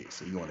make it.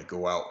 So he want to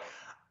go out.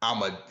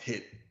 I'ma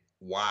hit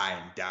Y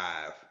and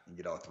dive and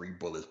get all 3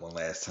 bullets one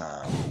last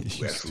time.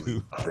 You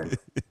stupid.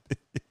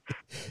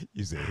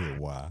 You said hit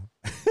Y.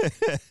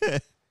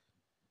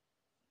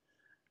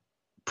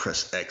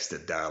 Press X to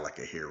die like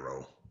a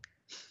hero.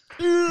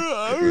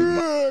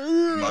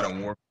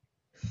 Modern Warfare.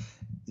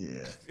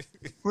 Yeah.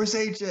 Where's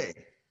AJ?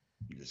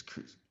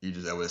 You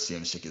just able to see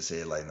him shake his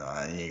head like,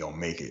 nah, he ain't gonna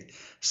make it.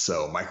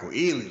 So Michael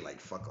Ealy, like,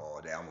 fuck all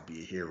that, I'm gonna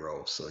be a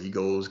hero. So he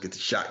goes, gets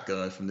the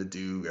shotgun from the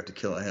dude after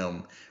killing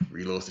him,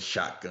 reloads the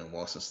shotgun,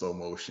 walks in slow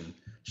motion,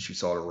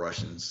 shoots all the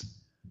Russians.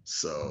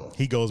 So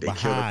he goes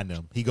behind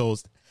them. He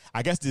goes,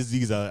 I guess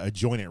these are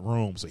adjoining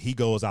rooms, so he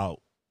goes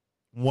out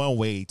one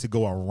way to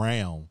go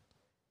around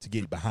to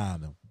get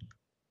behind them.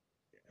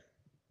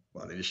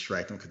 Well, they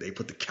distract them because they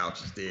put the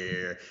couches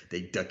there,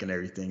 they ducking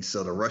everything.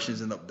 So the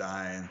Russians end up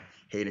dying.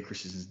 Hayden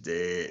Christensen's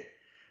dead.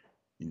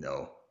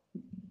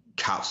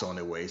 Cops on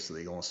their way, so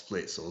they gonna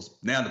split. So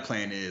now the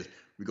plan is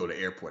we go to the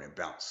airport and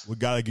bounce. We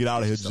gotta get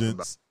out of here,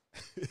 gents.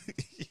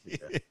 Yeah,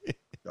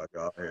 y'all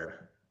got out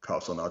here.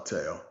 Cops on our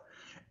tail,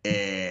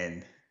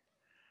 and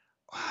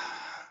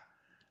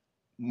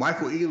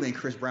Michael Ealy and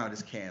Chris Brown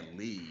just can't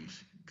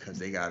leave because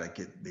they gotta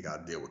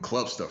deal with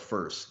club stuff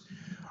first.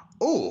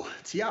 Oh,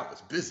 T.I.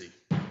 was busy.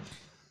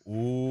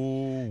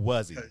 Ooh,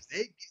 was he? Because they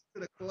get to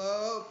the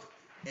club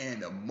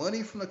and the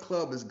money from the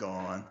club is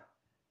gone.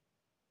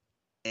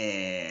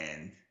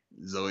 And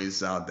Zoe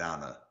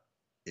Saldana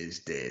is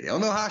dead. They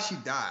don't know how she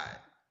died.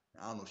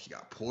 I don't know if she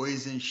got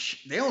poisoned.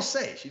 They don't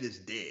say. She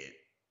just dead.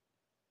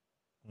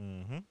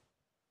 Mm-hmm.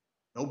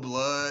 No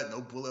blood,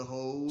 no bullet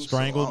holes.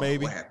 Strangled, so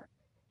maybe?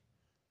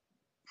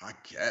 I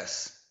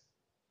guess.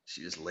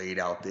 She just laid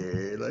out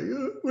there like,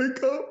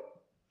 wake up.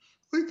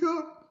 Wake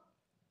up.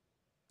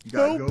 You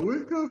gotta go,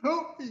 wake up,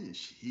 help me.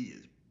 He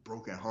is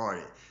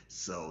brokenhearted.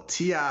 So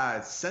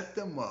T.I. set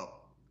them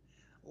up,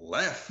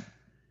 left,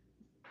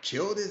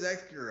 killed his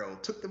ex-girl,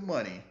 took the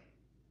money,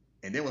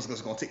 and then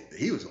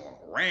he was on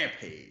a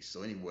rampage.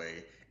 So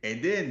anyway,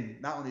 and then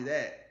not only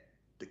that,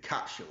 the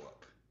cops show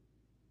up.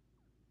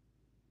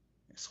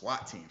 And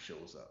SWAT team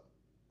shows up.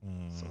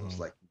 Mm-hmm. So it's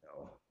like,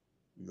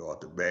 you go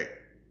out the back,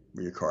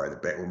 with your car at the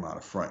back, we're out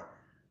the front.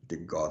 They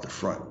can go out the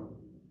front.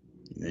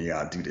 You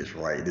gotta do this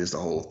right. This is the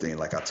whole thing.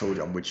 Like I told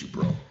you, I'm with you,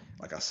 bro.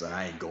 Like I said,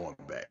 I ain't going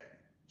back.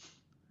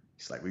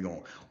 It's like we're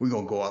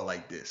gonna go out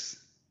like this.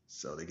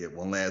 So they get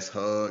one last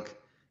hug,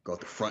 go out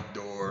the front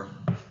door,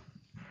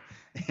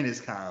 and it's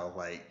kind of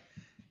like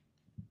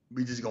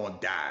we just gonna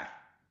die.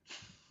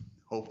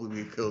 Hopefully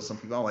we can kill some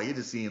people. I'm like, it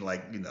just seemed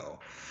like,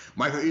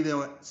 Michael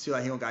either feel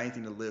like he don't got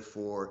anything to live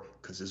for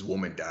because his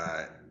woman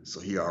died,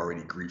 so he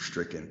already grief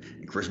stricken.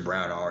 And Chris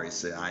Brown already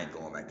said, I ain't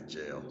going back to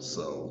jail.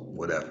 So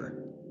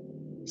whatever.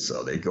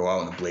 So they go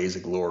out in a blaze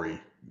of glory.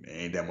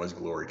 Ain't that much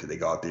glory because they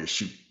go out there,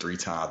 shoot 3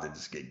 times, and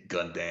just get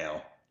gunned down.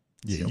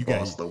 Yeah, you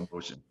got slow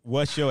motion.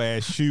 What's your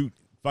ass shoot?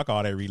 Fuck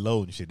all that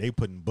reloading shit. They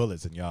putting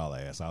bullets in y'all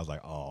ass. I was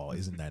like, oh,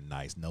 isn't that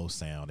nice? No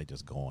sound. They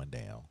just going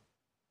down.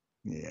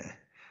 Yeah.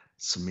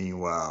 So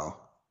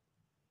meanwhile,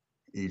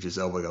 Idris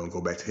Elba gonna go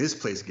back to his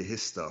place to get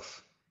his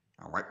stuff.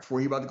 And right before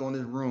he about to go in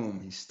his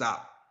room, he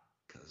stopped.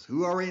 Because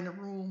who already in the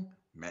room?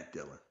 Matt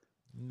Dillon.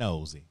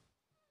 Nosy.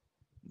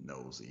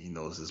 He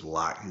knows his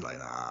lock. He's like,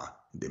 nah.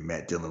 And then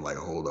Matt Dillon like,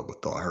 hold up, I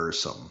thought I heard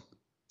something.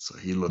 So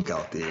he look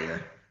out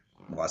there,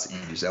 watch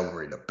Idris Elba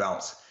ready to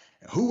bounce.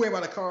 And who went by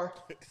the car?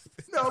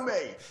 No me.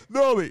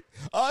 Where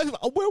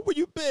were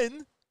you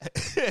been?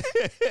 They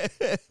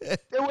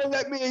wouldn't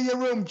let me in your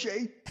room,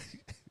 Jay.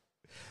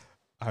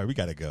 All right, we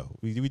gotta go.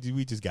 We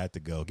just got to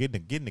go. Get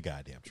in the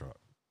goddamn truck.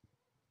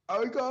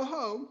 Are we going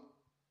home?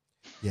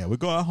 Yeah, we're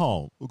going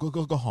home. We'll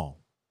go home.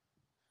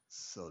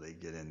 So they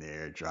get in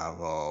there,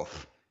 drive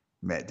off.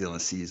 Matt Dillon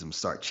sees him,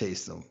 start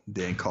chasing him,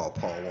 then call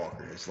Paul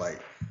Walker. It's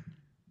like,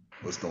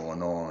 what's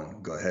going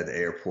on? Go ahead to the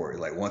airport.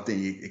 Like, one thing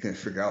he couldn't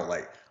figure out,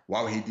 like,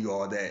 why would he do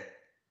all that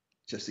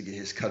just to get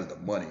his cut of the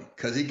money?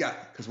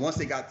 Because once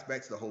they got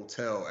back to the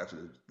hotel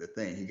after the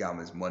thing, he got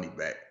him his money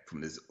back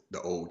from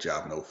the old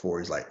job in 2004.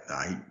 He's like,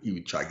 nah, he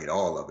would try to get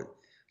all of it.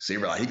 So he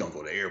realized he going to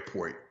go to the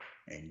airport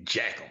and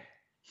jack him.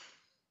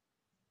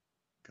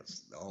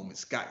 Because the homie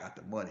Scott got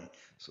the money.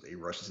 So they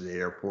rush to the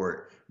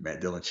airport,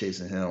 Matt Dillon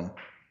chasing him.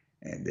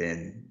 And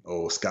then,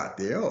 Scott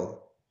there, you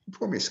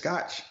pour me a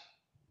scotch.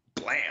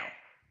 Blam.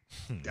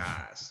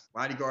 Dies.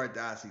 Bodyguard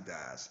dies, he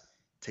dies.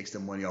 Takes the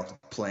money off the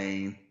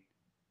plane.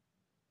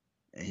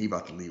 And he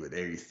about to leave with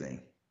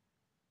everything.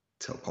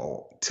 Tell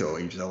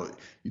Angel,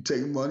 you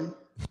take money?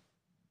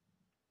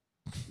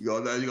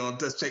 You're gonna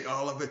just take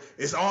all of it?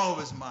 It's all of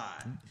it's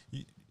mine.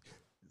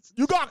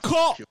 You got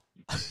caught.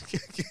 First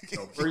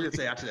you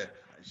say, I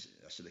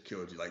should have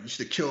killed you. Like, you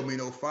should have killed me in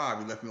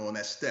 2005. You left me on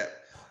that step.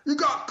 You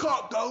got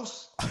caught,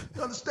 Ghost.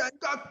 You understand? You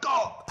got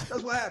caught.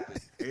 That's what happened.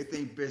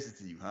 Everything business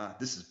to you, huh?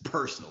 This is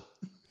personal.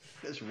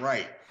 That's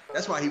right.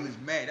 That's why he was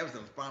mad. That was the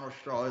final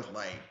straw. It's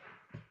like,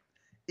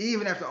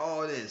 even after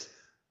all this,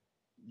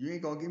 you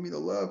ain't gonna give me the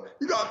love.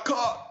 You got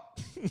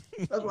caught.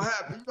 That's what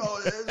happened. You know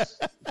what it is.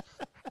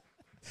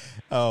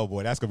 Oh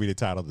boy, that's gonna be the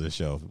title of the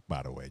show.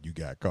 By the way, you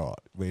got caught.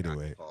 Wait a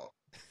minute.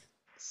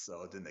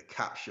 So then the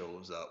cop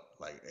shows up.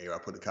 Like, hey, I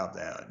put the cop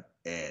down,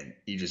 and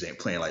he just ain't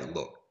playing. Like,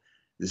 look,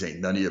 this ain't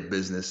none of your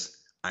business.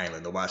 I ain't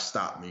let nobody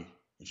stop me.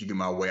 If you get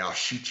my way, I'll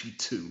shoot you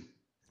too.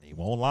 He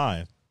won't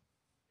lie.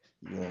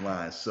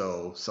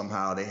 So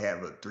somehow they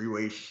have a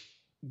 3-way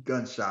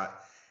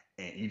gunshot,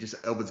 and Idris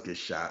Elba gets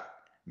shot.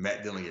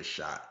 Matt Dillon gets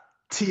shot.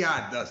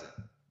 T.I. doesn't.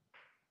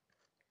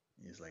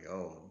 He's like,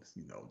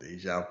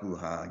 deja vu,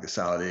 huh? I guess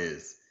how it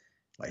is.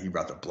 Like, he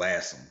about to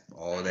blast him.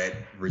 All that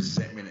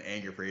resentment and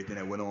anger for everything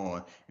that went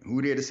on. And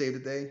who there to save the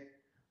day?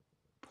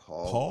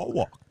 Paul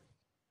Walker.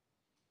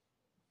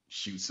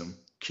 Shoots him,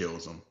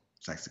 kills him,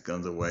 snatches the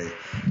guns away,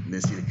 and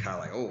then see the cop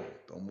like,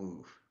 don't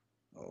move.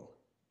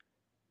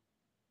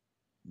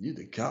 You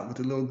the cop with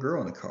the little girl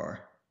in the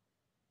car.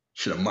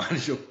 Should have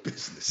minded your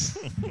business.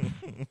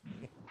 And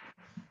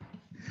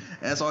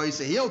that's all he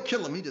said. He don't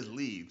kill him. He just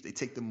leaves. They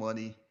take the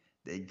money.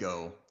 They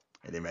go.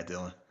 And then Matt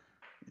Dillon,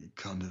 they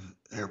come to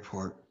the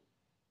airport.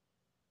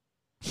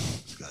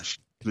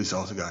 Police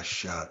officer got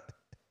shot.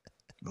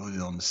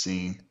 Loaded on the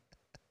scene.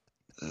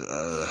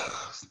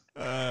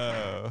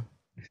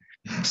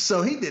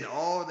 So he did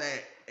all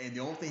that and the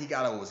only thing he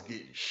got on was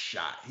getting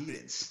shot. He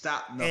didn't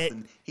stop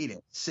nothing. He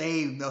didn't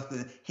save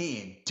nothing. He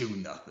didn't do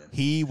nothing.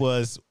 He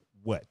was,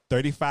 what,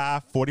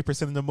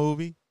 35-40% of the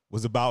movie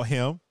was about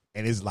him,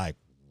 and it's like,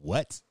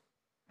 what?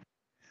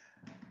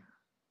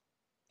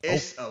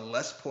 It's a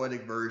less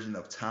poetic version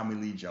of Tommy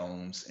Lee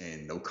Jones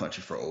in No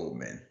Country for Old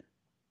Men.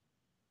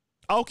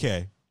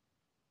 Okay.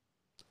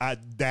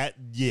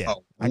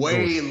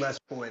 Way less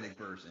poetic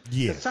version.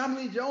 Yeah. Because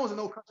Tommy Lee Jones in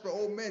No Country for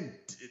Old Men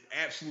did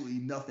absolutely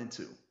nothing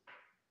to.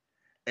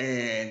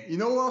 And you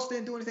know who else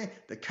didn't do anything?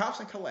 The cops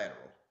in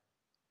Collateral.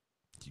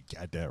 You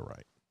got that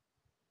right.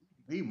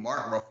 He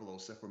Mark Ruffalo,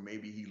 except for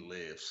maybe he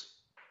lives.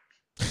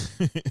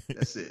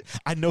 That's it.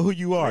 I know who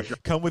you are.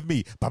 Come with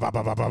me. Ba, ba,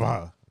 ba, ba, ba,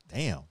 ba.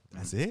 Damn,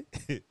 that's it?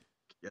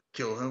 Yeah,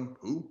 kill him.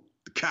 Who?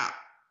 The cop.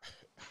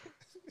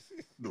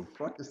 The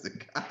fuck is the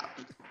cop?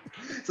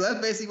 So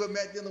that's basically what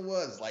Matt Dillon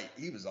was. Like,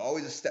 he was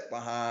always a step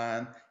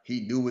behind.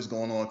 He knew what was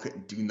going on,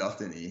 couldn't do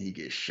nothing, and he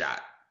gets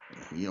shot.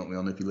 We don't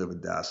know if he live or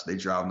die. So they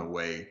drive him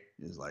away.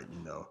 It's like,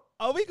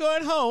 are we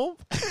going home?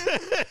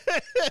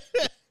 Yeah,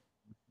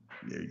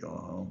 you're going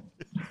home.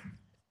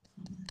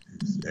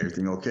 Is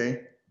everything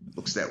okay?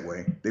 Looks that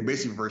way. They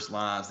basically reverse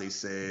lines they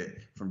said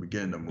from the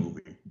beginning of the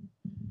movie.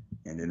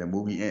 And then the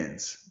movie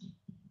ends.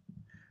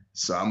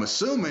 So I'm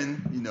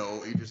assuming,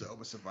 Idris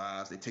Elba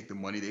survives. They take the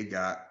money they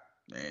got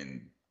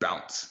and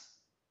bounce.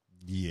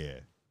 Yeah.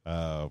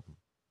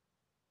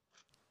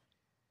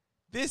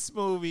 This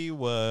movie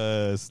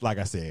was, like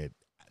I said,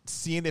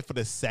 seeing it for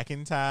the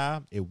second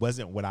time, it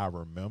wasn't what I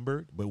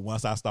remembered. But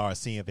once I started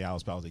seeing things, I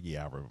was like,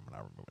 yeah, I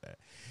remember that.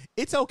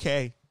 It's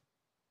okay.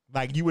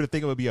 Like, you would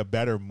think it would be a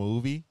better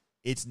movie.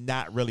 It's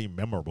not really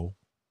memorable,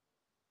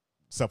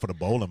 except for the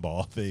bowling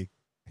ball thing.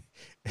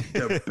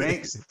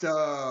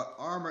 The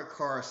armored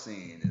car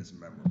scene is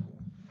memorable.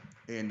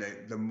 And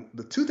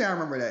the two that I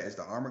remember that is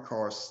the armored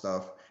car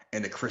stuff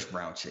and the Chris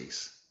Brown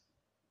chase.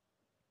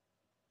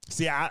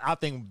 See, I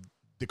think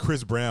the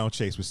Chris Brown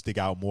chase would stick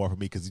out more for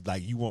me because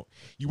like you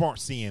weren't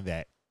seeing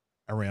that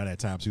around that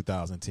time,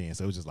 2010.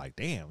 So it was just like,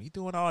 damn, he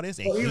doing all this.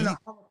 Well, even the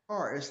armored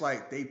car, it's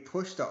like they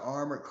pushed the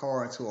armored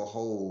car into a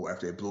hole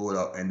after they blew it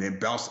up and then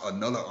bounced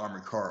another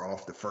armored car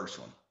off the first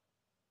one.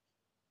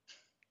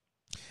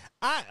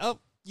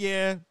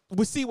 Yeah.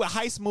 We see with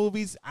heist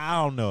movies,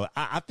 I don't know.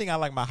 I think I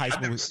like my heist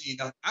movies.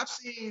 I've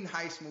seen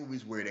heist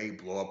movies where they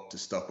blow up the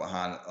stuff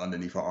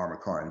underneath an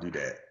armored car and do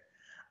that.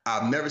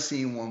 I've never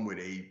seen one where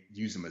they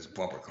use them as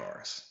bumper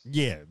cars.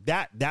 Yeah,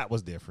 that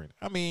was different.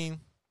 I mean,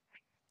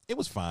 it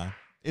was fine.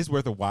 It's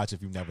worth a watch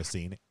if you've never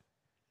seen it.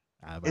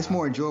 It's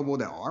more enjoyable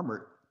than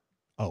Armored.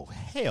 Oh,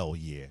 hell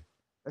yeah.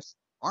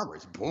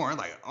 Armored's boring.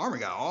 Like,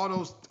 Armored got all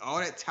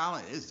that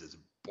talent. It's just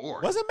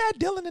boring. Wasn't Matt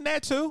Dillon in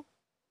that too?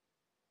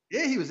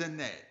 Yeah, he was in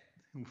that.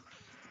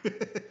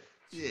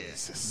 Yeah,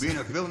 being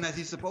a villain as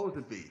he's supposed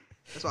to be.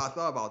 That's why I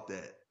thought about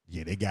that.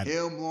 Yeah, they got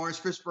him, Lawrence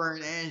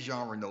Fishburne, and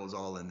Jean Reno's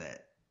all in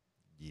that.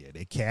 Yeah,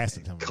 they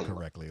casted him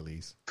correctly at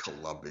least.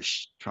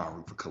 Columbus, trying to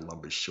root for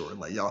Columbus short.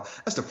 Like, y'all,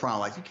 that's the problem.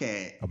 Like, you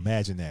can't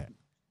imagine that.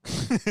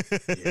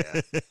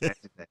 Yeah,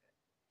 imagine that.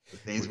 The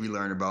things we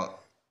learn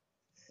about.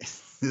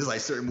 There's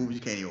like certain movies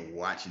you can't even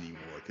watch anymore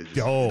because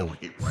you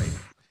don't get right.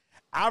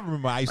 I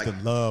remember I used to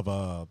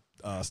love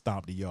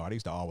Stomp the Yard. I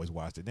used to always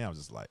watch it. Now I was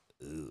just like,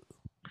 ugh.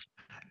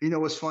 You know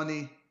what's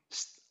funny?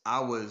 I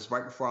was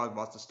right before I was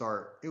about to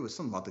start. It was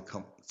something about to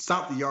come.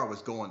 Stomp the Yard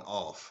was going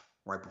off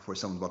right before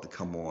something was about to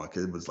come on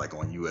because it was like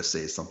on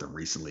USA or something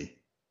recently.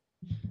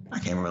 I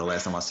can't remember the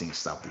last time I seen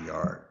Stomp the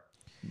Yard.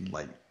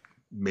 Like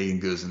Megan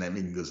Goods and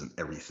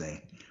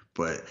everything.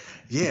 But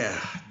yeah,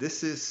 it's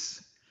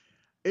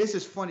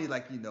just funny.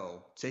 Like,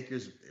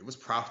 Takers, it was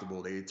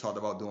profitable. They talked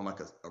about doing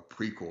like a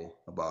prequel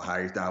about how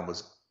he thought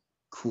was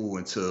cool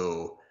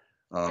until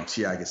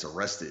T.I. gets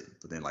arrested,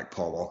 but then like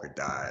Paul Walker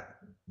died.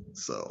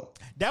 So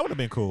that would have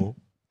been cool.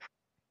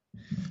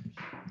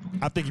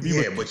 I think if you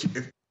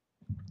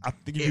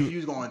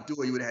was going to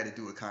do it, you would have had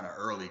to do it kind of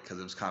early because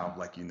it was kind of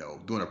like, doing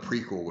a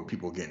prequel with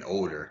people getting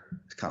older.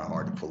 It's kind of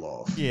hard to pull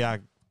off. Yeah,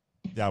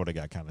 that would have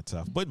got kind of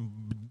tough. But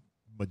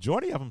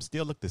majority of them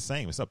still look the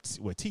same. It's up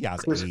to where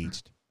T.I.'s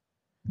aged.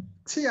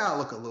 T.I.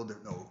 look a little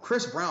different. No,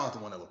 Chris Brown was the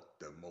one that looked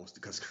the most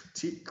because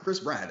Chris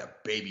Brown had a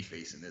baby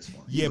face in this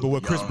one. Yeah, but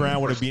what Chris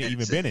Brown would have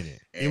even been in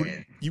it?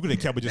 You could have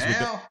kept it just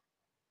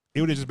it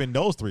would have just been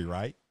those three,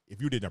 right?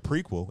 If you did a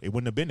prequel, it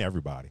wouldn't have been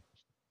everybody.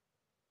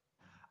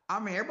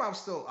 I mean, everybody was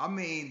still. I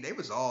mean, they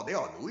all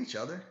knew each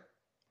other.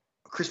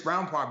 Chris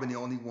Brown probably been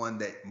the only one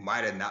that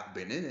might have not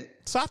been in it.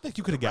 So I think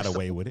you could have got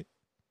away with it.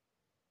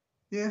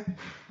 Yeah.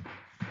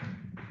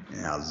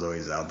 And how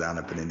Zoe's out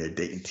in there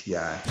dating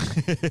T.I.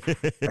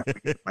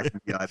 Like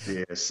you out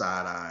there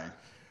side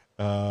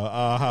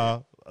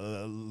eye.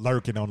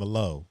 Lurking on the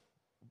low.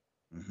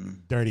 Mm-hmm.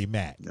 Dirty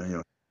Mac.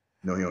 No,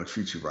 he don't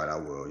treat you right. I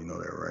will. You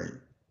know that, right?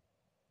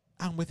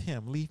 I'm with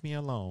him. Leave me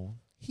alone.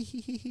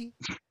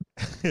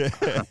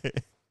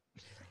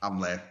 I'm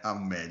laughing.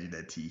 I'm mad you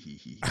that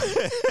tee.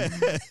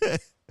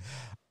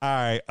 All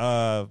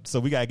right. So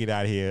we gotta get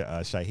out of here.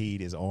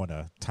 Shahid is on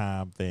a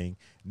time thing.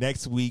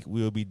 Next week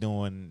we'll be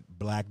doing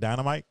Black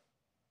Dynamite.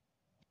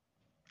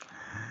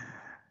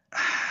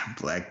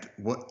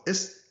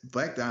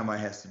 Black Dynamite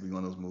has to be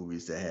one of those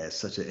movies that has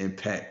such an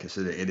impact,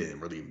 considering it didn't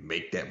really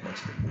make that much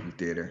in the movie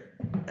theater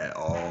at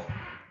all.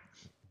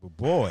 But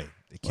boy,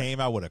 it came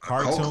out with a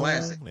cartoon, cult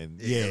classic.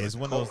 And yeah, it's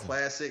one of those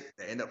classic.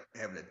 They end up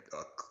having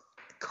a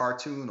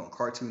cartoon on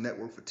Cartoon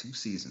Network for 2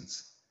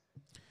 seasons.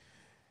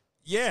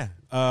 Yeah.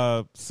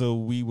 So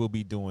we will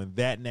be doing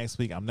that next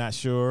week. I'm not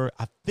sure.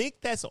 I think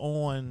that's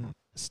on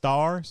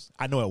Stars.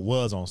 I know it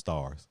was on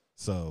Stars.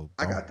 So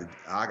I got the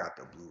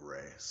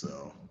Blu-ray.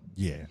 So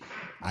yeah,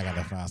 I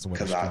gotta find some way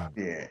to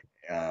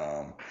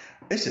stream.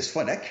 It's just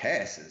fun. That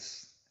cast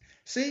is.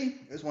 See,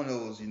 it's one of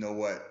those. You know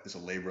what? It's a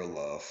labor of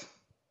love.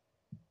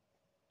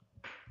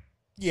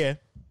 Yeah.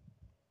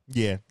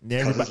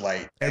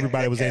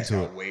 Everybody was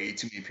into it. Way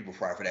too many people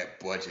probably for that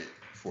budget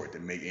for it to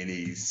make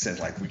any sense.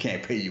 Like, we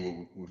can't pay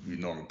you what we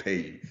normally pay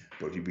you,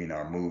 but if you be in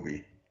our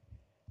movie.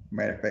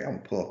 Matter of fact, I'm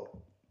gonna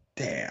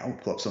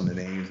pull up some of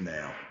the names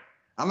now.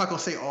 I'm not gonna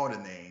say all the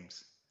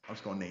names. I'm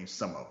just gonna name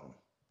some of them.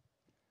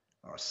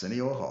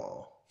 Arsenio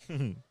Hall,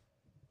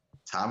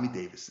 Tommy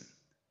Davidson,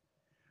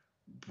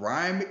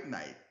 Brian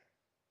McKnight,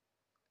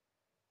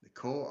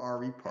 Nicole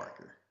R.E.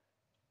 Parker,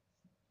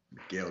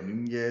 Miguel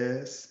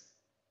Nunez,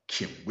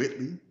 Kim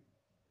Whitley,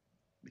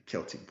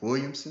 McKelty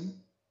Williamson,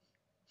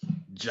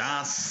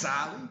 John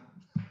Solly.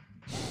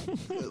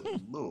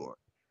 Good Lord.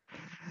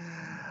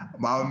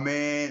 My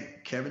man,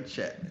 Kevin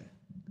Chapman.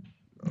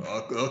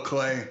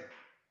 Clay.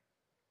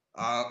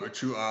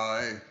 True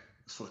eye.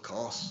 It's for the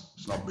cost.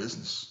 It's not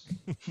business.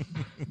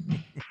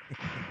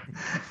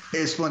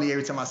 It's funny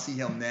every time I see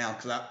him now,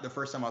 because the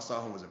first time I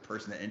saw him was in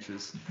Person of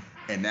Interest,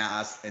 and now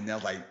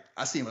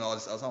I see him in all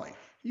this. I was like,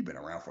 he's been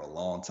around for a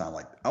long time.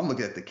 Like, I'm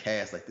looking at the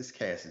cast. Like, this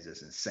cast is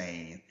just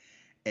insane.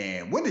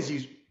 And when did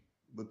you?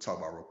 We'll talk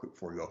about it real quick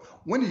before we go.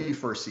 When did you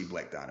first see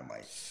Black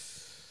Dynamite?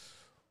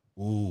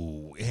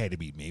 Ooh, it had to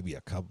be maybe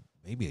a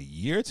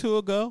year or two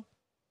ago,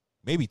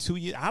 maybe 2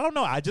 years. I don't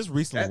know. I just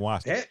recently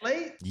watched it. That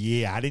late?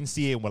 Yeah, I didn't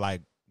see it when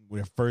it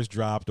first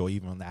dropped or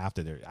even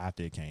after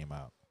it came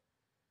out.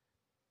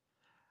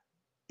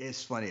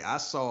 It's funny. I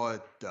saw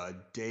it the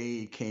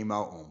day it came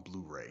out on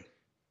Blu-ray,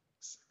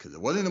 because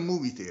it wasn't a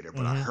movie theater,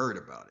 but I heard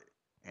about it,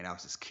 and I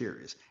was just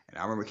curious. And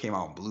I remember it came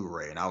out on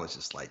Blu-ray, and I was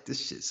just like,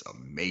 this shit's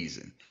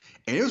amazing.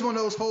 And it was one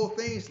of those whole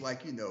things,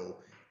 like,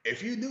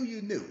 if you knew,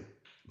 you knew.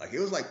 Like, it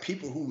was like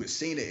people who had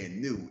seen it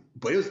and knew,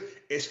 but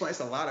it's funny. It's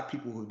a lot of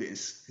people who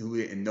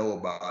didn't know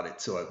about it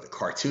till the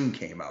cartoon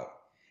came out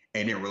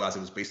and didn't realize it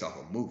was based off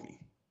a movie.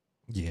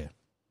 Yeah.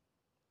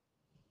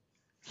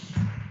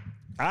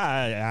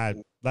 I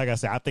like I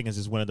said, I think it's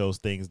just one of those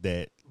things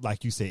that,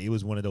 like you said, it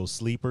was one of those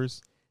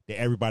sleepers that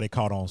everybody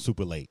caught on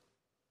super late.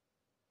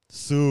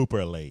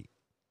 Super late.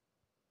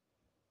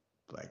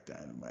 Black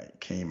Dynamite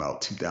came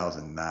out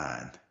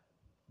 2009.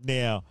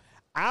 Now,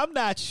 I'm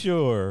not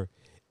sure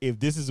if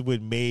this is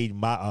what made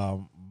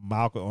Michael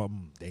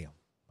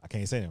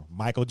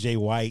J.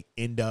 White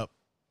end up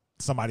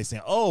somebody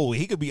saying, "Oh,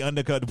 he could be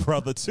Undercut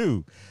Brother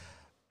too."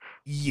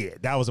 Yeah,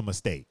 that was a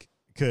mistake.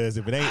 Because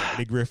if it ain't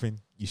Eddie Griffin,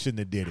 you shouldn't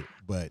have did it.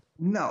 But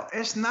no,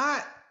 it's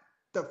not.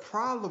 The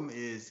problem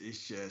is,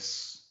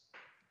 it's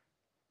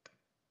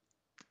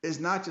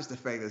not just the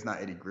fact that it's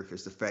not Eddie Griffin.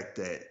 It's the fact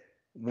that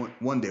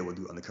one day we'll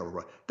do Undercover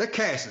Brother. The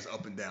cast is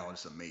up and down.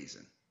 It's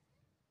amazing.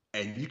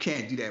 And you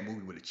can't do that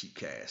movie with a cheap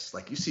cast.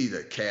 Like, you see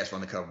the cast for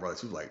Undercover Brother,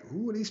 who's like,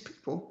 who are these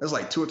people? There's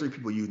like 2 or 3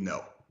 people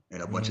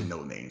and a bunch of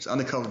no names.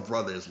 Undercover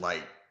Brother is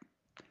like,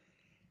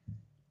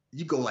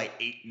 you go like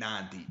 8,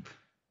 9 deep.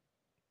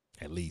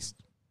 At least.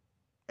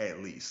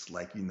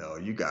 Like,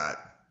 you got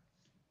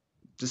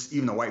just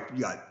even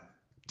you got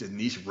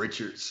Denise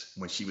Richards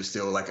when she was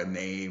still like a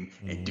name,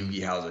 and Doogie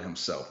Howser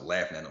himself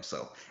laughing at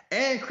himself.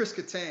 And Chris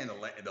Kattan,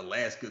 the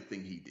last good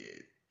thing he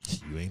did.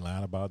 You ain't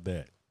lying about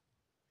that.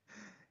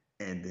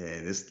 And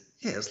then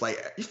it's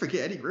like, you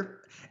forget Eddie Griffin.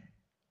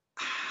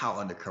 How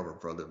Undercover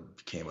Brother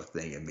became a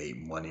thing and made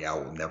money, I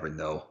will never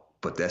know.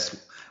 But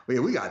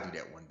we gotta do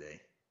that one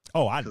day.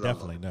 Oh, I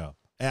definitely know.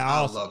 And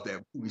I love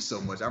that movie so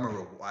much. I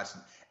remember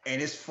watching,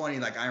 and it's funny,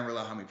 like, I didn't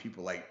realize how many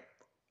people like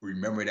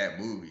remember that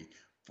movie.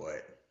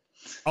 But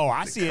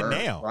I see it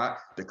now.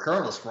 The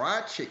Colonel's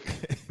Fried Chicken.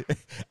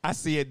 I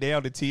see it now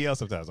on the TL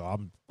sometimes.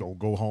 I'm gonna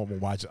go home and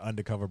watch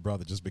Undercover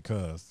Brother just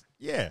because.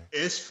 Yeah,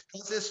 it's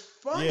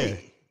funny. Yeah.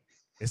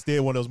 It's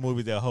still one of those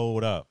movies that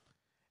hold up.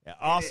 And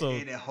also,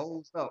 and it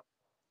holds up.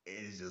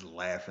 It's just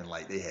laughing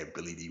like they had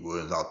Billy D.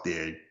 Williams out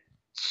there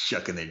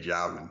shucking and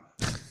jiving.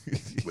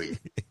 Wait,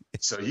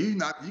 so you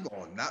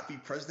gonna not be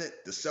president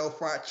to sell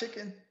fried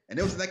chicken? And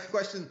there was the next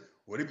question: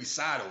 would it be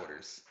side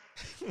orders?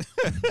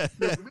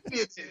 They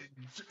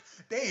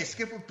didn't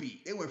skip a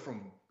beat. They went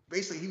from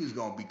basically he was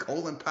gonna be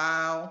Colin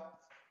Powell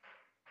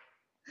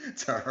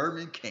to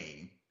Herman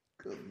Cain.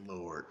 Good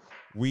Lord.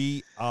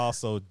 We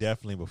also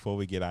definitely, before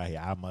we get out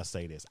here, I must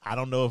say this. I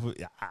don't know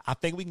if I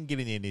think we can get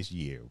it in this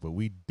year, but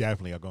we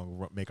definitely are going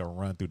to make a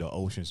run through the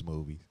Oceans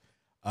movies.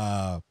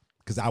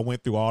 Because I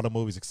went through all the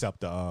movies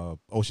except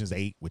Oceans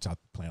 8, which I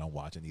plan on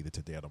watching either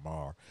today or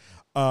tomorrow.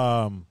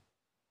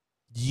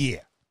 Yeah,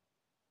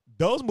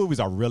 those movies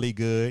are really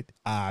good.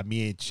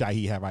 Me and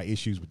Shahi have our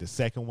issues with the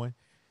second one.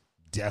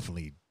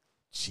 Definitely,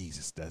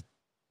 Jesus.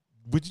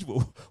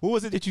 What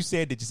was it that you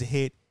said that just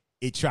hit?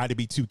 It tried to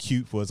be too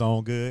cute for its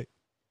own good.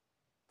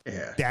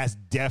 Yeah, that's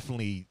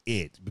definitely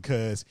it,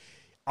 because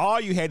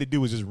all you had to do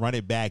was just run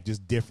it back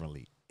just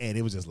differently, and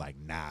it was just like,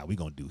 nah, we're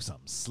gonna do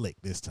something slick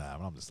this time.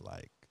 And I'm just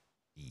like,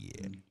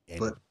 yeah.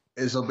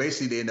 And so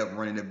basically, they end up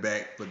running it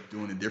back, but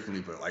doing it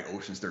differently. But like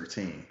Ocean's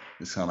 13,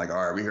 it's kind of like,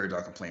 all right, we heard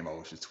y'all complain about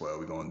Ocean's 12.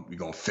 We're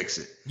gonna fix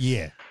it.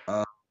 Yeah.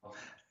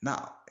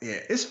 Yeah,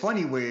 it's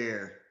funny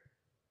where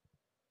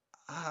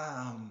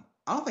I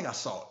don't think I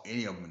saw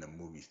any of them in the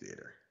movie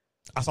theater.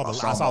 I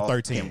saw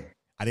 13.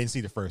 I didn't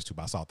see the first two,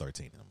 but I saw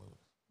 13 in the movie.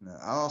 No,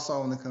 I all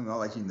saw when they come out,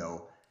 like,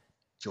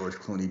 George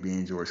Clooney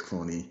being George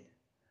Clooney.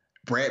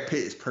 Brad Pitt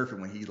is perfect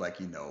when he's like,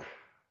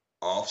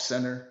 off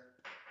center,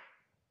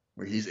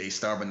 where he's a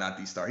star but not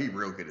the star. He's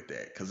real good at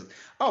that. Because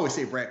I always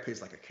say Brad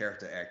Pitt's like a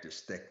character actor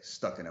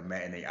stuck in a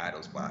matinee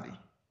idol's body.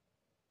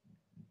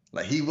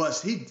 Like he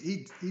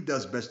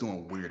does best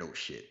doing weirdo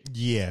shit.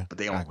 Yeah. But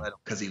they don't let him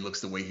because he looks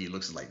the way he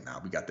looks. It's like,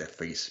 nah, we got that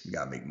face. We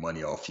gotta make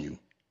money off you.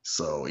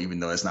 So even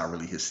though it's not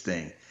really his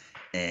thing,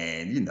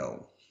 and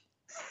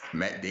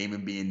Matt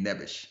Damon being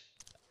nebbish.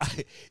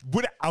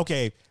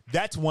 Okay,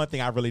 that's one thing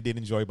I really did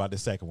enjoy about the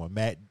second one.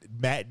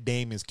 Matt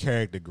Damon's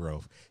character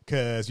growth,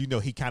 because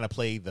he kind of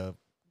played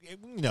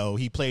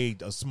he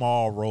played a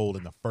small role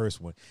in the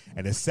first one,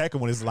 and the second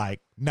one is like,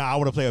 nah, I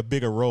want to play a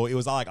bigger role. It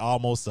was like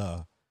almost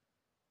a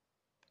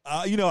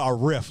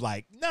riff,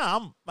 like,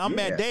 nah, I'm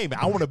Matt Damon.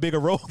 I want a bigger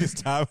role this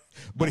time,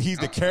 but he's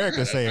the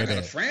character saying that. I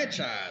got a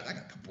franchise. I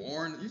got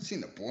Bourne. You've seen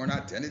the Bourne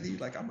Identity?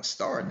 Like, I'm a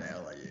star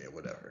now. Like, yeah,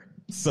 whatever.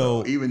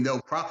 So even though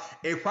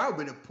it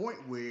probably been a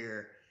point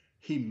where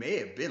he may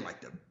have been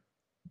like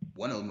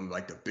one of them,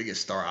 like the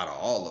biggest star out of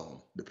all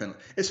of them.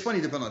 It's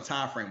funny, depending on the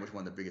time frame, which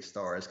one the biggest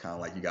star is. Kind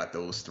of like you got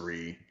those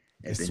three,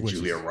 and then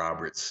Julia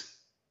Roberts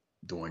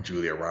doing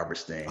Julia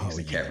Roberts things,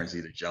 and Catherine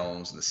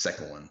Zeta-Jones, and the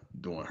second one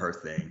doing her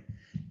thing,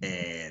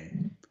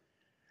 and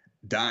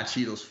Don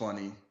Cheadle's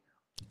funny.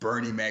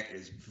 Bernie Mac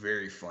is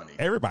very funny.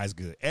 Everybody's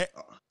good.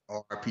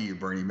 R.I.P. to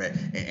Bernie Mac,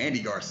 and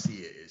Andy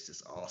Garcia is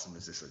just awesome.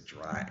 Is just a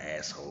dry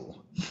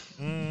asshole.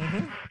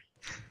 Mm-hmm.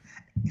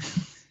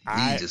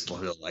 He just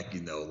feel like,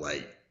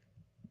 like,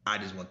 I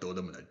just want to throw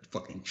them in a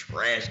fucking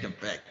trash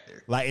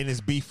compactor. Like, and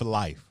it's beef for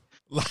life.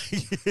 Like,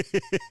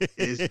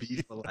 it's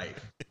beef for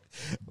life.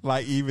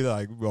 Like, even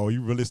like,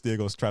 you really still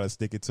gonna try to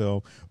stick it to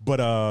him. But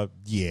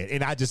yeah,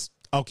 and I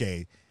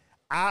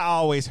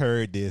always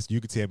heard this.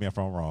 You can tell me if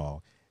I'm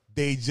wrong.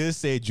 They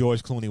just said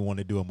George Clooney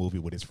wanted to do a movie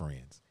with his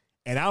friends,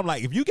 and I'm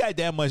like, if you got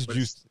that much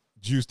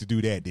juice to do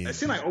that, then it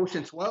seemed like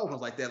Ocean 12 was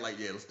like that. Like,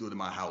 yeah, let's do it in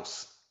my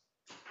house.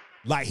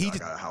 Like, I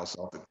got a house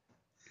off the.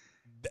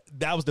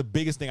 That was the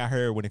biggest thing I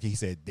heard when they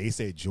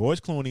said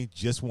George Clooney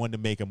just wanted to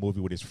make a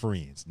movie with his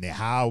friends. Now,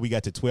 how we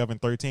got to 12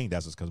 and 13,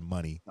 that's just because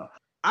money.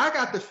 I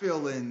got the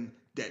feeling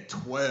that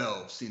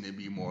 12 seemed to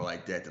be more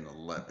like that than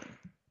 11.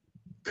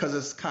 Because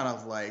it's kind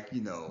of like, I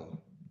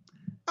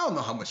don't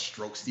know how much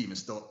stroke Steven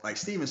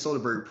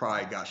Soderbergh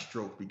probably got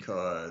stroke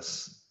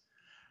because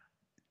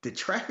did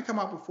Traffic come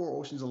out before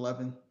Ocean's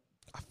 11?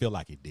 I feel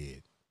like it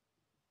did.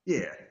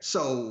 Yeah.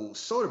 So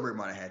Soderbergh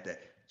might have had that.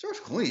 George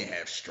Clooney didn't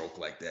have stroke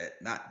like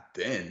that. Not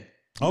then.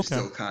 He was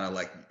still kind of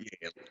like,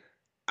 yeah.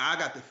 I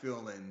got the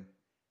feeling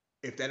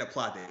if that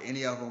applied to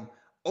any of them,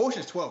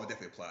 Ocean's 12 would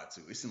definitely apply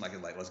to. It seemed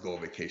like let's go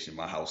on vacation,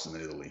 my house in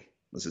Italy.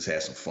 Let's just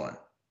have some fun.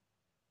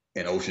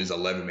 And Ocean's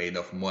 11 made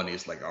enough money.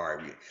 It's like, all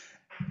right.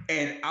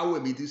 And I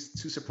wouldn't be too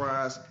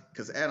surprised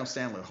because Adam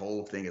Sandler's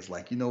whole thing is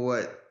like, you know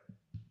what?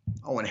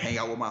 I want to hang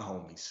out with my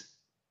homies.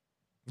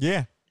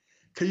 Yeah.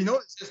 Because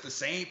it's just the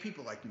same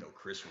people like,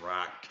 Chris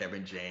Rock,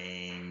 Kevin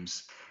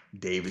James,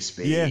 David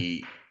Spade. Yeah.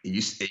 It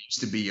used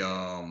to be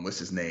what's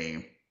his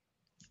name?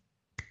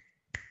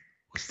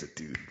 What's the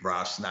dude?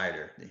 Rob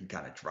Schneider. He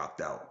kind of dropped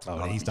out.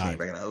 Oh, he's dying.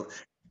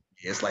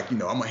 It's like, I'm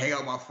gonna hang out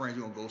with my friends.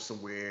 We're gonna go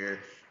somewhere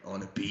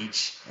on the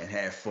beach and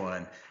have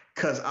fun.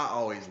 Cause I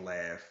always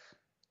laugh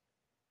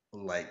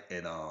like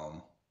in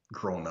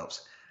Grown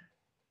Ups.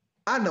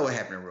 I know it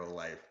happened in real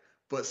life,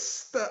 but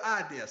the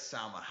idea of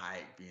Salma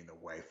Hayek being the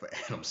wife of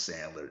Adam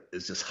Sandler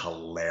is just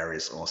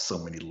hilarious on so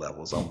many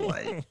levels. I'm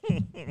like,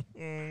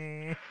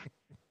 yeah,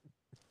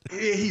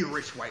 he a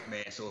rich white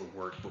man, so it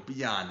worked. But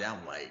beyond that,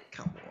 I'm like,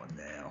 come on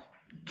now.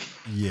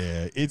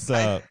 Yeah, it's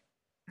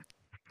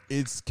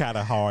kind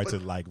of hard to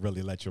like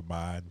really let your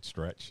mind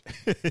stretch,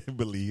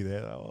 believe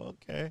that. Oh,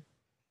 okay,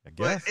 I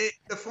guess. But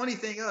the funny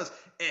thing is,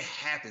 it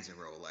happens in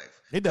real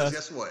life. It does.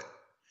 Guess what?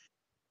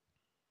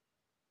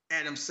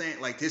 Adam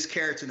Sandler, like this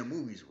character in the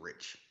movie is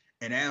rich,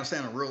 and Adam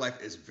Sandler in real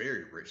life is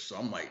very rich. So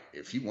I'm like,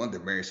 if he wanted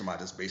to marry somebody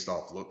just based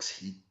off looks,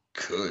 he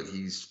could.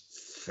 He's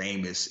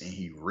famous and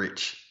he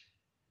rich.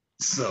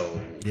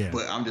 So, yeah.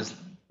 But I'm just,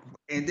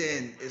 and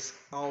then it's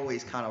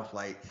always kind of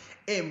like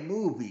in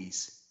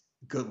movies,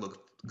 good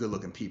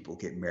looking people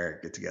get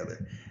married, get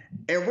together.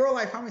 In real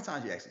life, how many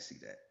times do you actually see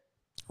that?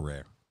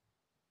 Rare.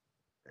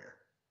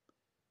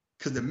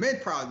 Because the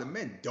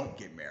men don't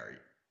get married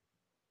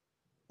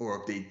or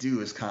if they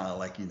do, it's kind of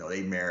like, you know,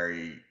 they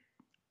marry.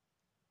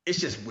 It's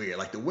just weird.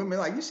 Like the women,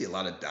 like you see a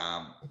lot of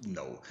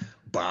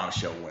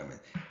bombshell women.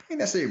 They ain't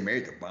necessarily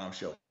married to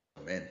bombshell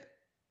men.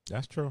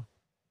 That's true.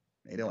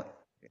 They don't.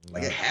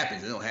 Like it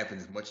happens. It don't happen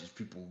as much as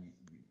people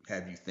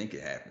have you think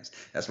it happens.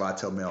 That's why I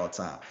tell men all the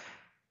time.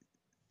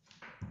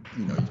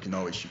 You know, you can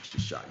always shoot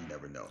your shot. You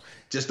never know.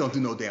 Just don't do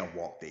no damn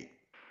walk date.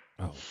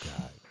 Oh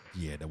God.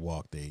 Yeah, the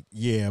walk date.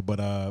 Yeah, but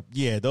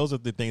those are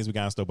the things we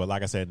got in store. But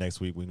like I said, next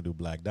week we can do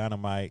Black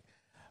Dynamite.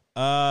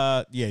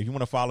 If you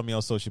want to follow me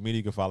on social media,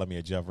 you can follow me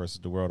at Jeff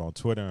versus the World on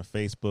Twitter and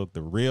Facebook,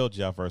 The Real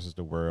Jeff versus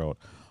the World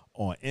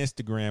on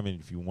Instagram.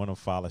 And if you want to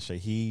follow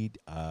Shahid,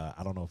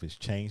 I don't know if it's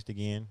changed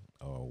again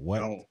or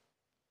what. No,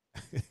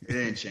 it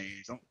ain't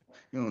changed. You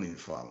don't need to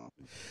follow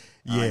me.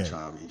 Yeah. I ain't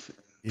trying to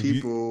be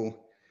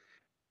people.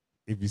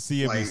 If you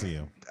see him, like, you see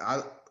him.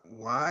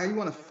 Why you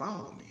want to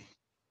follow me?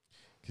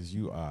 Because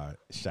you are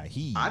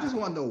Shahid. I just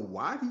want to know,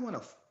 why do you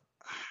want to?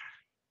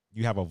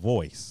 You have a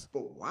voice.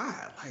 But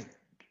why? Like,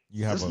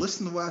 you have just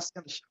listen to what I say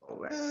on the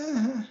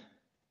show.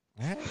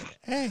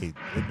 Hey,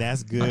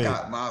 that's good. I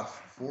got my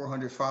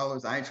 400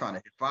 followers. I ain't trying to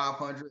hit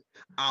 500.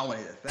 I want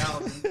to hit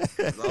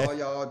 1,000. All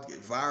y'all get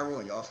viral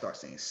and y'all start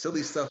saying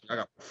silly stuff. I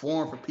got to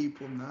perform for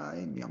people. Nah,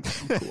 ain't me. I'm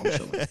cool. I'm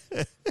chilling.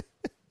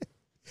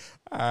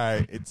 All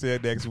right. Until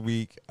next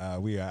week,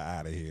 we are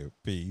out of here.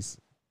 Peace.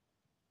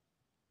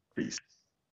 Peace.